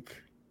just like,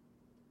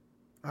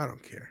 I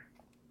don't care.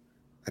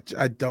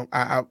 I don't.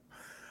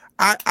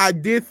 I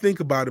did think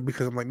about it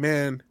because I'm like,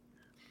 man,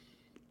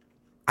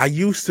 I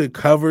used to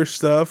cover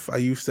stuff.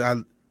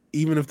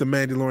 even if The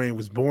Mandalorian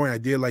was boring, I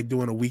did like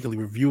doing a weekly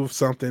review of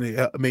something.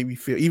 It made me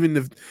feel, even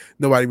if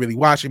nobody really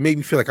watched, it made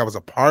me feel like I was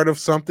a part of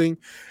something.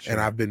 Sure.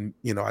 And I've been,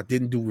 I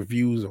didn't do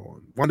reviews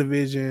on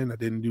WandaVision. I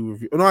didn't do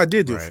review. No, I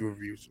did do a Right. few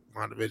reviews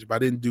on WandaVision, but I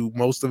didn't do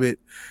most of it.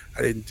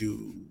 I didn't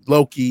do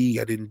Loki.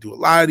 I didn't do a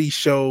lot of these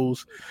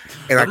shows.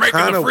 And They're I making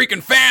kind the of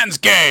freaking fans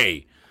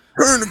gay.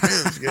 turn the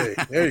fans gay.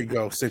 There you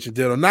go, Cinch a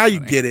Diddle. Now you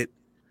get it.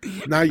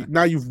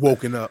 Now you've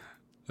woken up.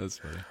 That's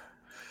funny.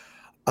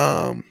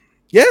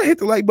 Yeah, hit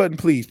the like button,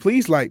 please.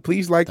 Please like,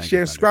 Thank share,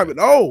 you, subscribe. And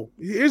oh,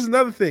 here's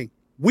another thing.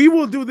 We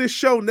will do this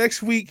show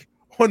next week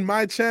on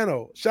my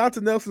channel. Shout out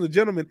to Nelson the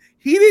Gentleman.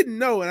 He didn't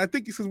know, and I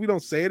think it's because we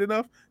don't say it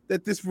enough,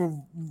 that this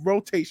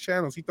rotates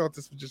channels. He thought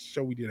this was just a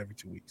show we did every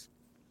 2 weeks.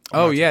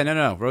 Oh, yeah,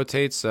 no.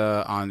 Rotates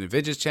on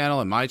Vidge's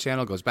channel and my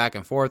channel, goes back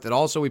and forth. And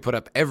also, we put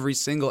up every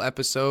single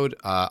episode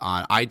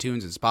on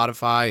iTunes and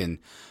Spotify and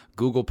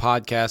Google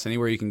Podcasts,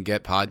 anywhere you can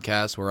get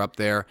podcasts. We're up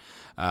there.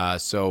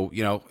 So,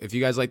 if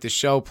you guys like the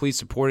show, please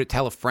support it.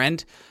 Tell a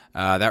friend.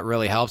 That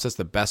really helps us.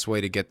 The best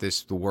way to get the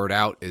word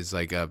out is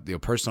like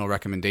personal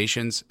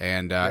recommendations.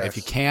 And Yes.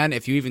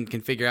 if you even can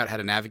figure out how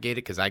to navigate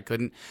it, because I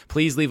couldn't,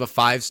 please leave a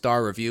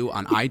 5-star review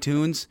on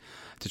iTunes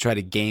to try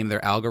to game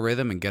their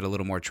algorithm and get a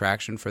little more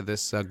traction for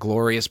this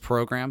glorious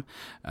program.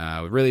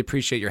 We really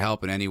appreciate your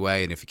help in any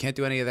way. And if you can't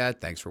do any of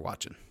that, thanks for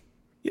watching.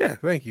 Yeah,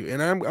 thank you.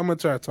 And I'm gonna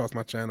try to toss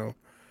my channel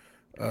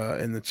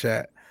in the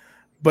chat.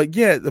 But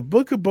yeah, the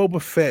Book of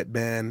Boba Fett,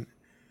 man,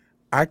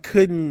 I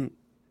gotta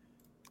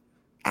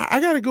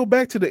go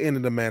back to the end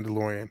of The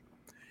Mandalorian.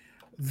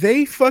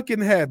 They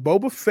fucking had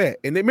Boba Fett,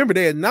 and remember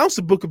they announced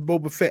the Book of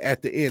Boba Fett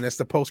at the end. That's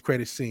the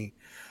post-credit scene.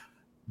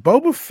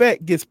 Boba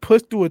Fett gets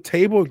pushed through a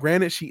table, and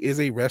granted, she is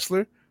a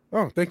wrestler.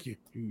 Oh, thank you.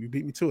 You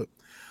beat me to it.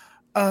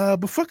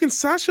 But fucking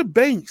Sasha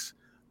Banks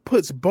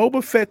puts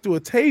Boba Fett through a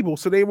table,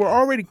 so they were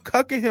already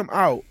cucking him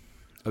out.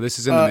 Oh, this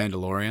is in The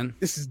Mandalorian?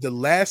 This is the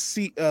last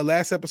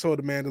episode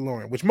of The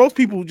Mandalorian, which most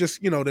people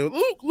just, they were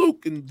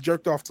Luke, and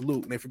jerked off to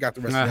Luke, and they forgot the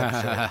rest of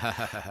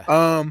the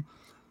episode.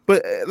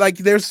 But like,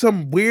 there's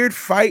some weird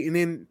fight, and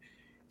then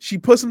she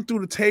puts him through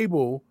the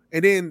table,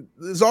 and then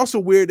it's also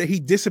weird that he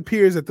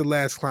disappears at the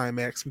last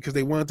climax because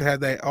they wanted to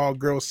have that all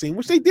girls scene,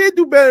 which they did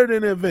do better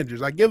than the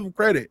Avengers. I give them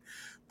credit,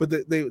 but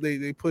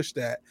they pushed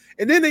that,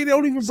 and then they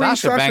don't even bring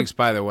Sasha Banks,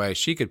 by the way,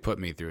 she could put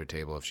me through a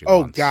table if she Oh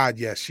wants. God,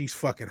 yes, she's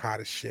fucking hot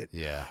as shit.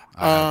 Yeah,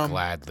 I'd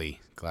gladly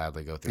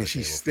go through. And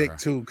she's thick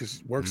too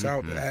because it works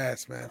out the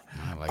ass, man.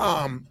 I like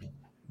it.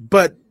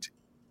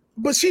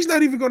 But she's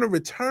not even going to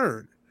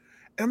return.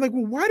 And I'm like,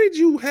 well, why did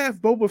you have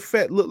Boba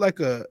Fett look like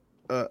a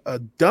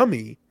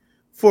dummy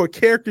for a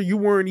character you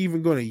weren't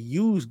even going to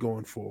use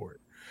going forward?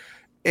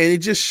 And it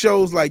just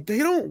shows like they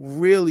don't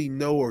really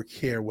know or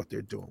care what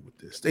they're doing with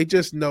this. They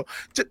just know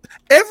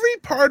every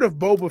part of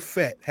Boba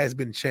Fett has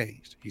been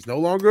changed. He's no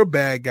longer a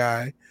bad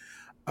guy.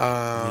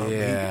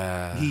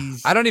 Yeah,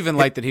 he's. I don't even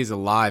like that he's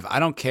alive. I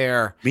don't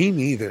care. Me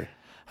neither.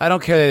 I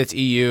don't care that it's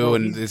EU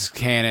and it's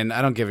canon.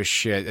 I don't give a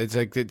shit.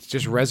 It's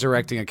just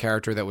resurrecting a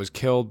character that was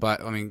killed by,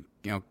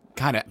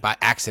 kind of by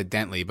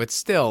accidentally, but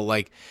still,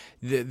 like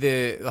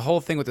the whole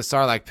thing with the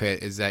Sarlacc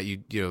pit is that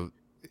it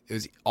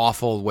was an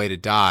awful way to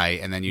die,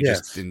 and then you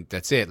just didn't.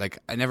 That's it. Like,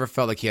 I never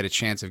felt like he had a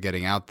chance of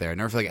getting out there. I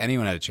never felt like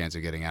anyone had a chance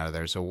of getting out of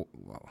there. So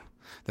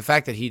the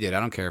fact that he did, I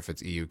don't care if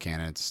it's EU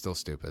canon. It's still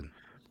stupid.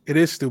 It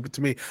is stupid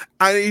to me.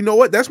 You know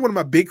what? That's one of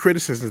my big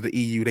criticisms of the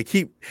EU. They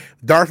keep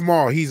Darth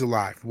Maul. He's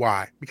alive.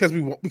 Why? Because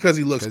he looks cool.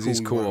 Because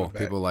he's cool.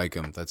 People like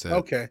him. That's it.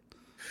 Okay.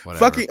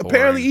 Whatever. Fucking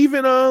apparently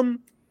even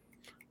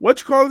what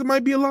you call it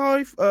might be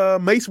alive.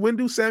 Mace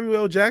Windu, Samuel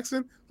L.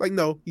 Jackson. Like,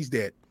 no, he's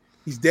dead.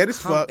 He's dead as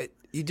fuck.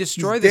 You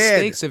destroy the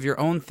stakes of your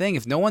own thing.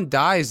 If no one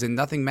dies, then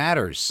nothing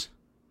matters.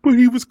 But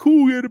he was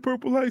cool. He had a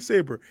purple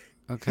lightsaber.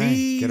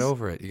 Okay, get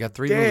over it. You got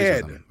 3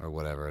 movies with him, or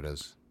whatever it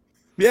is.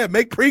 Yeah,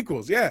 make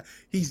prequels. Yeah,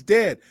 he's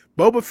dead.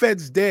 Boba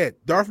Fett's dead.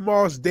 Darth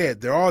Maul's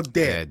dead. They're all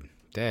dead.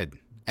 Dead.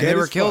 And they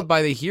were killed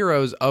by the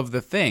heroes of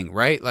the thing,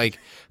 right? Like,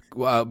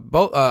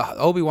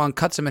 Obi-Wan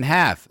cuts him in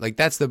half. Like,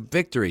 that's the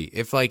victory.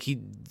 If, like, he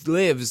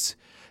lives,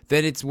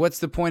 then what's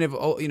the point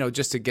of,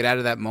 just to get out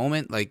of that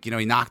moment? Like,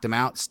 he knocked him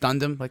out,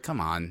 stunned him. Like, come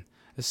on.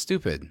 It's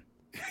stupid.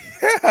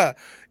 Yeah.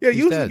 He's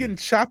usually dead. Getting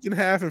chopped in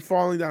half and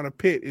falling down a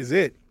pit is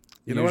it.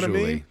 You know what I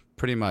mean?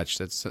 Pretty much.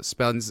 That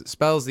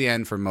spells the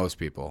end for most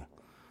people.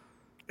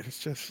 It's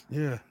just,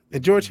 yeah.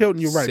 And George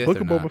Hilton, you're right. Sith Book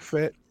or of not. Boba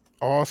Fett,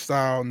 all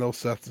style, no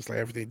substance, like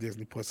everything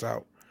Disney puts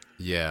out.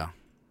 Yeah.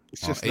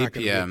 It's just not going to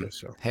be a APM. good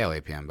show. Hail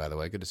APM, by the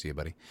way. Good to see you,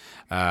 buddy.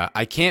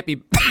 I can't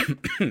be...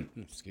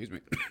 Excuse me.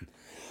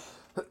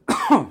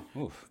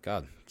 Ooh,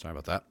 God. Sorry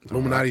about that.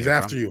 Illuminati's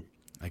after you.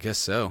 I guess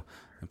so.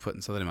 I'm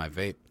putting something in my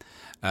vape.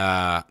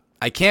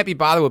 I can't be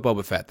bothered with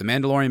Boba Fett. The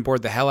Mandalorian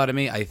bored the hell out of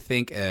me. I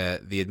think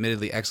the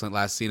admittedly excellent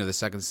last scene of the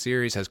second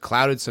series has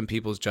clouded some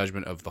people's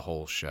judgment of the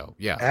whole show.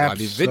 Yeah.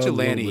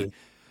 Absolutely. I mean,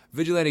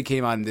 Vigilante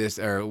came on this,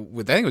 I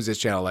think it was this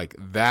channel, like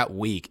that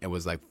week, and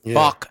was like,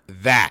 fuck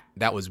that.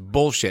 That was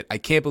bullshit. I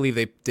can't believe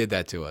they did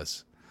that to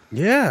us.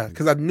 Yeah,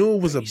 because I knew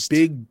it was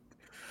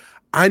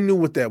I knew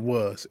what that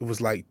was. It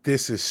was like,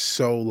 this is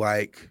so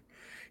like,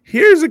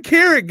 here's a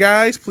carrot,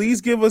 guys.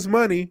 Please give us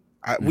money.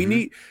 We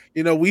Mhm.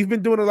 need, we've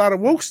been doing a lot of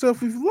woke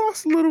stuff. We've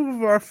lost a little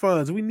of our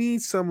funds. We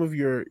need some of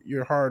your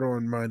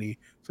hard-earned money.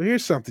 So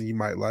here's something you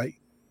might like.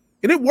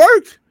 And it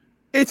worked.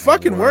 It It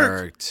fucking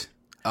worked. worked.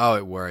 Oh,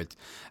 it worked.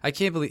 I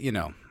can't believe,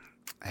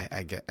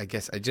 I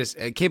guess I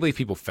can't believe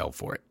people fell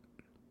for it.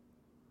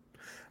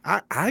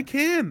 I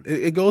can.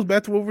 It goes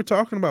back to what we're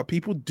talking about.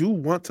 People do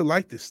want to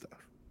like this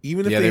stuff,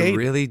 even if Yeah, they they hate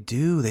really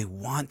do. They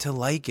want to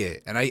like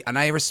it. And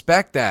I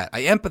respect that.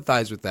 I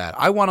empathize with that.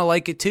 I want to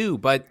like it too,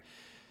 but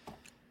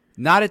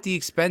not at the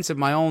expense of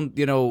my own,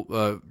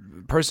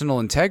 personal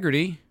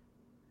integrity.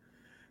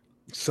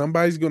 it.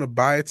 Somebody's going to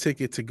buy a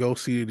ticket to go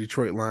see the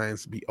Detroit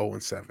Lions be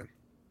 0-7.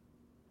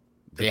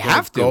 They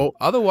have to.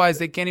 Otherwise,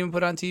 they can't even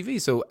put it on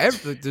TV. So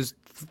there's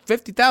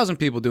 50,000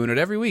 people doing it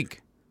every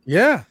week.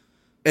 Yeah.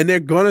 And they're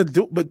going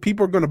to but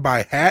people are going to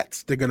buy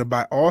hats. They're going to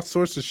buy all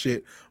sorts of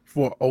shit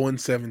for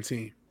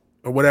 0-17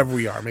 or whatever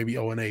we are, maybe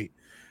 0-8.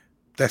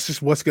 That's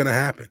just what's going to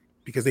happen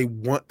because they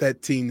want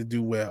that team to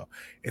do well.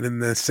 And in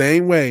the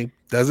same way,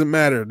 doesn't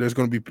matter. There's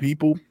going to be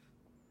people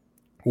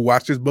who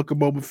watch this Book of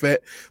Boba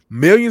Fett.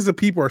 Millions of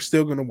people are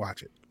still going to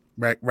watch it.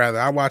 Right? Rather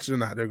I watch it or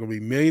not. There are going to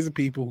be millions of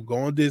people who go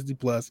on Disney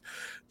Plus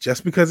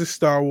just because it's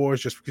Star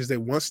Wars, just because they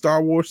want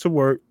Star Wars to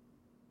work,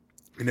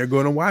 and they're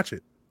going to watch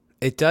it.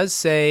 It does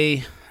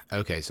say,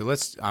 okay, so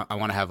I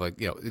want to have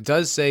it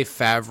does say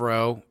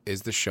Favreau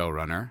is the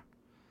showrunner.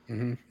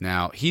 Mm-hmm.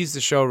 Now, he's the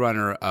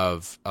showrunner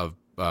of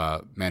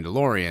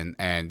Mandalorian,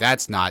 and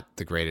that's not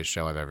the greatest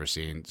show I've ever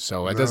seen.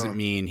 So it doesn't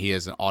mean he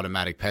has an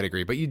automatic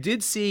pedigree. But you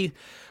did see,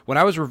 when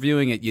I was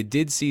reviewing it, you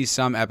did see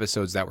some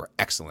episodes that were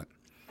excellent.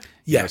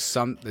 Yes.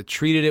 Some that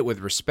treated it with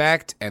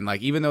respect, and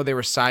even though they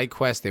were side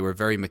quests, they were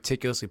very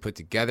meticulously put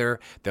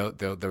together. There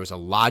was a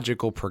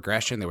logical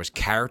progression. There was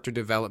character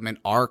development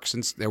arcs,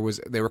 and they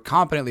were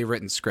competently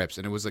written scripts.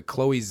 And it was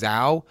Chloe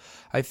Zhao,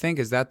 I think,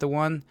 is that the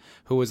one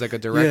who was a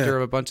director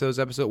of a bunch of those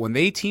episodes. When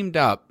they teamed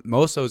up,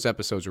 most of those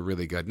episodes were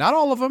really good. Not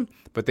all of them,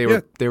 but they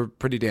were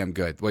pretty damn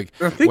good.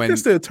 I think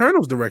that's the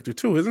Eternals director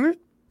too, isn't it?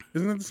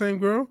 Isn't it the same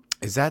girl?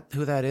 Is that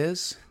who that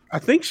is? I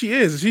think she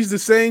is. She's the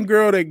same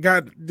girl that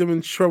got them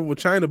in trouble with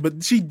China,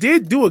 but she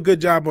did do a good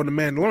job on The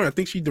Mandalorian. I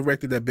think she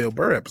directed that Bill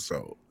Burr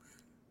episode.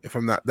 If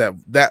I'm not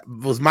that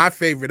was my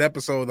favorite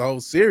episode of the whole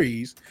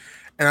series,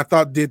 and I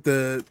thought did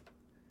the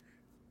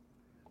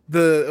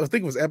I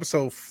think it was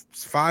episode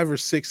 5 or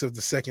 6 of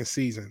the second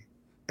season,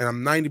 and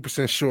I'm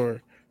 90%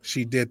 sure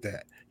she did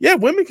that. Yeah,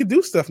 women can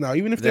do stuff now,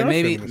 even if they're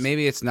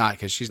maybe it's not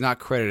because she's not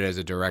credited as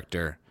a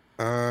director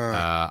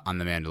on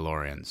The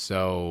Mandalorian.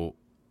 So.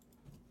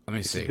 Let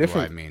me see who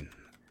I mean.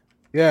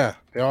 Yeah,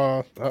 they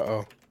all.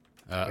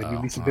 Maybe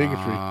be some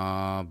bigotry.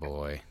 Oh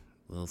boy.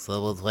 Well,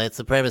 someone's white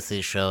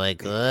supremacy showing.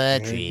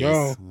 Good,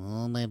 jeez.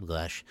 Oh my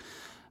gosh.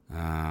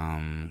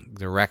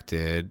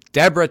 Directed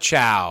Deborah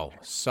Chow.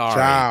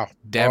 Sorry,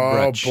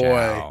 Deborah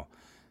Chow.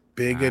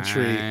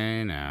 Bigotry.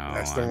 I know.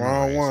 That's the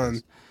wrong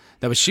one.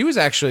 No, but she was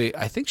actually.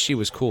 I think she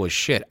was cool as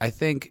shit. I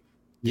think.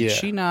 Did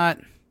she not?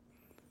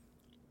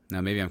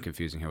 No, maybe I'm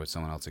confusing her with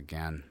someone else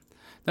again.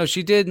 No,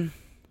 she did.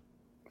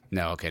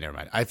 No, okay, never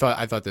mind. I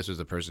thought this was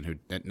the person who.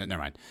 Never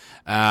mind.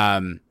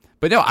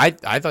 But no,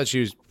 I thought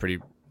she was pretty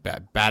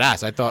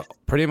badass. I thought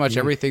pretty much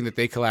everything that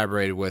they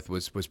collaborated with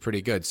was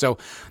pretty good. So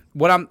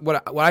what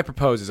I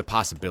propose is a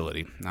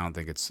possibility. I don't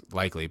think it's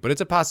likely, but it's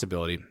a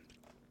possibility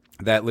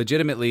that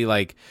legitimately,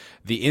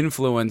 the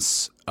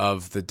influence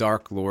of the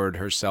Dark Lord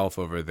herself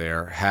over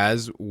there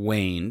has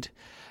waned.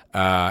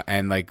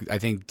 And I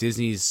think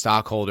Disney's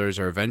stockholders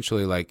are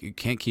eventually you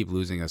can't keep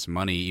losing us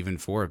money even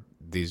for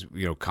these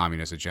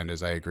communist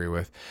agendas. I agree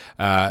with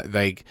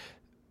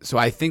so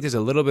I think there's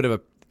a little bit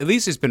of at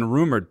least it's been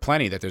rumored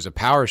plenty that there's a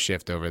power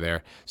shift over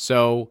there.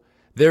 So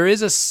there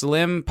is a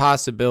slim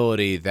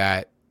possibility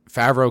that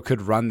Favreau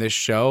could run this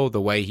show the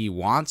way he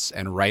wants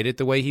and write it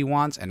the way he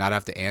wants and not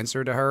have to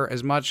answer to her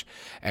as much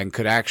and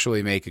could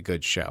actually make a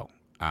good show.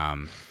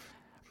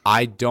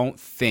 I don't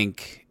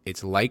think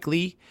it's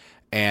likely.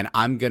 And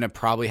I'm going to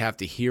probably have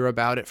to hear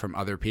about it from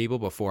other people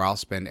before I'll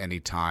spend any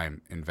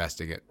time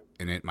investing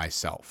in it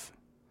myself.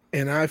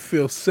 And I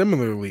feel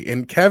similarly.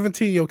 And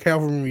Cavaltino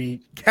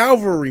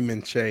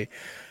Cavalryman Che,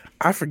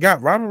 I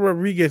forgot Robert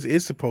Rodriguez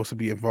is supposed to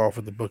be involved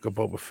with the Book of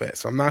Boba Fett.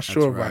 So I'm not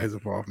sure about his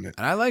involvement.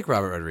 And I like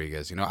Robert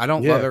Rodriguez. I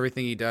don't love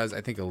everything he does.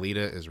 I think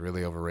Alita is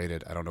really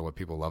overrated. I don't know what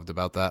people loved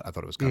about that. I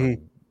thought it was kind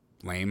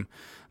of lame.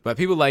 But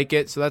people like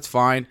it, so that's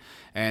fine.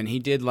 And he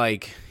did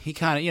he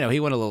kind of, he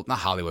went a little, not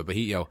Hollywood, but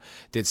he,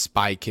 did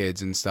Spy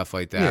Kids and stuff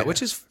like that,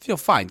 which is,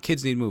 fine.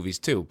 Kids need movies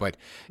too, but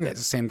it's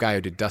the same guy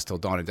who did Dusk Till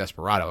Dawn and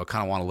Desperado. I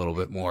kind of want a little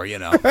bit more,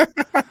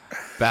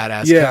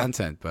 badass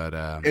content. But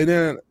and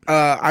then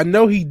I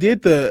know he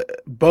did the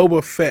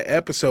Boba Fett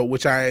episode,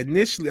 which I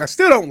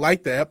still don't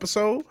like the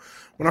episode.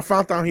 When I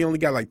found out he only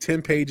got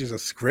 10 pages of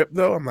script,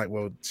 though, I'm like,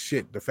 well,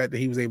 shit. The fact that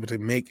he was able to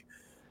make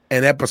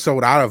an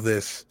episode out of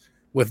this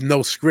with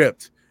no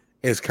script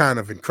is kind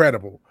of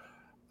incredible.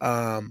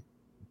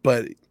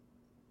 But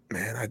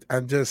man,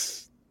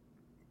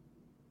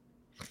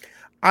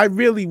 I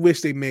really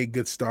wish they made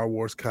good Star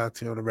Wars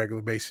content on a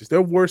regular basis.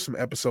 There were some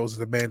episodes of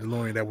The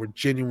Mandalorian that were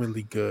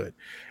genuinely good.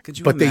 Could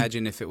you But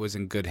imagine if it was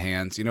in good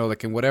hands? You know,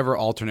 like in whatever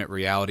alternate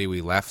reality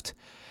we left.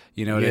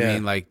 You know what I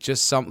mean? Like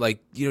just some like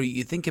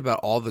you think about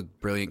all the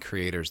brilliant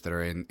creators that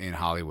are in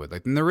Hollywood.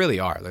 Like, and there really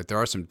are. Like there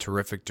are some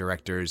terrific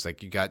directors.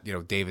 Like you got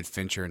David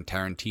Fincher and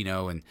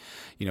Tarantino and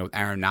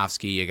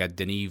Aronofsky. You got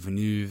Denis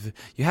Villeneuve.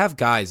 You have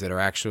guys that are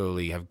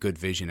actually have good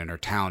vision and are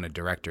talented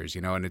directors.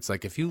 And it's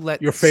like if you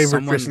let your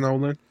favorite Chris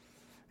Nolan.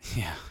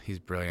 Yeah, he's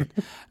brilliant.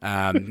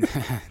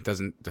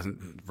 Doesn't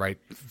write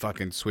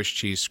fucking Swiss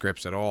cheese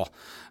scripts at all.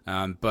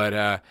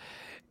 But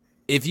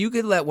if you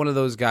could let one of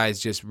those guys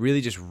just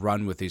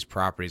run with these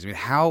properties, I mean,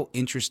 how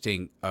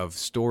interesting of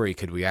story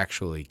could we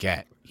actually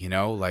get?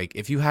 Like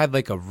if you had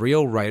like a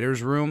real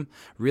writer's room,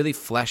 really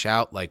flesh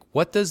out like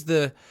what does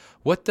the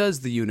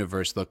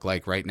universe look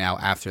like right now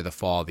after the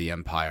fall of the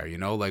Empire?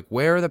 Like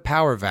where are the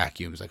power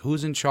vacuums? Like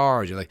who's in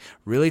charge? And like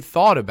really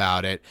thought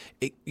about it.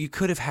 You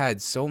could have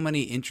had so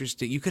many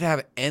interesting. You could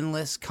have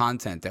endless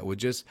content that would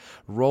just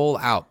roll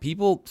out.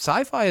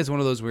 Sci-fi is one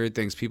of those weird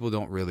things people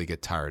don't really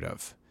get tired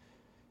of.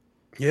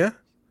 Yeah,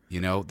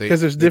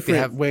 because there's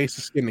different ways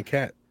to skin the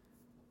cat.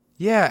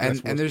 Yeah,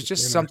 and there's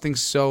just something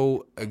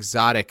so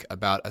exotic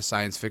about a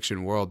science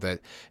fiction world that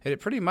it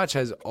pretty much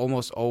has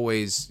almost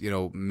always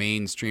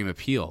mainstream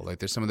appeal. Like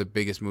there's some of the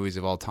biggest movies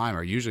of all time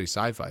are usually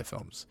sci-fi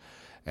films,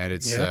 and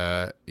it's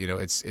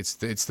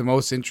it's the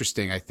most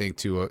interesting I think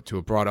to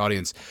a broad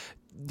audience,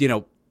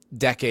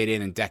 decade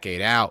in and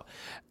decade out,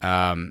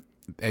 and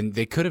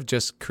they could have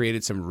just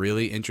created some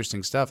really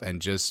interesting stuff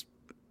and just.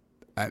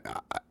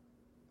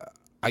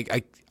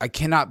 I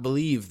cannot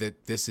believe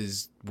that this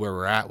is where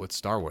we're at with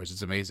Star Wars.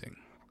 It's amazing.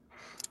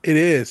 It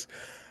is.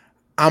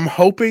 I'm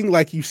hoping,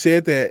 like you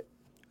said, that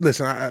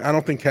listen, I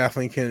don't think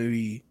Kathleen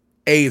Kennedy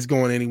is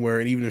going anywhere,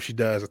 and even if she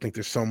does, I think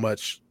there's so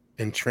much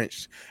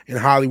entrenched in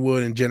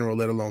Hollywood in general,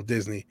 let alone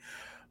Disney.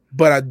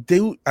 But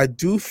I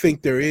do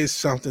think there is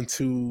something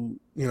to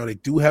they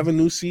do have a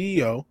new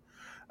CEO.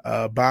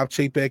 Bob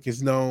Chapek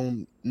is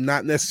known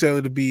not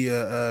necessarily to be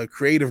a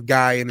creative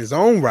guy in his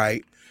own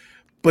right.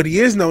 But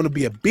he is known to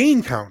be a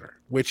bean counter,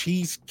 which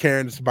he's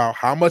caring about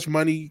how much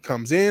money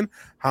comes in,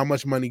 how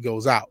much money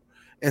goes out.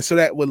 And so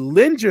that would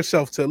lend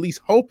yourself to at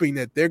least hoping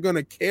that they're going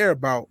to care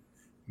about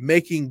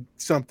making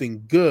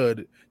something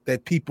good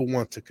that people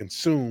want to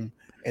consume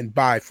and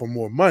buy for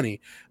more money,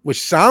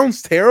 which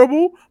sounds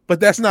terrible, but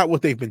that's not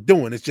what they've been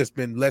doing. It's just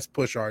been, let's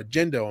push our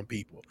agenda on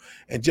people.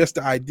 And just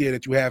the idea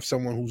that you have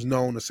someone who's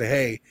known to say,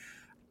 hey,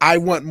 I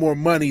want more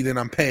money than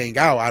I'm paying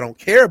out. I don't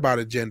care about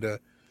agenda.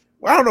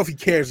 Well, I don't know if he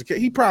cares.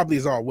 He probably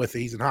is all with it.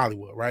 He's in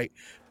Hollywood, right?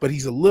 But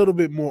he's a little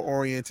bit more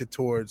oriented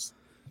towards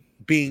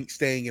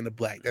staying in the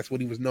black. That's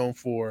what he was known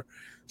for.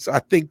 So I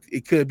think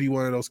it could be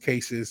one of those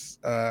cases,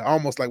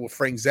 almost like what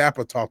Frank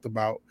Zappa talked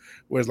about,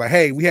 where it's like,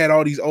 hey, we had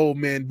all these old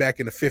men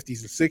back in the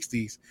 50s and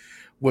 60s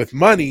with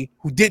money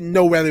who didn't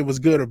know whether it was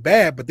good or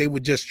bad, but they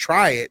would just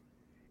try it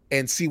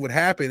and see what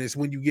happened. Is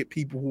when you get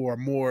people who are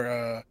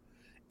more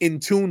in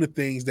tune to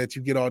things that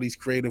you get all these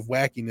creative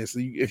wackiness.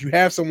 If you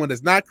have someone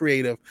that's not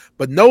creative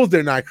but knows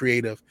they're not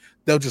creative,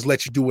 they'll just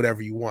let you do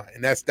whatever you want.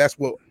 And that's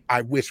what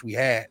I wish we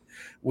had,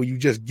 where you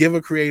just give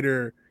a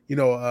creator,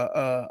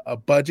 a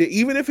budget,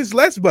 even if it's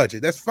less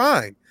budget, that's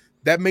fine.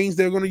 That means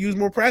they're going to use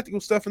more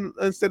practical stuff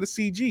instead of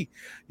CG.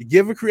 You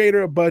give a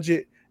creator a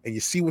budget and you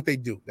see what they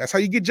do. That's how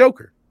you get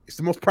Joker. It's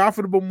the most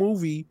profitable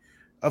movie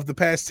of the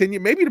past 10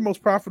 years, maybe the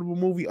most profitable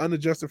movie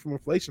unadjusted from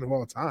inflation of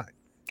all time.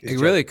 It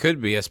really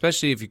could be,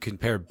 especially if you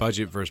compare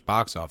budget versus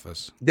box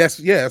office. That's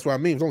what I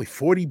mean. It's only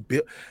 40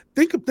 billion.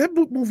 Think of that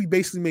movie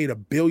basically made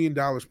 $1 billion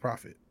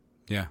profit.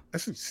 Yeah,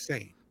 that's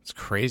insane. It's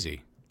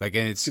crazy. Like,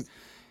 and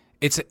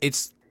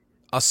it's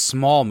a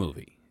small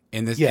movie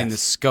in the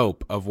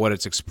scope of what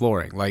it's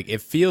exploring. Like,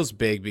 it feels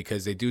big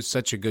because they do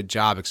such a good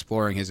job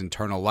exploring his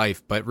internal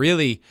life, but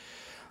really,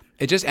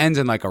 it just ends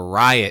in like a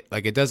riot.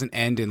 Like, it doesn't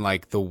end in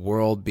like the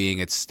world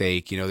being at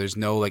stake. There's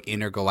no like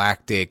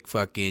intergalactic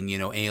fucking,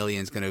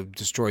 aliens going to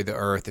destroy the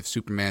earth if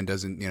Superman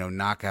doesn't,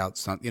 knock out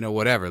something,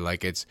 whatever.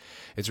 Like, it's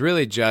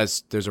really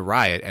just there's a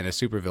riot and a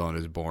supervillain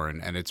is born,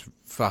 and it's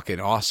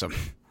fucking awesome.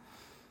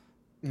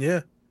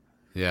 Yeah.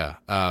 Yeah.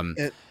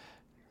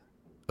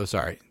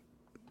 Sorry.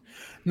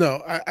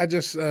 No, I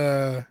just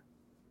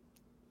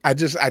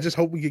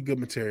hope we get good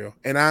material.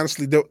 And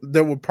honestly,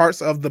 there were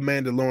parts of The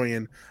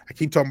Mandalorian. I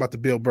keep talking about the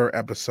Bill Burr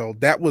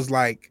episode. That was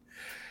like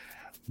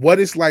what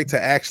it's like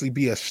to actually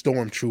be a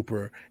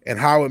stormtrooper and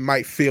how it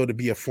might feel to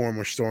be a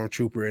former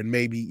stormtrooper. And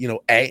maybe,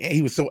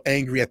 he was so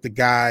angry at the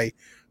guy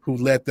who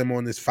led them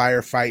on this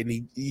firefight,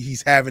 and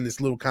he's having this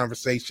little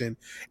conversation.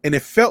 And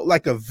it felt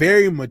like a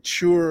very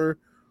mature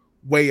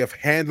way of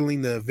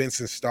handling the events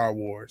in Star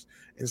Wars.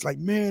 And it's like,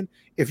 man,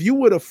 if you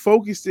would have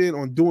focused in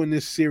on doing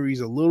this series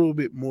a little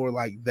bit more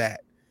like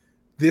that,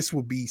 this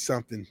would be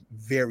something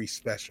very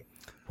special.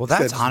 Well,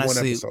 that's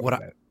honestly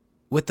what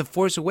with The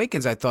Force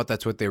Awakens, I thought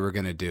that's what they were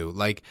going to do.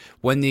 Like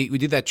when we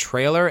did that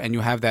trailer and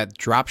you have that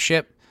drop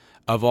ship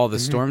of all the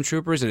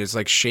stormtroopers, and it's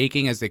like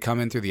shaking as they come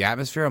in through the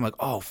atmosphere. I'm like,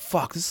 oh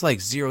fuck, this is like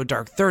Zero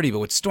Dark 30, but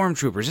with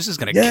stormtroopers. This is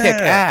gonna kick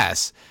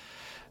ass.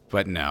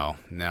 But no.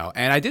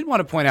 And I did want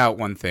to point out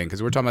one thing,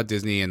 because we're talking about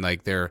Disney and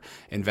like their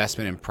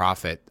investment in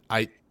profit.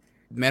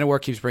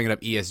 Manowar keeps bringing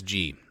up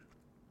ESG.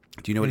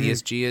 Do you know what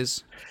ESG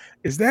is?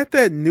 Is that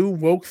new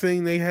woke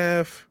thing they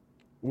have?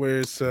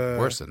 Where it's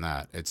worse than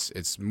that.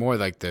 It's more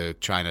like the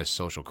China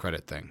social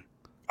credit thing.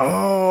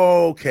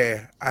 Oh,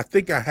 okay. I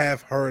think I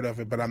have heard of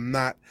it, but I'm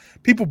not.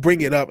 People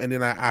bring it up, and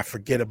then I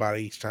forget about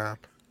it each time.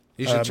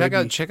 You should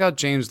check out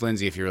James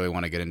Lindsay if you really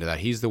want to get into that.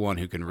 He's the one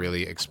who can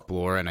really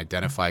explore and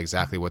identify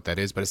exactly what that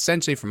is. But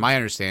essentially, from my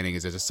understanding,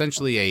 is it's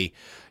essentially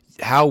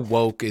how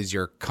woke is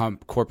your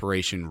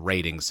corporation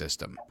rating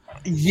system?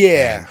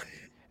 Yeah.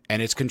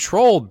 And it's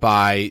controlled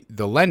by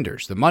the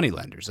lenders, the money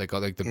lenders, like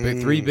the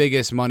three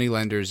biggest money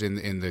lenders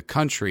in the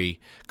country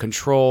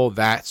control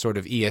that sort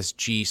of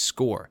ESG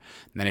score.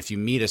 And then if you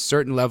meet a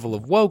certain level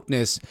of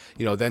wokeness,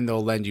 then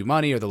they'll lend you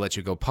money or they'll let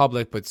you go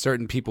public. But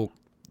certain people,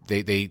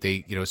 they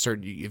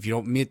if you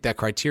don't meet that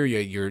criteria,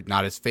 you're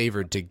not as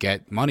favored to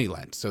get money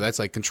lent. So that's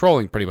like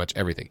controlling pretty much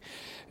everything.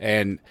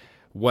 And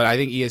what I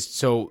think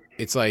so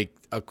it's like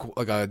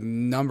a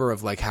number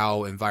of like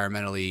how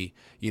environmentally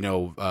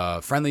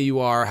friendly you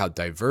are, how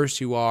diverse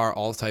you are,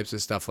 all types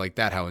of stuff like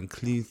that, how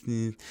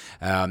inclusive,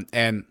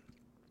 and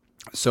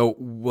so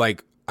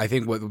like I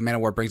think what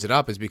Manowar brings it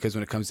up is because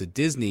when it comes to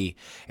Disney,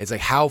 it's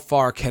like how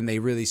far can they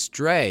really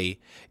stray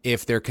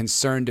if they're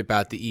concerned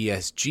about the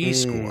ESG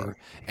score,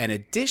 and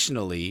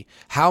additionally,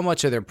 how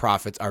much of their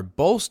profits are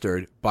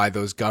bolstered by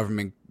those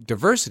government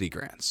diversity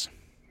grants.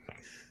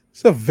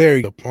 It's a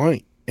very good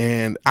point.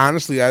 And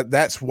honestly,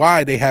 that's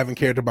why they haven't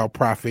cared about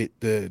profit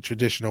the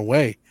traditional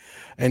way.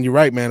 And you're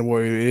right, man.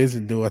 Warrior, it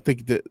isn't new. I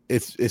think that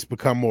it's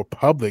become more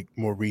public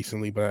more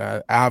recently,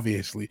 but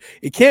obviously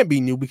it can't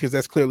be new because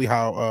that's clearly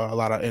how a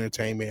lot of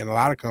entertainment and a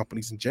lot of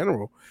companies in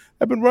general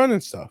have been running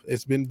stuff.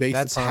 It's been based.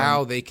 That's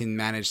how they can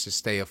manage to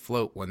stay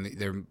afloat when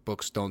their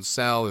books don't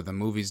sell or the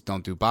movies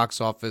don't do box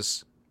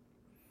office.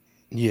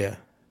 Yeah,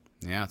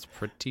 it's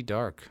pretty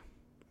dark.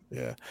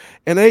 Yeah.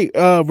 And hey,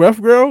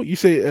 Rough Girl, you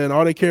say, and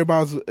all they care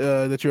about is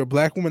that you're a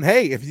black woman.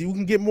 Hey, if you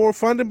can get more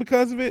funding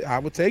because of it, I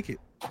would take it.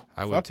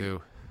 I would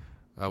too.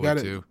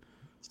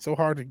 It's so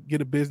hard to get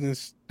a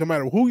business, no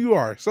matter who you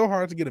are. So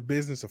hard to get a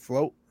business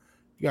afloat.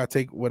 You gotta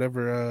take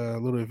whatever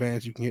little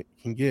advantage you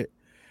can get.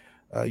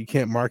 You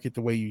can't market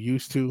the way you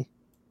used to.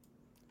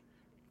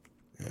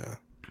 Yeah.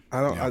 I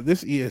don't.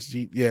 This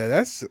ESG. Yeah,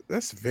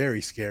 that's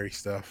very scary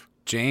stuff.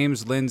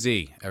 James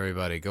Lindsay,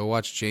 everybody, go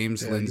watch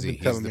James Lindsay.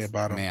 He's telling me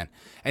about him, man,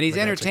 and he's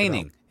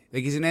entertaining.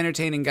 Like he's an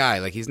entertaining guy.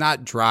 Like he's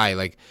not dry.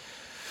 Like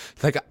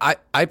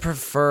I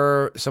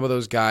prefer some of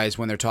those guys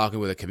when they're talking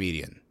with a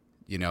comedian.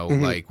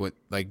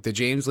 Like the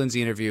James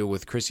Lindsay interview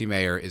with Chrissy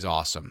Mayer is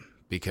awesome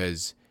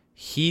because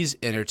he's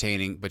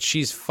entertaining, but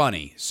she's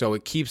funny. So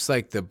it keeps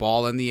like the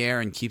ball in the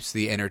air and keeps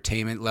the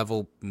entertainment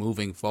level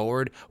moving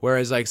forward.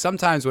 Whereas like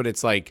sometimes when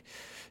it's like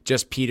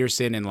just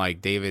Peterson and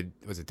like David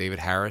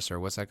Harris or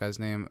what's that guy's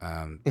name?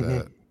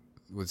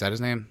 Was that his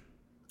name?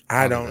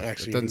 I don't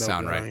actually. It doesn't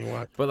sound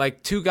right. But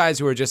like two guys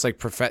who are just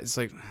like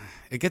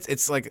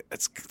it's like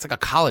it's like a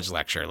college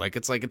lecture. Like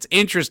it's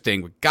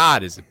interesting, but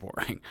God, is it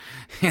boring?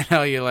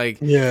 You're like,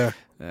 you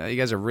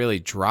guys are really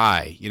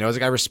dry. It's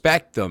like I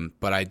respect them,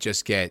 but I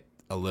just get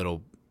a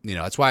little.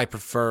 That's why I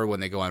prefer when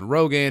they go on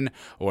Rogan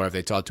or if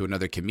they talk to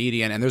another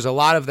comedian. And there's a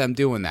lot of them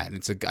doing that.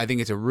 And I think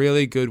it's a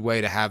really good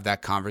way to have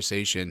that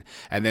conversation.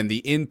 And then the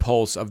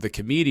impulse of the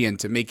comedian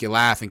to make you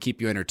laugh and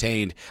keep you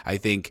entertained, I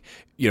think,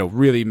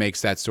 really makes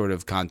that sort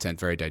of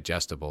content very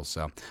digestible.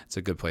 So it's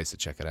a good place to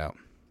check it out.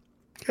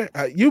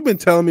 Okay. You've been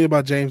telling me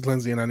about James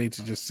Lindsay, and I need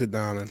to just sit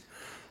down and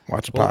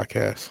watch a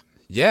podcast.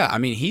 Yeah, I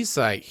mean, he's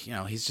like,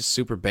 he's just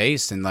super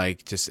based and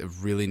like just a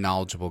really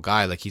knowledgeable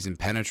guy. Like he's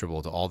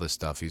impenetrable to all this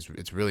stuff.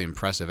 It's really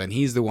impressive. And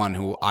he's the one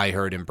who I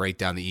heard him break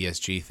down the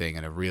ESG thing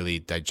in a really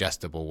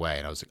digestible way.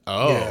 And I was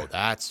like,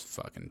 that's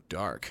fucking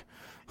dark.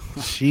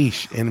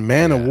 Sheesh. And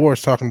Man of War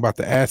is talking about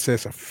the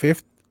assets of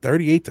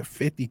 38 to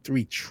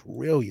 53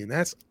 trillion.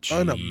 That's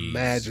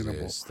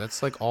unimaginable.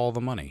 That's like all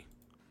the money.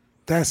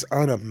 That's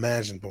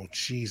unimaginable.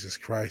 Jesus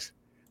Christ.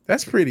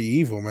 That's pretty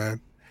evil, man.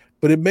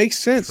 But it makes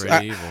sense.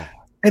 Pretty evil.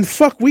 And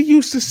fuck, we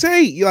used to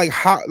say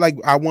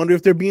I wonder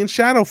if they're being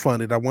shadow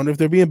funded. I wonder if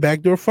they're being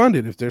backdoor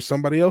funded. If there's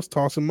somebody else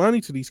tossing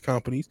money to these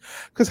companies,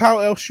 because how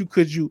else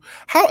could you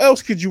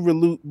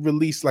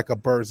release like a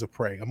Birds of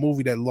Prey, a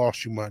movie that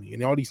lost you money,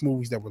 and all these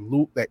movies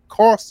that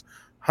cost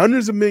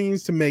hundreds of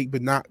millions to make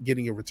but not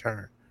getting a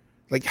return?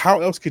 Like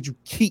how else could you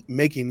keep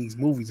making these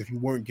movies if you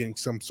weren't getting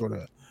some sort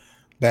of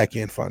back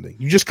end funding?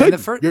 You just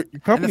couldn't. Your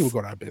company would go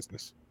out of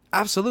business.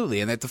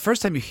 Absolutely, and the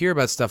first time you hear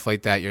about stuff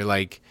like that, you're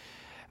like,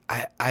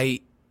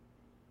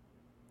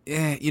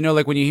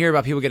 like when you hear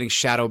about people getting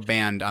shadow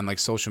banned on like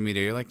social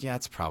media, you're like, yeah,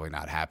 it's probably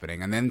not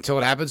happening. And then until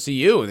it happens to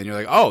you, and then you're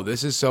like, oh,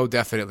 this is so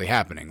definitely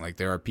happening. Like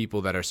there are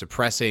people that are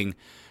suppressing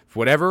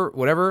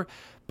whatever.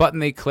 button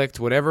they clicked,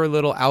 whatever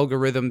little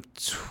algorithm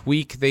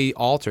tweak they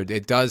altered,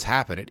 it does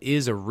happen. It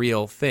is a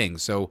real thing.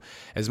 So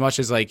as much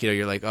as like,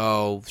 you're like,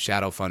 oh,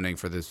 shadow funding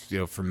for this,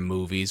 for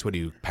movies, what are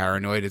you,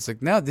 paranoid? It's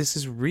like, no, this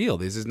is real.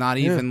 This is not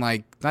even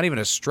not even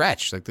a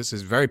stretch. Like, this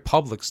is very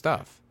public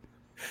stuff.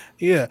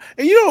 Yeah.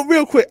 And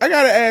real quick, I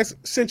gotta ask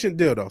Sentient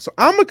Dildo. So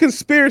I'm a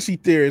conspiracy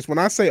theorist when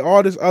I say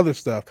all this other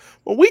stuff.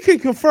 Well, we can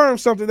confirm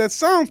something that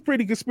sounds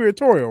pretty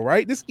conspiratorial,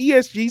 right? This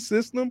ESG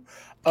system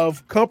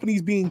of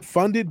companies being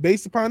funded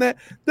based upon that.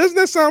 Doesn't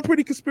that sound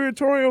pretty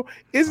conspiratorial?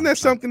 Isn't that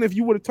something if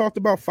you would have talked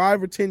about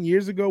 5 or 10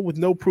 years ago with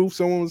no proof,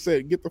 someone would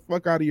say, get the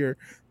fuck out of your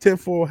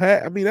tinfoil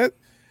hat? I mean,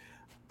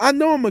 I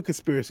know I'm a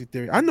conspiracy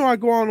theory. I know I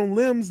go out on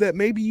limbs that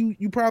maybe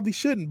you probably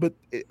shouldn't, but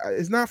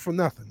it's not for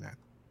nothing, man.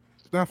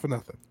 It's not for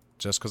nothing.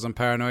 Just because I'm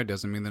paranoid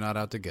doesn't mean they're not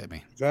out to get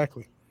me.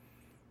 Exactly.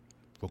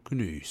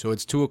 So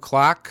it's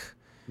 2:00.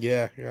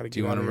 Yeah. Do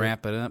you want to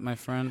wrap it up, my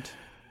friend?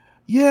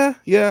 Yeah.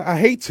 I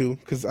hate to,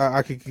 because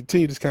I could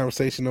continue this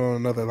conversation on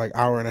another like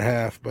hour and a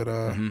half, but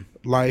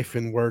life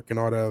and work and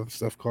all that other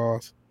stuff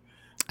calls.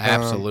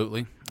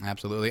 Absolutely.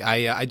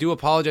 I do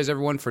apologize,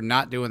 everyone, for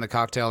not doing the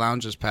cocktail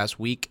lounge this past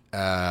week.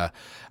 I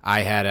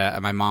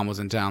had my mom was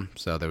in town,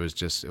 so it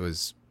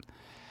was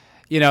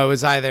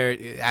either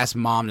ask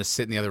mom to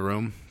sit in the other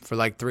room for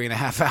like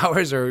 3.5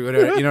 hours or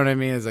whatever. You know what I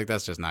mean? It's like,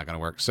 that's just not going to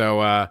work.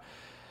 So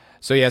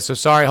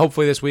sorry.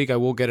 Hopefully this week I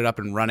will get it up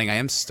and running. I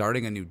am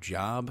starting a new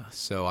job,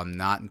 so I'm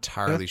not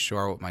entirely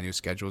sure what my new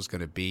schedule is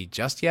going to be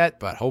just yet,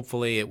 but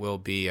hopefully it will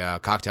be a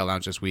cocktail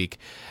lounge this week.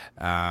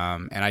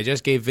 And I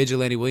just gave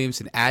Vigilante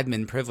Williamson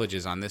admin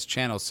privileges on this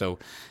channel, so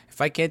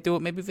if I can't do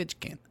it, maybe Vig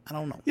can. I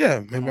don't know.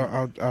 Yeah, maybe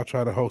I'll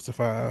try to host if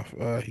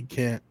he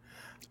can't.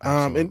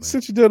 And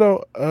since you did,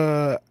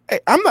 I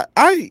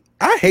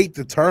hate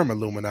the term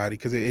Illuminati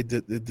because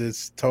it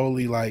just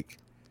totally like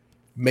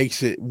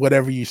makes it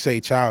whatever you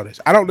say childish.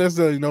 I don't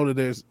necessarily know that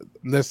there's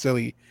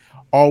necessarily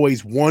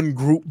always one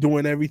group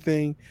doing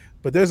everything,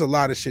 but there's a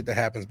lot of shit that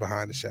happens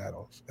behind the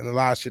shadows and a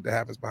lot of shit that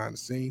happens behind the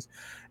scenes.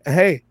 And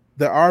hey,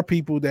 there are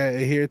people that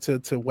adhere to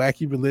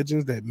wacky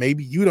religions that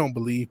maybe you don't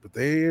believe, but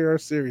they are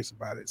serious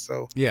about it.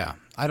 So yeah,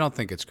 I don't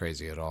think it's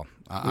crazy at all.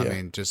 I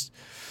mean, just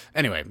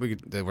anyway,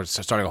 we're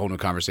starting a whole new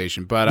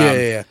conversation. But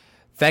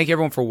thank you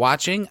everyone for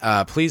watching.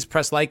 Please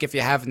press like if you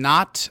have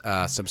not.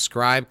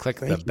 Subscribe. Click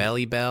the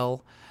belly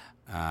bell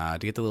to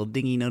get the little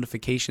dingy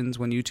notifications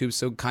when YouTube's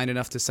so kind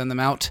enough to send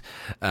them out.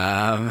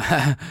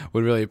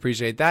 Would really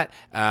appreciate that.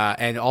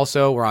 And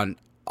also, we're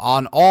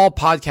on all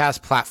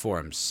podcast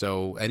platforms.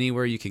 So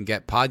anywhere you can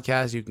get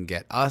podcasts, you can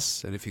get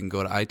us. And if you can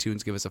go to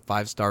iTunes, give us a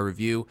 5-star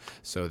review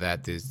so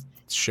that this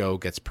show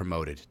gets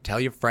promoted. Tell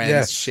your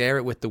friends, share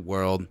it with the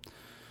world.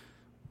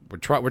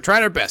 We're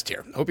trying our best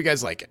here. Hope you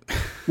guys like it.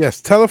 Yes,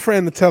 tell a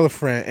friend to tell a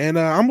friend. And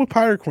I'm with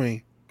Pirate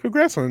Queen.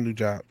 Congrats on a new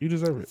job. You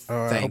deserve it.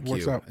 Thank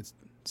you. It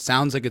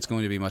sounds like it's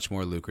going to be much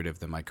more lucrative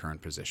than my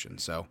current position.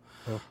 So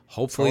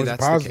hopefully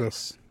that's the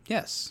case.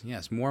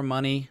 Yes. More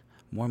money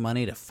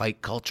to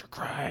fight culture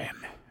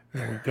crime.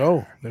 There we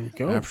go.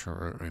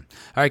 Absolutely. All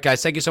right,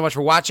 guys. Thank you so much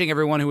for watching.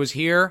 Everyone who was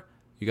here.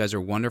 You guys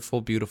are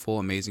wonderful, beautiful,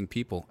 amazing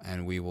people.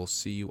 And we will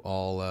see you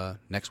all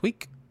next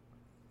week.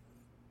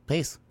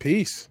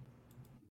 Peace.